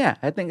foods. Yeah,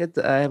 I think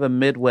I have a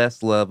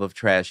Midwest love of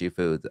trashy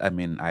foods. I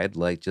mean, I'd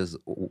like just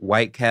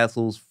White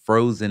Castle's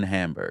frozen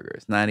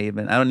hamburgers. I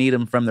don't need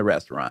them from the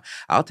restaurant.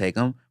 I'll take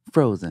them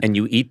frozen. And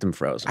you eat them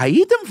frozen. I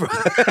eat them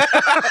frozen.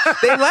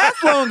 They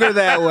last longer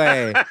that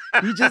way.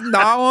 You just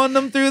gnaw on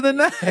them through the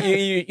night.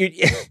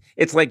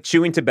 It's like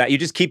chewing tobacco. You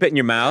just keep it in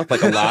your mouth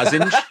like a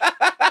lozenge.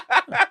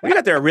 You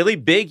got there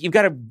you've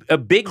got a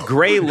big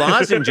gray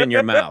lozenge in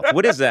your mouth.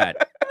 What is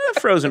that?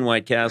 Frozen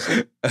White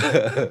Castle.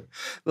 The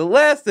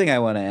last thing I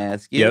want to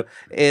ask you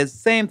is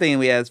same thing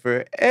we ask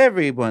for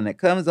everyone that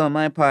comes on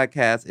my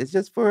podcast. It's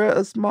just for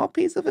a small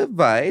piece of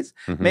advice.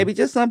 Maybe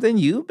just something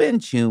you've been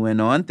chewing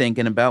on,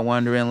 thinking about,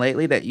 wondering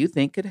lately that you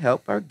think could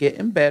help our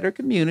Gettin Better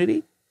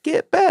community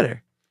get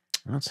better.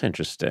 That's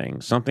interesting.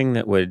 Something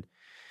that would,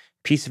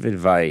 piece of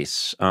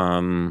advice.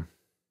 I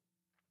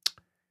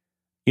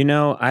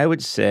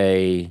would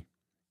say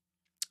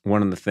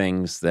one of the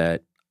things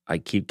that I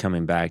keep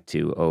coming back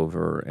to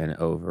over and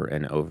over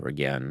and over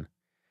again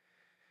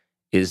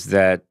is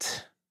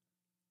that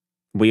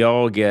we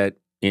all get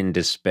in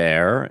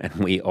despair and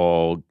we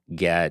all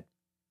get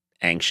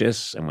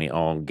anxious and we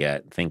all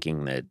get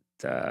thinking that,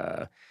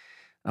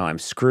 I'm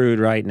screwed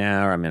right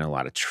now, or I'm in a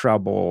lot of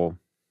trouble.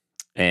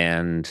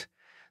 And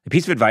the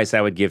piece of advice I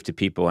would give to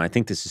people, and I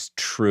think this is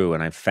true,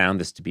 and I've found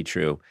this to be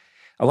true,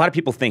 a lot of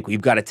people think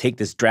we've got to take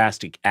this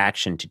drastic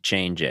action to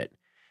change it.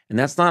 And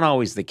that's not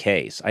always the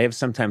case. I have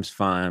sometimes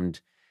found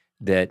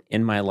that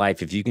in my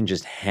life, if you can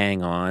just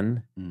hang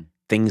on,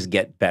 things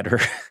get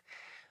better.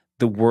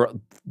 The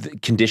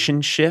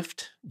conditions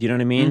shift. Do you know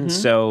what I mean?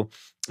 So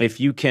if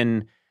you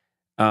can,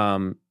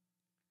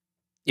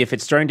 if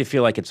it's starting to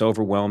feel like it's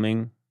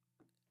overwhelming,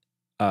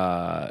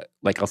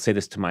 like I'll say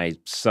this to my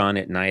son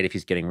at night if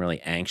he's getting really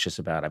anxious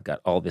about, I've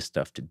got all this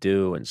stuff to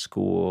do in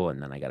school,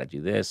 and then I got to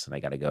do this, and I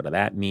got to go to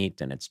that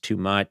meet, and it's too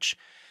much.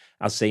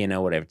 I'll say, you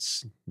know what, if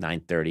it's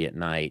 9:30 at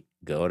night,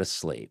 go to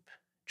sleep.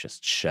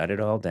 Just shut it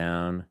all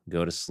down,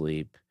 go to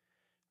sleep,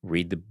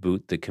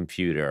 boot the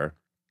computer.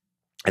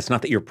 It's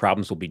not that your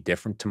problems will be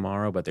different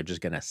tomorrow, but they're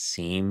just going to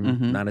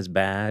seem not as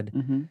bad.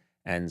 Mm-hmm.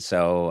 And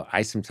so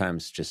I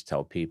sometimes just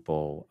tell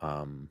people,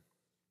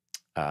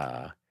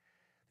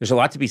 there's a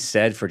lot to be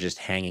said for just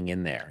hanging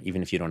in there,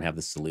 even if you don't have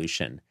the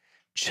solution.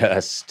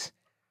 Just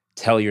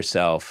tell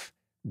yourself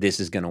this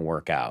is going to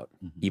work out,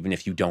 even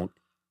if you don't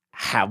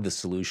have the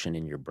solution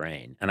in your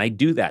brain. And I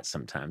do that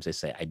sometimes. I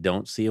say, I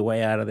don't see a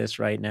way out of this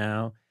right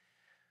now,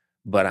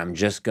 but I'm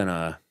just going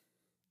to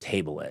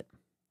table it.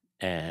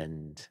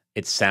 And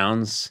it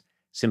sounds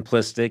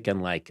simplistic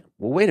and like,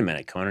 well, wait a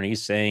minute, Conan, are you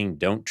saying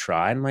don't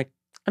try? I'm like,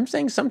 I'm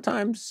saying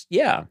sometimes,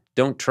 yeah,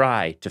 don't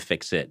try to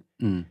fix it.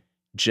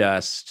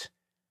 Just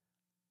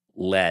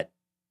let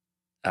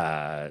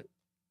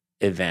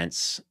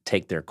events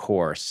take their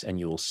course, and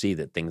you will see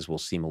that things will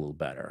seem a little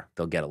better.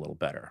 They'll get a little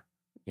better,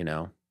 you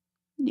know?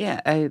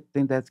 Yeah, I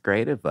think that's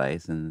great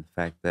advice. And the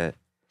fact that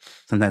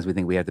sometimes we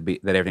think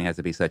that everything has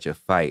to be such a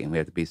fight, and we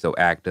have to be so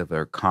active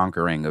or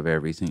conquering of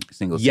every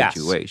single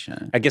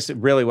situation. I guess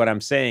really what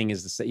I'm saying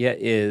is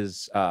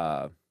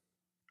I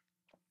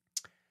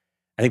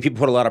think people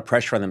put a lot of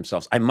pressure on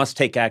themselves. I must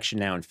take action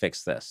now and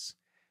fix this.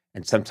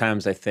 And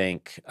sometimes I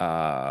think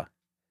there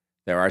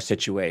are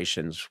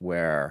situations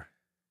where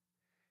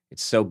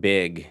it's so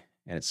big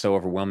and it's so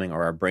overwhelming,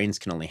 or our brains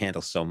can only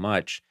handle so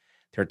much.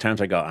 There are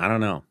times I go, I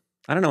don't know.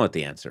 I don't know what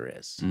the answer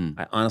is.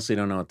 I honestly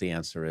don't know what the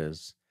answer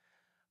is.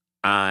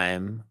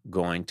 I'm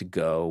going to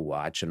go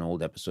watch an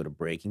old episode of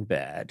Breaking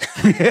Bad.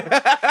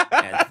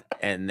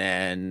 and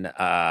then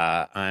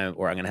I'm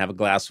going to have a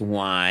glass of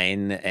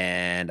wine,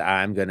 and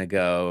I'm going to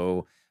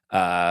go,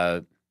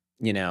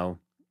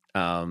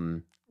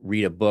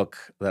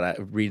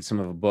 read some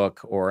of a book,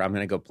 or I'm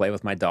going to go play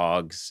with my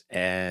dogs,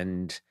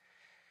 and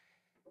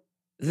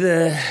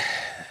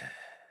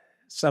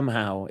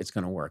somehow it's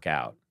going to work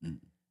out.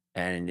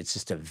 And it's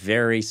just a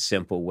very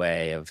simple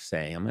way of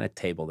saying, I'm going to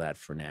table that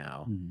for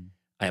now.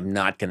 I am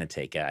not going to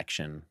take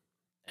action.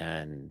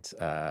 And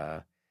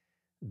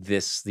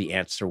the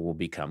answer will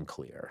become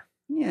clear.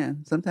 Yeah.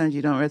 Sometimes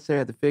you don't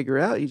necessarily have to figure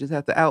out. You just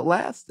have to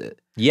outlast it.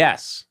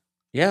 Yes.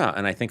 Yeah.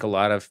 And I think a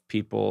lot of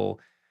people,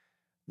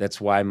 that's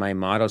why my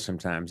motto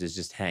sometimes is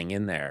just hang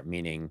in there,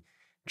 meaning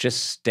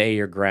just stay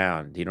your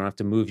ground. You don't have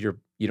to move your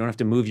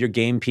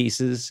game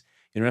pieces.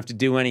 You don't have to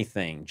do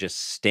anything.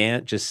 Just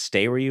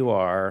stay where you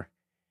are.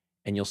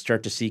 And you'll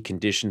start to see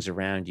conditions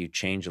around you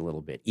change a little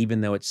bit.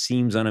 Even though it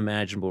seems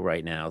unimaginable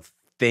right now,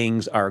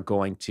 things are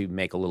going to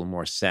make a little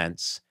more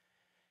sense.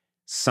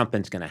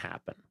 Something's going to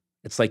happen.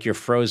 It's like you're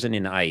frozen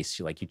in ice.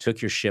 You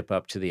took your ship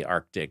up to the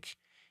Arctic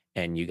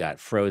and you got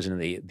frozen.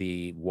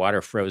 The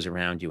water froze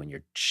around you and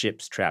your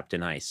ship's trapped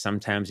in ice.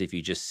 Sometimes if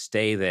you just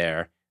stay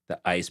there, the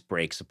ice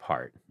breaks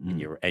apart.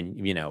 And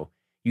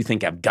you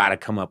think, I've got to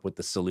come up with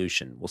the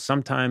solution. Well,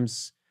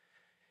 sometimes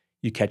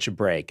you catch a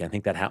break. I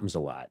think that happens a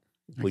lot.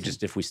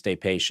 If we stay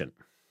patient.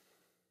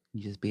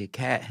 You just be a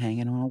cat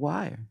hanging on a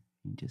wire.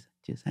 You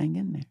just hang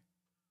in there.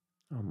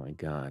 Oh my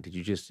God. Did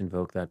you just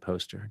invoke that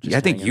poster? I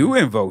think you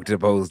invoked the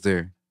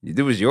poster.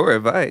 It was your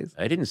advice.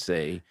 I didn't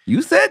say.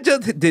 You said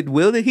did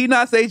he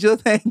not say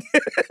just hang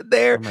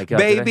there, oh my God,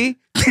 baby?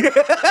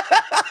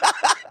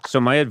 So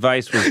my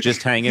advice was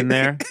just hang in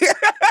there.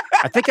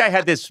 I think I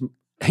had this,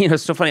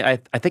 it's so funny. I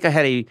think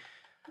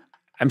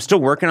I'm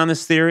still working on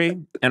this theory,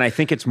 and I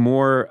think it's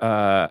more,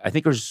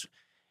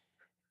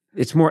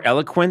 it's more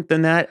eloquent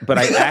than that, but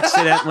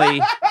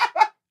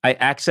I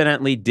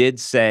accidentally did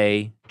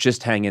say,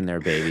 just hang in there,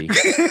 baby.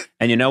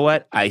 And you know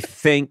what? I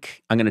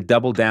think I'm going to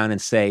double down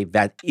and say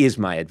that is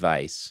my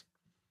advice.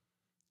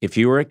 If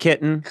you were a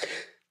kitten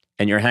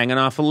and you're hanging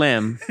off a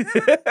limb,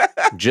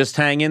 just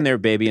hang in there,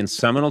 baby, and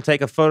someone will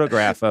take a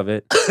photograph of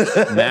it,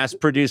 mass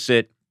produce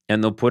it,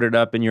 and they'll put it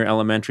up in your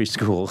elementary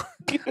school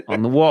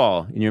on the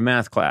wall in your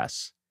math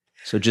class.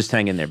 So just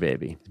hang in there,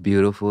 baby.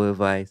 Beautiful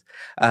advice.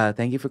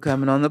 Thank you for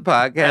coming on the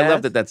podcast. I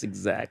love that that's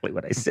exactly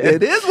what I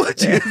said. It is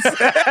what you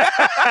said.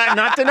 I'm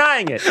not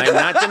denying it.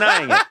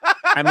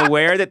 I'm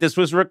aware that this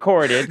was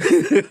recorded,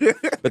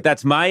 but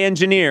that's my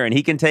engineer, and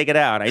he can take it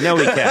out. I know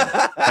he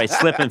can by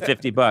slipping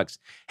 $50.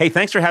 Hey,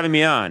 thanks for having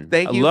me on.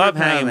 Thank you. I love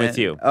hanging with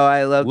you. Oh,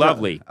 I love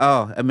Lovely.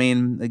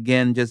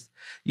 Again,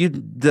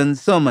 you've done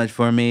so much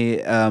for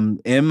me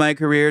in my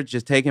career,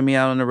 just taking me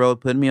out on the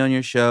road, putting me on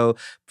your show,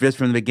 just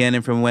from the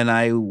beginning, from when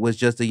I was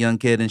just a young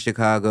kid in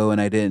Chicago and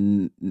I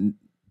didn't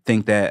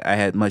think that I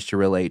had much to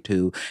relate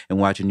to, and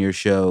watching your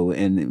show,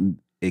 and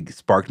it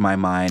sparked my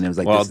mind. It was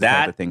like, this is the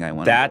type of thing I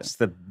want to do. That's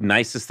the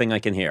nicest thing I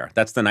can hear.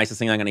 That's the nicest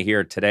thing I'm going to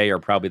hear today or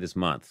probably this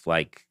month.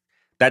 Like,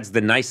 that's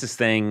the nicest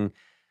thing,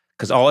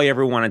 because all I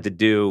ever wanted to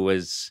do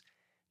was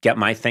get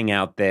my thing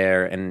out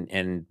there,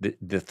 and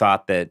the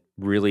thought that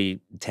really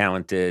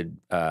talented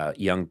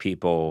young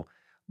people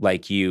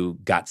like you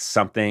got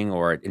something,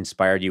 or it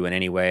inspired you in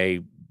any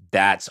way,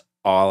 that's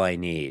all I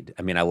need.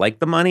 I mean, I like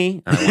the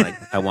money. And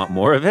I want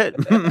more of it,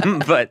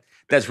 but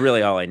that's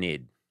really all I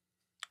need.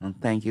 Well,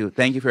 thank you.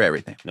 Thank you for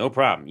everything. No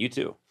problem. You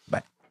too.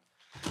 Bye.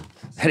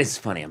 That is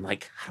funny. I'm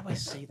like, how do I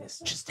say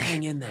this? Just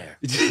hang in there.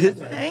 Just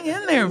hang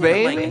in there, And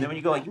baby. then when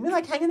you go, like, you mean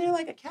like hang in there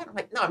like a cat? I'm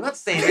like, no, I'm not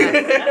saying that.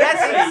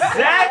 That's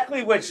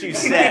exactly what you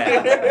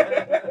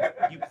said.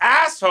 You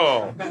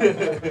asshole.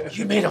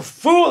 You made a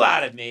fool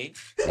out of me.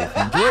 If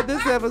you enjoyed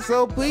this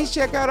episode, please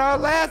check out our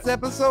last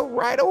episode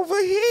right over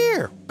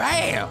here.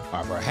 Bam!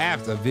 Or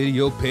perhaps a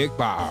video picked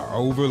by our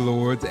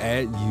overlords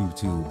at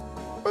YouTube.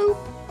 Boop.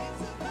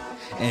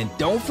 And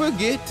don't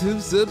forget to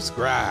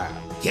subscribe.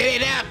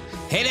 Get it up!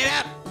 Hit it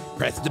up!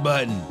 Press the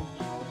button.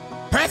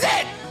 Press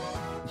it!